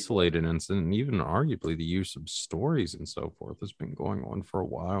an isolated incident, and even arguably the use of stories and so forth has been going on for a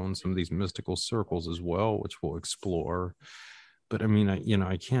while in some of these mystical circles as well, which we'll explore. But I mean,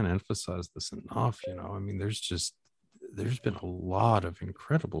 I can't emphasize this enough. I mean, there's been a lot of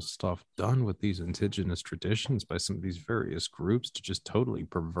incredible stuff done with these indigenous traditions by some of these various groups to just totally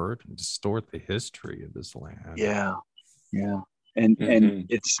pervert and distort the history of this land. Yeah. And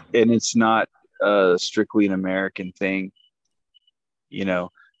it's not strictly an American thing.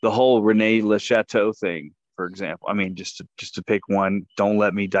 The whole Rene Le Chateau thing, for example. I mean, just to pick one, don't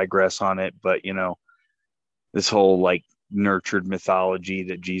let me digress on it, but this whole like nurtured mythology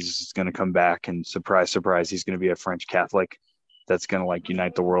that Jesus is going to come back and surprise, he's going to be a French Catholic that's going to like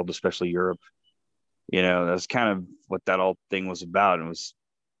unite the world, especially Europe. That's kind of what that whole thing was about. It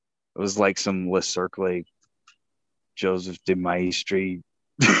was like some Le Cercle, Joseph de Maistre,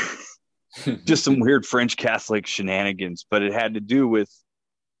 just some weird French Catholic shenanigans, but it had to do with,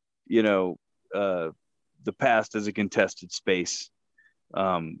 the past as a contested space.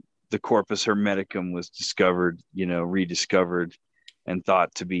 The Corpus Hermeticum was discovered, rediscovered and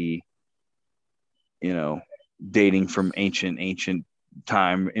thought to be, dating from ancient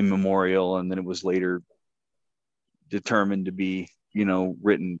time immemorial. And then it was later determined to be,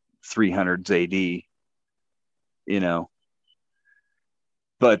 written 300s AD,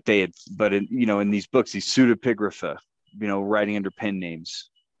 but in these books, these pseudepigrapha, writing under pen names,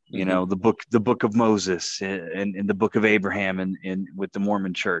 the book of Moses and the book of Abraham and with the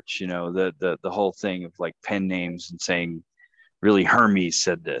Mormon church, the whole thing of like pen names and saying, really, Hermes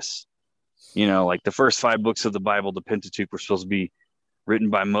said this, like the first 5 books of the Bible, the Pentateuch, were supposed to be written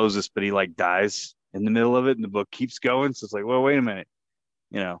by Moses, but he like dies in the middle of it and the book keeps going. So it's like, well, wait a minute,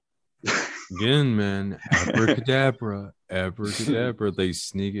 Again, man, abracadabra, they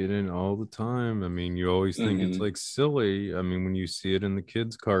sneak it in all the time. I mean, you always think it's like silly. I mean, when you see it in the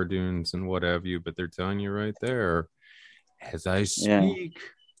kids' cartoons and what have you, but they're telling you right there, as I speak,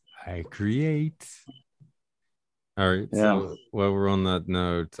 I create. All right. Yeah. So while we're on that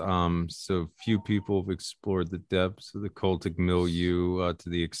note, so few people have explored the depths of the cultic milieu to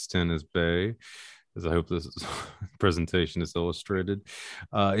the extent as Bay. As I hope this presentation is illustrated.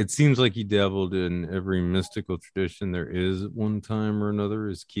 It seems like he dabbled in every mystical tradition there is at one time or another,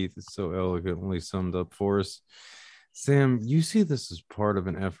 as Keith has so elegantly summed up for us. Sam, you see this as part of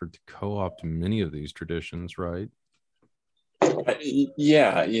an effort to co-opt many of these traditions, right?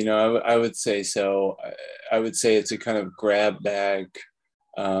 Yeah, I would say so. I would say it's a kind of grab bag,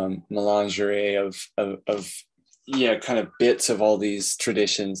 melangerie of yeah, kind of bits of all these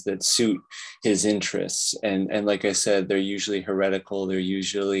traditions that suit his interests. And like I said, they're usually heretical, they're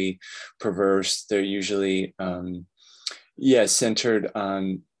usually perverse, they're usually yeah, centered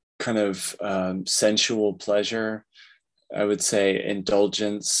on kind of sensual pleasure, I would say,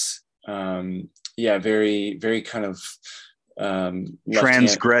 indulgence. Yeah, very, very kind of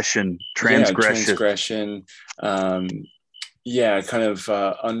Transgression. yeah, transgression. Yeah, kind of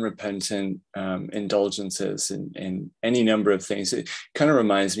unrepentant indulgences and any number of things. It kind of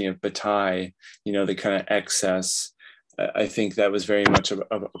reminds me of Bataille, the kind of excess. I think that was very much a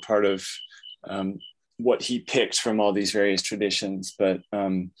part of what he picked from all these various traditions. But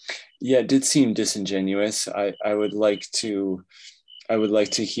yeah, it did seem disingenuous. I would like to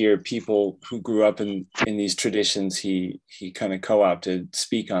hear people who grew up in these traditions he kind of co-opted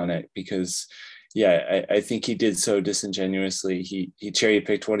speak on it, because yeah, I think he did so disingenuously. He cherry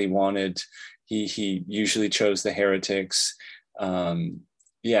picked what he wanted. He usually chose the heretics.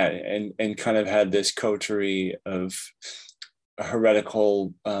 Yeah, and kind of had this coterie of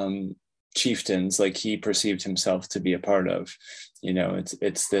heretical chieftains, like he perceived himself to be a part of.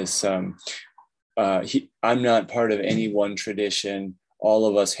 It's this. I'm not part of any one tradition. All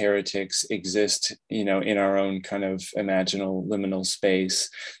of us heretics exist, in our own kind of imaginal liminal space,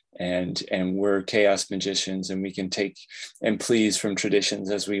 and we're chaos magicians, and we can take and please from traditions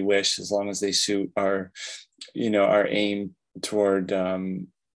as we wish, as long as they suit our aim toward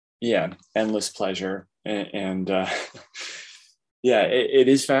endless pleasure. And yeah, it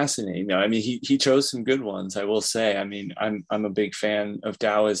is fascinating. I mean, he chose some good ones, I will say. I mean, I'm a big fan of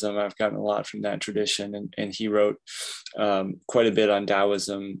Taoism. I've gotten a lot from that tradition, and he wrote quite a bit on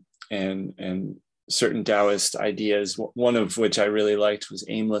Taoism and certain Taoist ideas. One of which I really liked was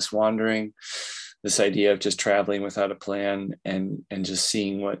aimless wandering. This idea of just traveling without a plan and just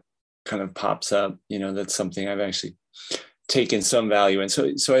seeing what kind of pops up. That's something I've actually taken some value in.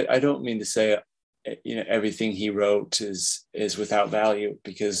 So I don't mean to say everything he wrote is without value,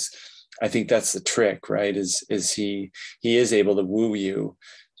 because I think that's the trick, right? Is he is able to woo you,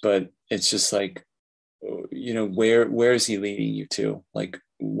 but it's just like, where is he leading you to? Like,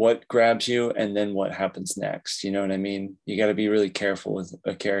 what grabs you, and then what happens next? You know what I mean? You got to be really careful with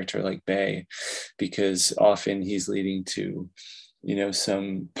a character like Bay, because often he's leading to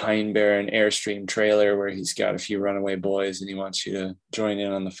some Pine Barren Airstream trailer where he's got a few runaway boys and he wants you to join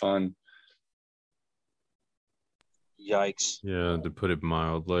in on the fun. Yikes. Yeah, to put it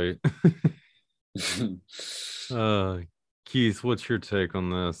mildly. Keith, what's your take on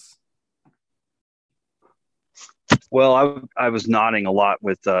this? Well, I was nodding a lot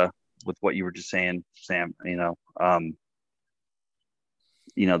with what you were just saying, Sam. The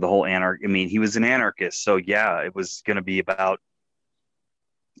whole anarch. I mean, he was an anarchist, so yeah, it was going to be about.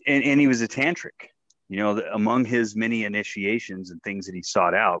 And he was a tantric. Among his many initiations and things that he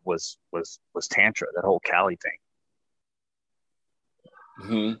sought out was tantra, that whole Kali thing.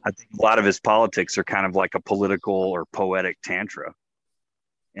 Mm-hmm. I think a lot of his politics are kind of like a political or poetic tantra,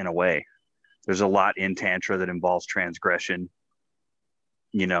 in a way. There's a lot in tantra that involves transgression,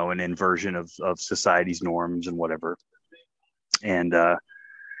 an inversion of society's norms and whatever. And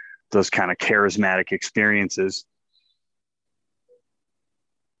those kind of charismatic experiences.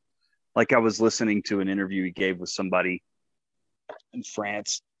 Like, I was listening to an interview he gave with somebody in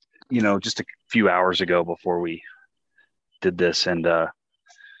France, just a few hours ago before we did this. And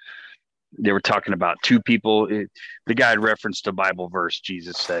they were talking about two people. The guy had referenced a Bible verse.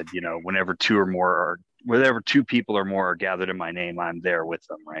 Jesus said, whenever two people or more are gathered in my name, I'm there with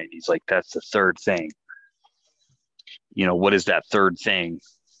them. Right. He's like, that's the third thing. What is that third thing?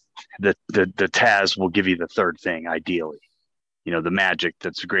 The Taz will give you the third thing, ideally. The magic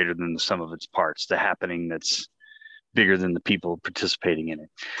that's greater than the sum of its parts, the happening that's bigger than the people participating in it.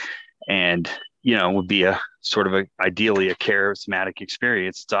 And would be a sort of ideally a charismatic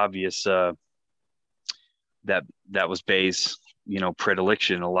experience. It's obvious that was Bay's,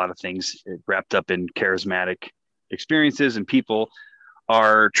 predilection. A lot of things wrapped up in charismatic experiences, and people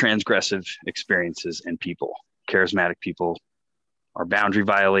are transgressive experiences and people. Charismatic people are boundary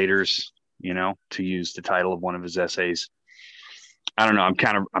violators, to use the title of one of his essays. I don't know. I'm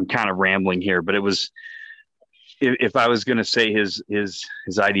kind of rambling here, but it was, if I was going to say his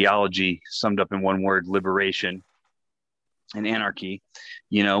ideology summed up in one word, liberation and anarchy,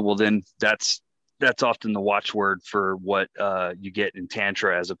 well, then that's often the watchword for what you get in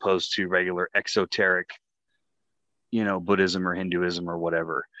tantra, as opposed to regular exoteric Buddhism or Hinduism or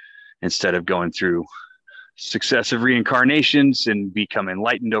whatever. Instead of going through successive reincarnations and become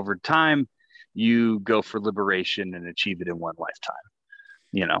enlightened over time, you go for liberation and achieve it in one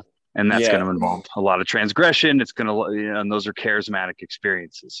lifetime, and that's going to involve a lot of transgression. It's going to, and those are charismatic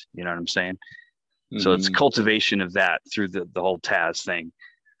experiences. You know what I'm saying? Mm-hmm. So it's cultivation of that through the whole Taz thing.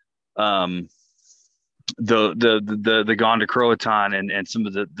 The Gone to Croatan and some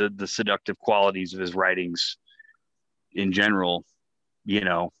of the seductive qualities of his writings in general,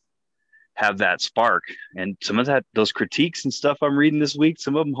 have that spark. And some of those critiques and stuff I'm reading this week,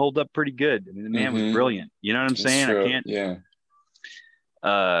 some of them hold up pretty good. I mean, the man was brilliant. You know what I'm saying? True. I can't. Yeah.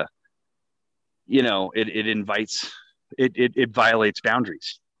 It invites, it violates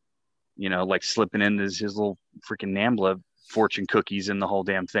boundaries. Like slipping in his little freaking NAMBLA fortune cookies in the whole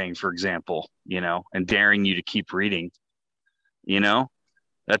damn thing, for example, and daring you to keep reading.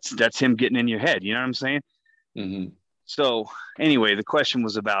 That's him getting in your head. You know what I'm saying? Mm-hmm. So anyway, the question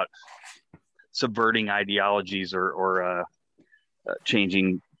was about subverting ideologies or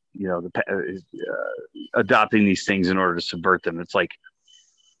changing, adopting these things in order to subvert them. It's like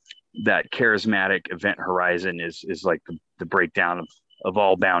that charismatic event horizon is like the breakdown of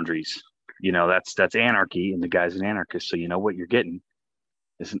all boundaries. That's anarchy, and the guy's an anarchist. So what you're getting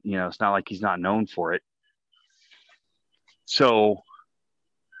is, it's not like he's not known for it. So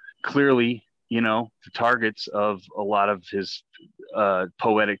clearly, the targets of a lot of his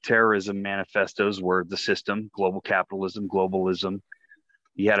poetic terrorism manifestos were the system, global capitalism, globalism.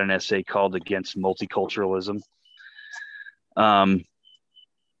 He had an essay called Against Multiculturalism. And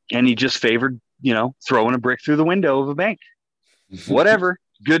he just favored, throwing a brick through the window of a bank. Whatever,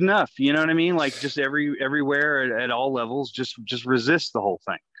 good enough. You know what I mean? Like just everywhere at all levels, just resist the whole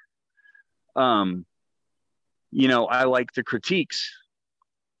thing. I like the critiques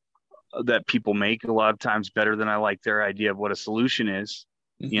that people make a lot of times better than I like their idea of what a solution is,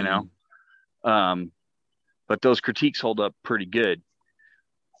 but those critiques hold up pretty good.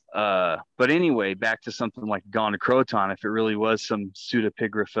 But anyway, back to something like Gone to Croatan, if it really was some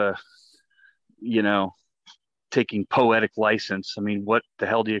pseudepigrapha, taking poetic license, I mean, what the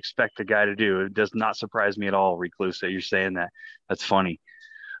hell do you expect a guy to do? It does not surprise me at all, Recluse, that you're saying that. That's funny.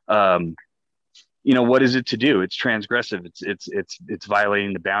 What is it to do? It's transgressive. It's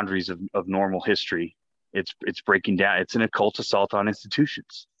violating the boundaries of normal history. It's breaking down. It's an occult assault on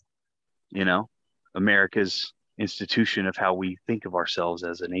institutions. America's institution of how we think of ourselves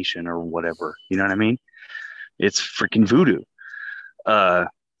as a nation or whatever. You know what I mean? It's freaking voodoo.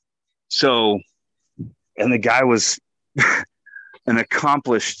 And the guy was an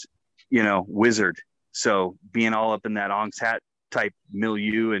accomplished, wizard. So being all up in that Ong's Hat type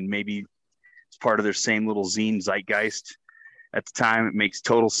milieu, and maybe it's part of their same little zine zeitgeist at the time, it makes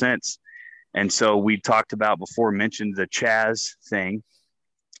total sense. And so we talked about before, mentioned the Chaz thing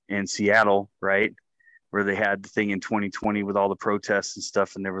in Seattle, right? Where they had the thing in 2020 with all the protests and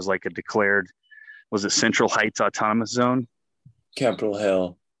stuff. And there was like a declared, was it Central Heights Autonomous Zone? Capitol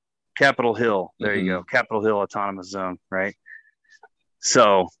Hill. There you go. Capitol Hill Autonomous Zone, right?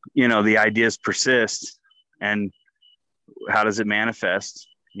 So, the ideas persist. And how does it manifest?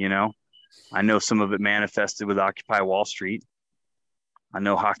 I know some of it manifested with Occupy Wall Street. I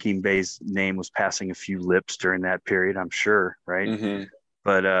know Hakim Bey's name was passing a few lips during that period, I'm sure, right? Mm-hmm.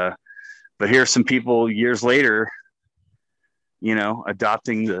 But here's some people years later,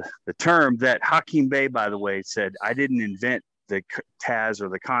 adopting the term that Hakim Bey, by the way, said, I didn't invent the Taz or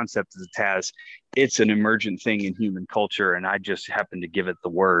the concept of the Taz. It's an emergent thing in human culture, and I just happened to give it the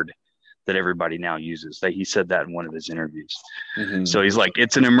word that everybody now uses. That he said that in one of his interviews. Mm-hmm. So he's like,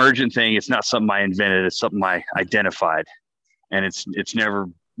 it's an emergent thing. It's not something I invented. It's something I identified, and it's never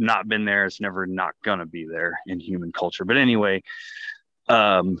not been there. It's never not gonna be there in human culture. But anyway,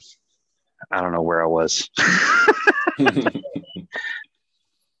 I don't know where I was.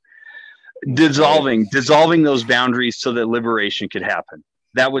 dissolving those boundaries so that liberation could happen.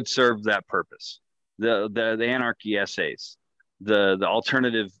 That would serve that purpose. The anarchy essays, the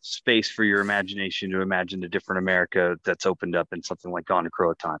alternative space for your imagination to imagine a different America that's opened up in something like Gone to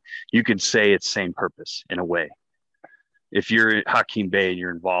Croatan. You could say it's same purpose in a way. If you're Hakim Bey and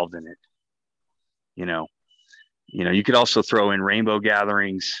you're involved in it, you could also throw in rainbow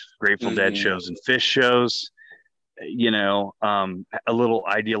gatherings, Grateful Dead shows, and Fish shows. A little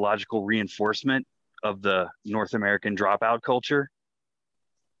ideological reinforcement of the North American dropout culture.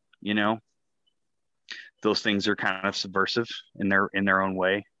 Those things are kind of subversive in their own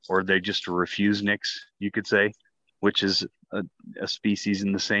way, or they just refuse nicks, you could say, which is a species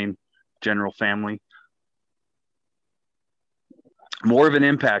in the same general family. More of an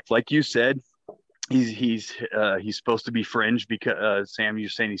impact, like you said, he's supposed to be fringe because Sam, you're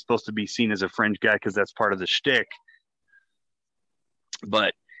saying he's supposed to be seen as a fringe guy because that's part of the shtick.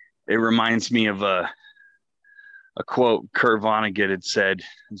 But it reminds me of a quote Kurt Vonnegut had said. It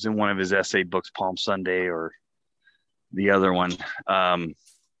was in one of his essay books, Palm Sunday, or the other one,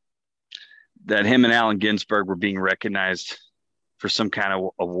 that him and Allen Ginsberg were being recognized for some kind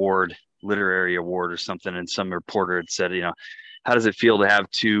of award, literary award or something. And some reporter had said, how does it feel to have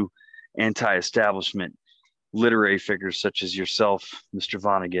two anti-establishment literary figures such as yourself, Mr.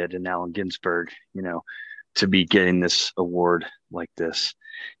 Vonnegut, and Allen Ginsberg, to be getting this award like this?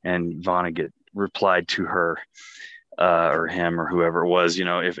 And Vonnegut replied to her, or him, or whoever it was,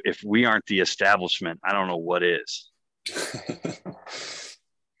 if we aren't the establishment, I don't know what is.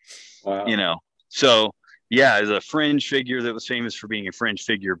 Wow. So yeah, as a fringe figure that was famous for being a fringe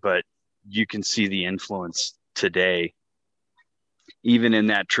figure, but you can see the influence today, even in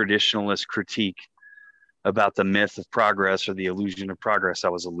that traditionalist critique about the myth of progress or the illusion of progress I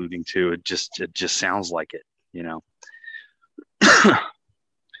was alluding to. It just sounds like it,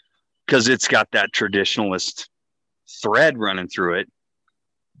 because it's got that traditionalist thread running through it.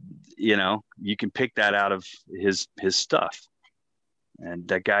 You can pick that out of his stuff. And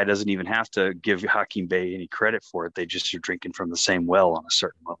that guy doesn't even have to give Hakim Bey any credit for it. They just are drinking from the same well on a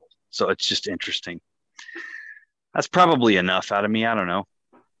certain level. So it's just interesting. That's probably enough out of me. I don't know.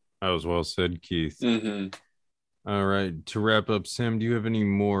 That was well said, Keith. Mm-hmm. All right. To wrap up, Sam, do you have any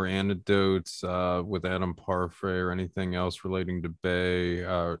more anecdotes with Adam Parfait or anything else relating to Bey,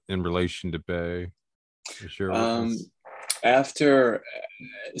 in relation to Bey? Sure.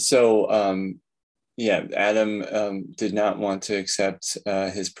 Adam did not want to accept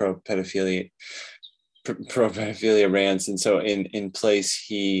his pro-pedophilia rants, and so in place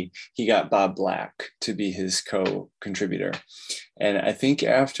he got Bob Black to be his co-contributor. And I think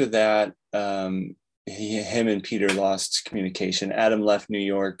after that, him and Peter lost communication. Adam left New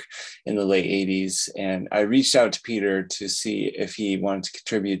York in the late 80s, and I reached out to Peter to see if he wanted to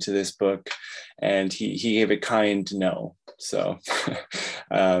contribute to this book, and he gave a kind no. So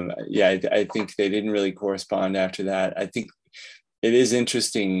I think they didn't really correspond after that. I think it is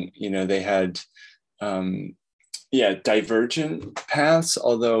interesting, they had divergent paths,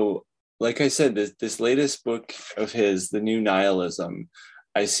 although, like I said, this latest book of his, The New Nihilism,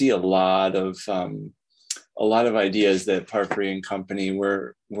 I see a lot of ideas that Parfait and company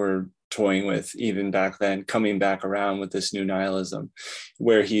were toying with even back then, coming back around with this new nihilism,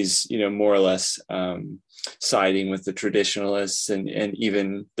 where he's more or less siding with the traditionalists and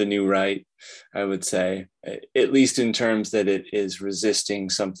even the new right, I would say, at least in terms that it is resisting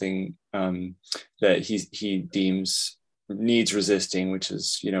something that he deems needs resisting, which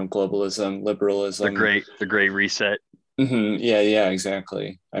is globalism, liberalism, the great reset. Mm-hmm. Yeah,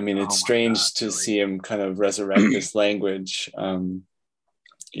 exactly. I mean, it's strange to see him kind of resurrect this language. But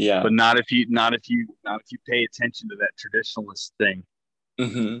not if you pay attention to that traditionalist thing.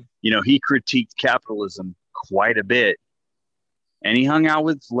 Mm-hmm. He critiqued capitalism quite a bit, and he hung out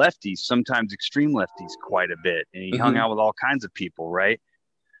with lefties, sometimes extreme lefties, quite a bit, and he hung out with all kinds of people, right?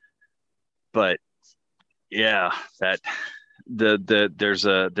 But yeah, that there's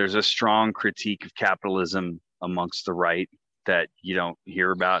a strong critique of capitalism amongst the right that you don't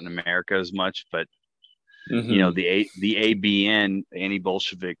hear about in America as much, but the ABN,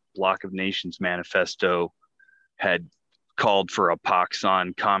 Anti-Bolshevik Bloc of Nations Manifesto, had called for a pox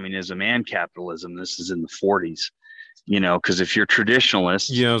on communism and capitalism. This is in the 40s, because if you're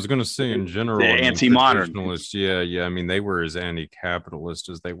traditionalist, I was going to say in general, anti-modern, I mean, they were as anti-capitalist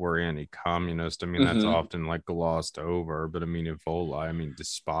as they were anti-communist. I mean, that's often like glossed over, but I mean, Evola,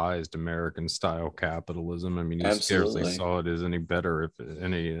 despised American-style capitalism. I mean, you scarcely saw it as any better, if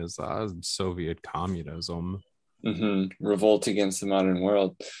any, as Soviet communism. Revolt against the modern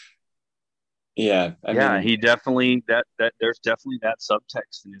world. Yeah, I mean, he definitely that there's definitely that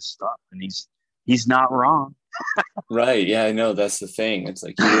subtext in his stuff, and he's not wrong. Right. Yeah, I know. That's the thing. It's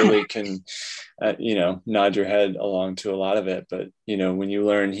like you really can, nod your head along to a lot of it. But, when you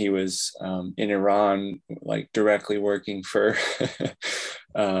learn he was in Iran, like directly working for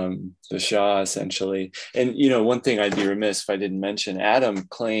the Shah, essentially. And, one thing I'd be remiss if I didn't mention, Adam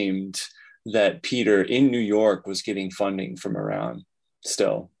claimed that Peter in New York was getting funding from Iran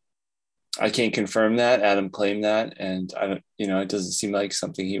still. I can't confirm that. Adam claimed that. And I don't, it doesn't seem like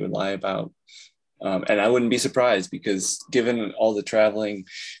something he would lie about. And I wouldn't be surprised, because given all the traveling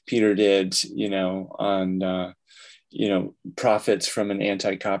Peter did, on, profits from an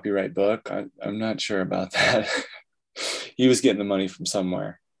anti-copyright book, I'm not sure about that. He was getting the money from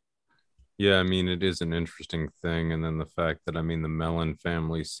somewhere. Yeah, I mean, it is an interesting thing. And then the fact that, I mean, the Mellon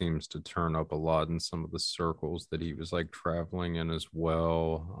family seems to turn up a lot in some of the circles that he was like traveling in as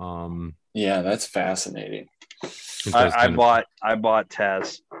well. Yeah, that's fascinating. It does I kind of. bought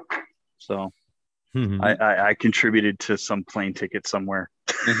Taz, so I contributed to some plane ticket somewhere.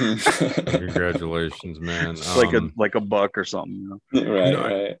 Congratulations, man. Like a buck or something. You know? Right, You know,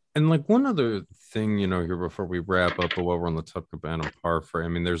 right. and like one other thing, you know, here before we wrap up, but while we're on the topic of Adam Parfrey, I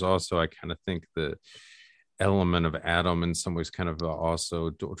mean, there's also, I kind of think the element of Adam in some ways kind of also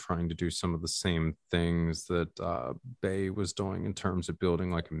trying to do some of the same things that Bay was doing in terms of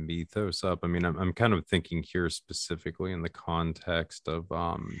building like a mythos up. I mean, I'm kind of thinking here specifically in the context of,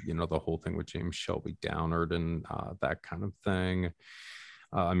 you know, the whole thing with James Shelby Downard and that kind of thing.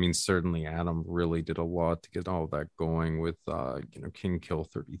 I mean, certainly Adam really did a lot to get all that going with, you know, King Kill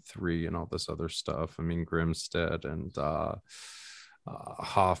 33 and all this other stuff. I mean, Grimstead and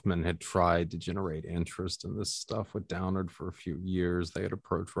Hoffman had tried to generate interest in this stuff with Downard for a few years. They had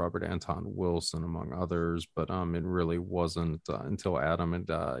approached Robert Anton Wilson, among others, but it really wasn't until Adam had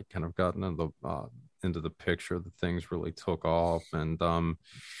kind of gotten into the picture that things really took off. And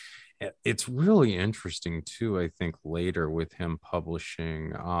it's really interesting too, I think, later with him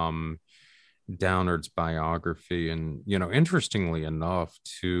publishing Downard's biography. And, you know, interestingly enough,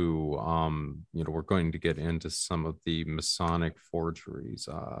 too, you know, we're going to get into some of the Masonic forgeries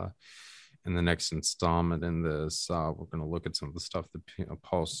in the next installment in this. We're going to look at some of the stuff that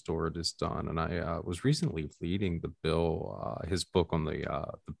Paul Stewart has done. And I was recently reading the Bill, his book on the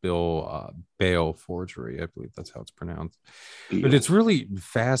Bill Bale forgery. I believe that's how it's pronounced. But it's really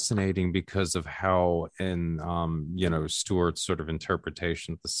fascinating because of how, in you know, Stewart's sort of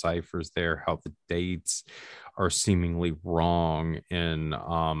interpretation of the ciphers there, how the dates are seemingly wrong in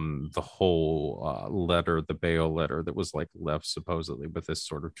the whole letter, the Bale letter that was like left supposedly with this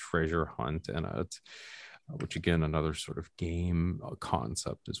sort of treasure hunt in it, which again, another sort of game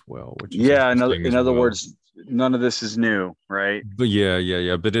concept as well. Which is in other words, none of this is new, right? But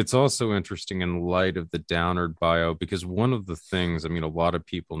yeah. But it's also interesting in light of the Downard bio, because one of the things, I mean, a lot of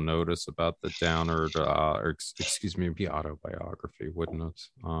people notice about the Downard, excuse me, it'd be autobiography, wouldn't it?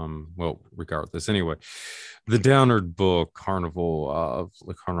 Well, regardless, anyway, the Downard book, Carnivals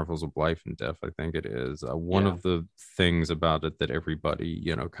of Life and Death, I think it is. One of the things about it that everybody,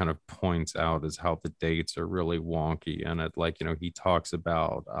 you know, kind of points out is how the dates are really wonky in it. Like, you know, he talks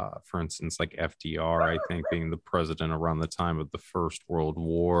about, for instance, like FDR, I think, being the president around the time of the First World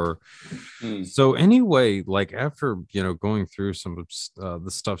War. So anyway, like after, you know, going through some of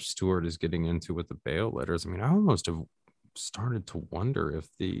the stuff Stewart is getting into with the Bale letters, I mean, I almost have started to wonder if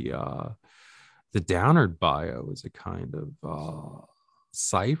the Downard bio is a kind of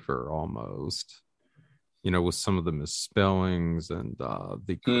cipher almost, you know, with some of the misspellings and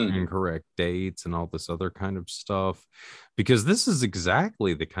the incorrect dates and all this other kind of stuff, because this is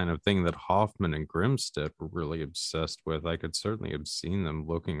exactly the kind of thing that Hoffman and Grimstead were really obsessed with. I could certainly have seen them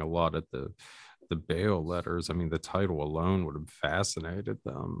looking a lot at the Bale letters. I mean, the title alone would have fascinated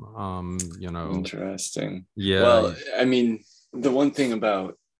them. You know, Interesting. Yeah. Well, I mean, the one thing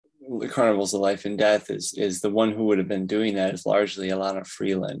about the Carnivals of Life and Death is the one who would have been doing that is largely Alana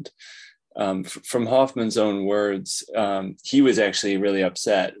Freeland. From Hoffman's own words, he was actually really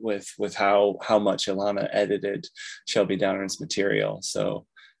upset with how much Alana edited Shelby Downard's material. So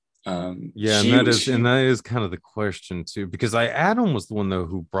and that is kind of the question too, because Adam was the one though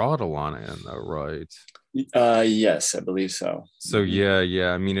who brought Alana in though, right? Yes, I believe so. So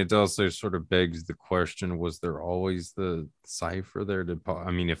yeah. I mean, it also sort of begs the question: was there always the cipher there?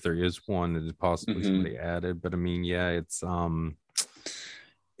 I mean, if there is one, it is possibly somebody added. But I mean, yeah,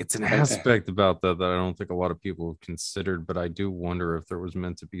 it's an aspect about that I don't think a lot of people have considered, but I do wonder if there was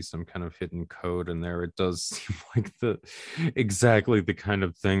meant to be some kind of hidden code in there. It does seem like exactly the kind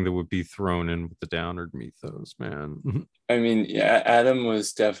of thing that would be thrown in with the Downard mythos, man. I mean, yeah, Adam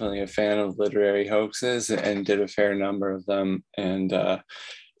was definitely a fan of literary hoaxes and did a fair number of them. And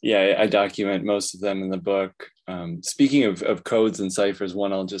I document most of them in the book. Speaking of codes and ciphers,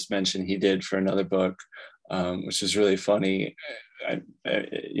 one I'll just mention he did for another book, which is really funny.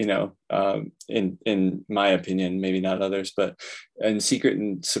 In my opinion, maybe not others, but in Secret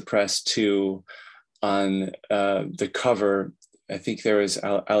and Suppressed 2, on the cover, I think there was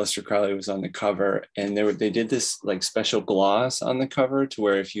Aleister Crowley was on the cover, and they did this like special gloss on the cover to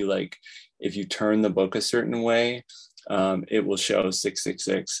where if you turn the book a certain way, it will show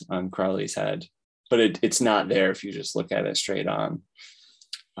 666 on Crowley's head, but it's not there if you just look at it straight on.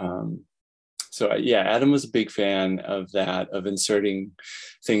 So yeah, Adam was a big fan of that, of inserting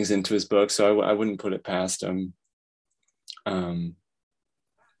things into his book. So I wouldn't put it past him.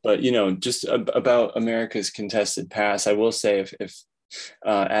 But just about America's contested past, I will say if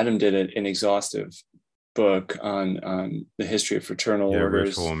Adam did an exhaustive book on the history of fraternal orders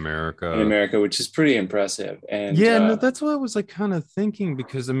Ritual America. in America, which is pretty impressive. And no, that's what I was like kind of thinking,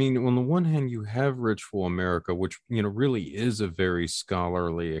 because I mean, on the one hand, you have Ritual America, which really is a very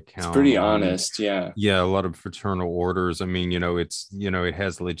scholarly account. It's pretty honest, yeah. Yeah, a lot of fraternal orders. I mean, it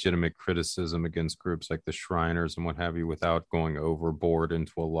has legitimate criticism against groups like the Shriners and what have you, without going overboard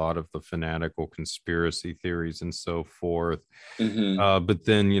into a lot of the fanatical conspiracy theories and so forth. But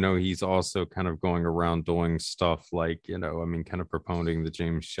then, he's also kind of going around doing stuff like, kind of proponing the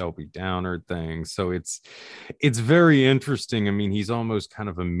James Shelby Downer thing. So it's very interesting. I mean, he's almost kind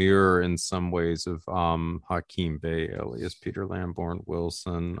of a mirror in some ways of Hakim Bey, alias Peter Lamborn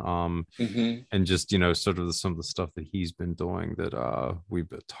Wilson, and just sort of some of the stuff that he's been doing that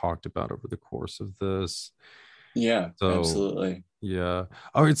we've talked about over the course of this. Yeah, so, absolutely. Yeah.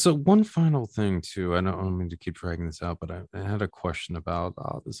 All right. So one final thing too. I don't mean to keep dragging this out, but I had a question about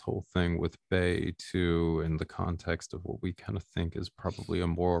this whole thing with Bey too, in the context of what we kind of think is probably a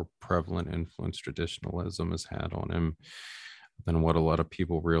more prevalent influence traditionalism has had on him than what a lot of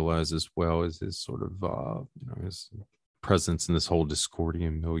people realize as well, is his sort of his presence in this whole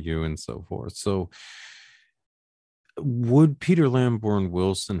Discordian milieu and so forth. So would Peter Lamborn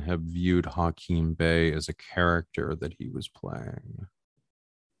Wilson have viewed Hakim Bey as a character that he was playing?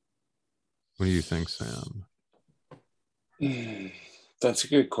 What do you think, Sam? That's a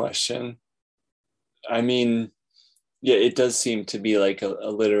good question. I mean, yeah, it does seem to be like a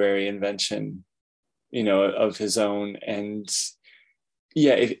literary invention, of his own. And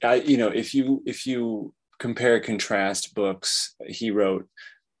yeah, if you compare contrast books he wrote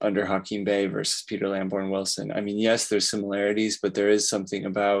under Hakim Bey versus Peter Lamborn Wilson, I mean, yes, there's similarities, but there is something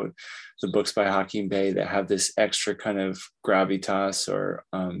about the books by Hakim Bey that have this extra kind of gravitas or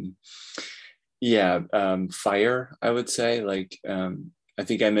fire, I would say. Like I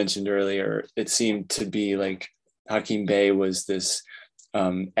think I mentioned earlier, it seemed to be like Hakim Bey was this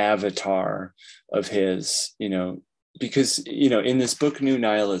avatar of his, because in this book New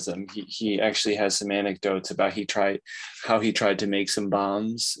Nihilism, he actually has some anecdotes about how he tried to make some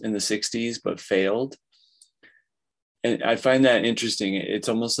bombs in the 60s but failed. And I find that interesting. It's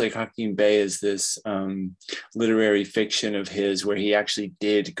almost like Hakim Bey is this literary fiction of his where he actually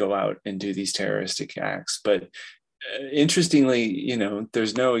did go out and do these terroristic acts. But interestingly,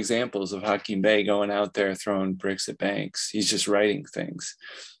 there's no examples of Hakim Bey going out there throwing bricks at banks. He's just writing things.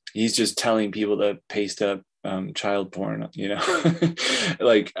 He's just telling people to paste up child porn,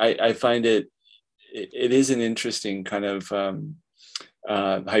 like I find it is an interesting kind of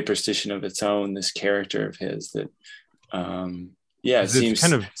hyperstition of its own, this character of his that it seems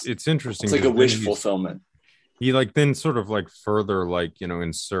it's interesting. It's like a wish fulfillment. He then sort of further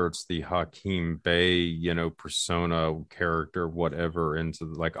inserts the Hakim Bey persona, character, whatever,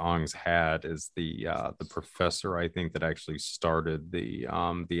 into Ong's Hat as the professor, I think, that actually started the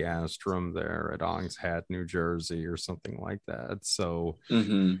Astrum there at Ong's Hat, New Jersey, or something like that. So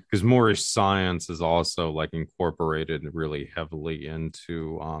because Moorish science is also incorporated really heavily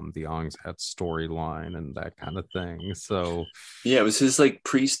into the Ong's Hat storyline and that kind of thing. So yeah, it was his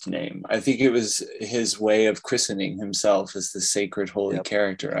priest name. I think it was his way of christening himself as the sacred holy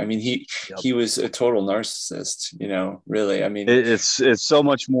character. I mean, he was a total narcissist, really. I mean, it's so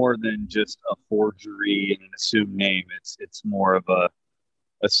much more than just a forgery and an assumed name. It's more of a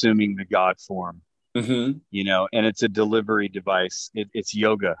assuming the god form, and it's a delivery device. It's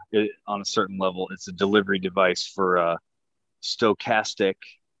yoga on a certain level. It's a delivery device for stochastic.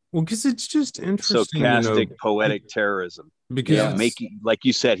 Well, because it's just interesting. Stochastic poetic terrorism. Because like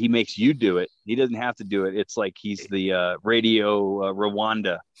you said, he makes you do it. He doesn't have to do it. It's like he's the radio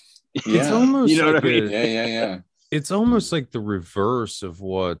Rwanda. It's almost what I mean? Yeah. It's almost like the reverse of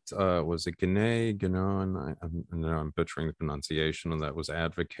what was it Gane, and I'm butchering the pronunciation, and that was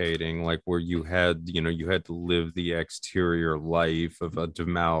advocating where you had to live the exterior life of a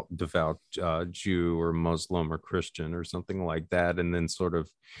devout Jew or Muslim or Christian or something like that, and then sort of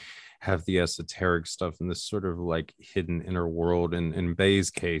have the esoteric stuff in this sort of hidden inner world. And in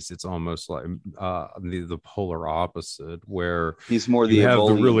Bey's case, it's almost like the polar opposite, where he's more you have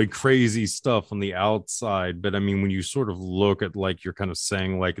the really crazy stuff on the outside. But I mean, when you sort of look at you're kind of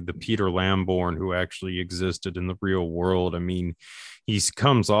saying the Peter Lamborn who actually existed in the real world, I mean, he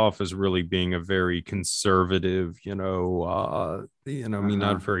comes off as really being a very conservative, I mean,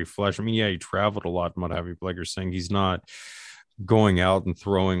 not very flesh. I mean, yeah, he traveled a lot and what have you, but like you're saying, he's not going out and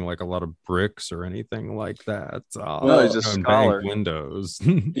throwing like a lot of bricks or anything like that. No, he's a And bang scholar. windows.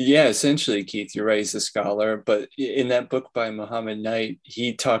 Yeah, essentially, Keith, you're right. He's a scholar. But in that book by Muhammad Knight,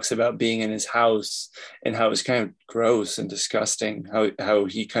 he talks about being in his house and how it was kind of gross and disgusting. How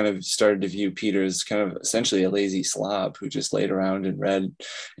he kind of started to view Peter as kind of essentially a lazy slob who just laid around and read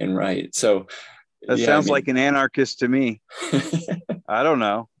and write. So, That yeah, sounds like an anarchist to me. I don't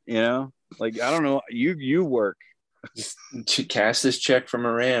know. Like I don't know. You work. to cash this check from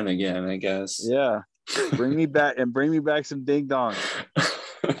Iran again, I guess. Yeah. Bring me back some ding dongs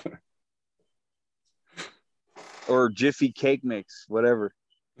or Jiffy cake mix, whatever.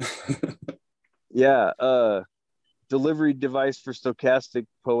 Yeah. Delivery device for stochastic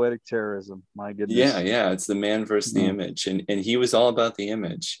poetic terrorism. My goodness. Yeah. It's the man versus the image. And he was all about the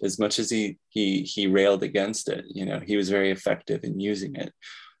image as much as he railed against it. He was very effective in using it.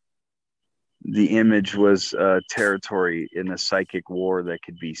 The image was territory in a psychic war that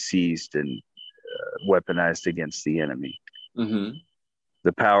could be seized and weaponized against the enemy. Mm-hmm.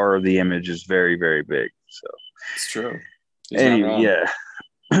 The power of the image is very, very big. So it's true. He's not wrong. Yeah,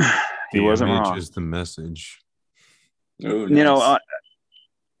 he wasn't wrong. Is the message. Oh, nice.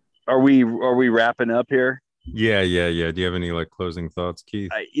 Are we wrapping up here? Yeah. Do you have any like closing thoughts,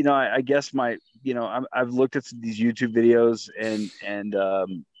 Keith? I guess I've looked at these YouTube videos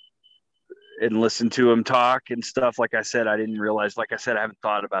and listened to him talk and stuff. Like I said, I didn't realize. Like I said, I haven't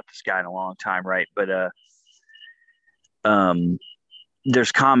thought about this guy in a long time, right? But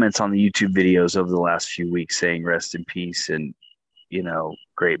there's comments on the YouTube videos over the last few weeks saying "rest in peace" and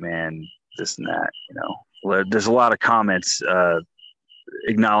great man, this and that. There's a lot of comments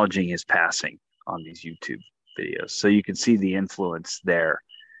acknowledging his passing on these YouTube videos, so you can see the influence there.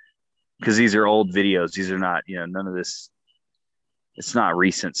 Because these are old videos. These are not, none of this. It's not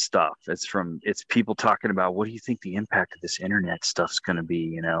recent stuff. It's people talking about what do you think the impact of this internet stuff's going to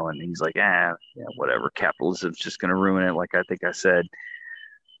be, and he's like, whatever. Capitalism's just going to ruin it. Like I think I said,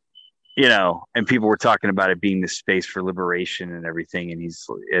 and people were talking about it being this space for liberation and everything.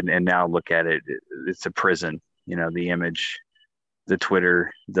 And now look at it. It's a prison, the image, the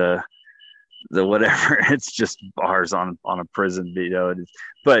Twitter, the whatever, it's just bars on a prison,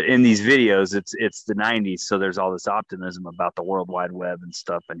 but in these videos it's the 90s, so there's all this optimism about the World Wide Web and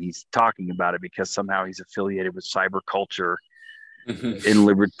stuff, and he's talking about it because somehow he's affiliated with cyber culture in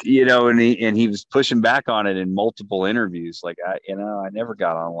liberty, and he was pushing back on it in multiple interviews, like I never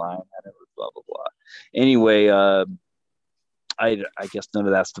got online, I never blah blah blah. Anyway, I guess none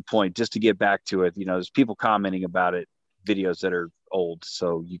of that's the point. Just to get back to it, there's people commenting about it, videos that are old,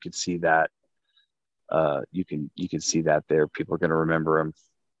 so you could see that. You can see that there. People are going to remember him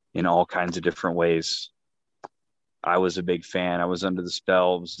in all kinds of different ways. I was a big fan. I was under the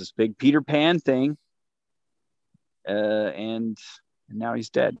spell. It was this big Peter Pan thing, and now he's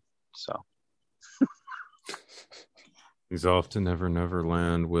dead. So he's off to Never Never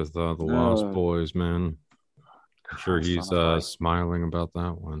Land with the Lost Boys, man. I'm sure he's smiling about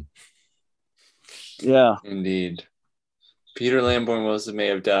that one. Yeah, indeed. Peter Lamborn Wilson may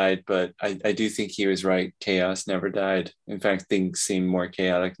have died, but I do think he was right. Chaos never died. In fact, things seem more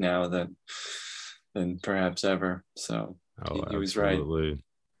chaotic now than perhaps ever. So he was right.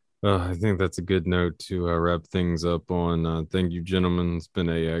 I think that's a good note to wrap things up on. Thank you, gentlemen. It's been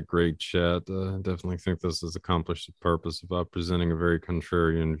a great chat. Definitely think this has accomplished the purpose of presenting a very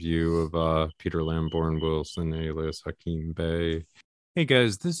contrarian view of Peter Lamborn Wilson, alias Hakim Bey. Hey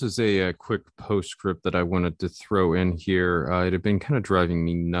guys, this is a quick postscript that I wanted to throw in here. It had been kind of driving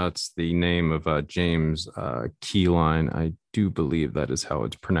me nuts, the name of James Keyline. I do believe that is how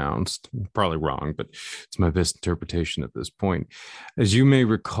it's pronounced. Probably wrong, but it's my best interpretation at this point. As you may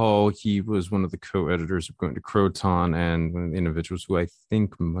recall, he was one of the co-editors of Going to Croton and one of the individuals who I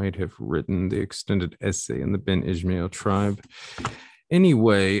think might have written the extended essay in the Ben Ishmael tribe.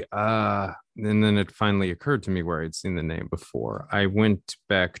 Anyway, and then it finally occurred to me where I'd seen the name before. I went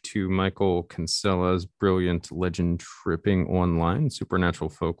back to Michael Kinsella's brilliant legend tripping online, supernatural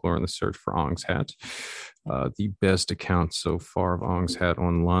folklore in the search for Ong's Hat, the best account so far of Ong's Hat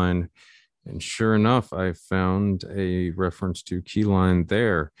online. And sure enough, I found a reference to Keyline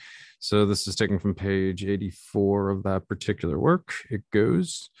there. So this is taken from page 84 of that particular work. It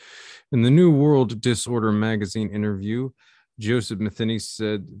goes, in the New World Disorder magazine interview, Joseph Matheny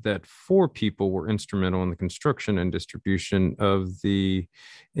said that 4 people were instrumental in the construction and distribution of the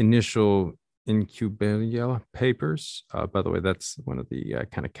initial Incubella papers. By the way, that's one of the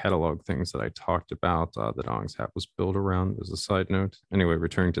kind of catalog things that I talked about that Ong's hat was built around as a side note. Anyway,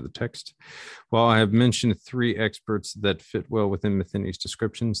 returning to the text. While I have mentioned three experts that fit well within Matheny's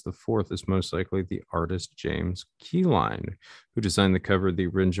descriptions, the fourth is most likely the artist James Keyline, who designed the cover of the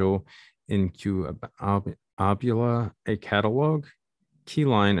original Incubabula, a catalog.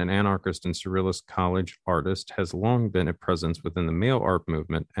 Keyline, an anarchist and surrealist college artist, has long been a presence within the male art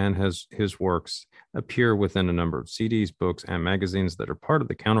movement, and his works appear within a number of CDs, books, and magazines that are part of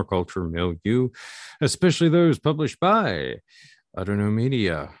the counterculture milieu, especially those published by, I don't know,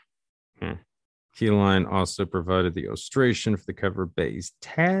 media. Keyline also provided the illustration for the cover of Bay's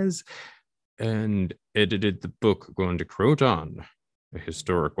Taz and edited the book Going to Croton, a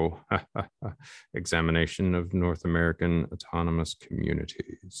historical examination of North American autonomous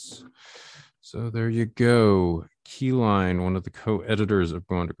communities. So there you go. Keyline, one of the co-editors of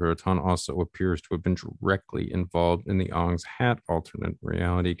Going to Croton, also appears to have been directly involved in the Ong's Hat alternate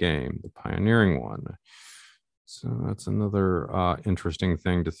reality game, the pioneering one. So that's another interesting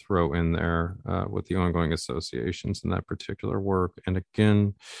thing to throw in there with the ongoing associations in that particular work. And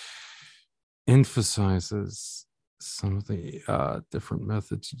again, emphasizes some of the different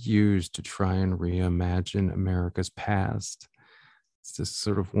methods used to try and reimagine America's past. It's just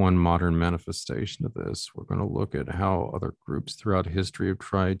sort of one modern manifestation of this. We're going to look at how other groups throughout history have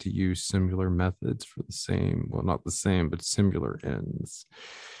tried to use similar methods for the same, well, not the same, but similar ends.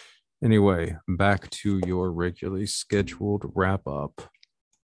 Anyway, back to your regularly scheduled wrap up.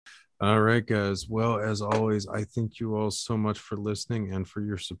 All right, guys. Well, as always, I thank you all so much for listening and for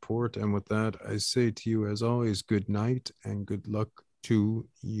your support. And with that, I say to you, as always, good night and good luck to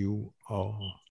you all.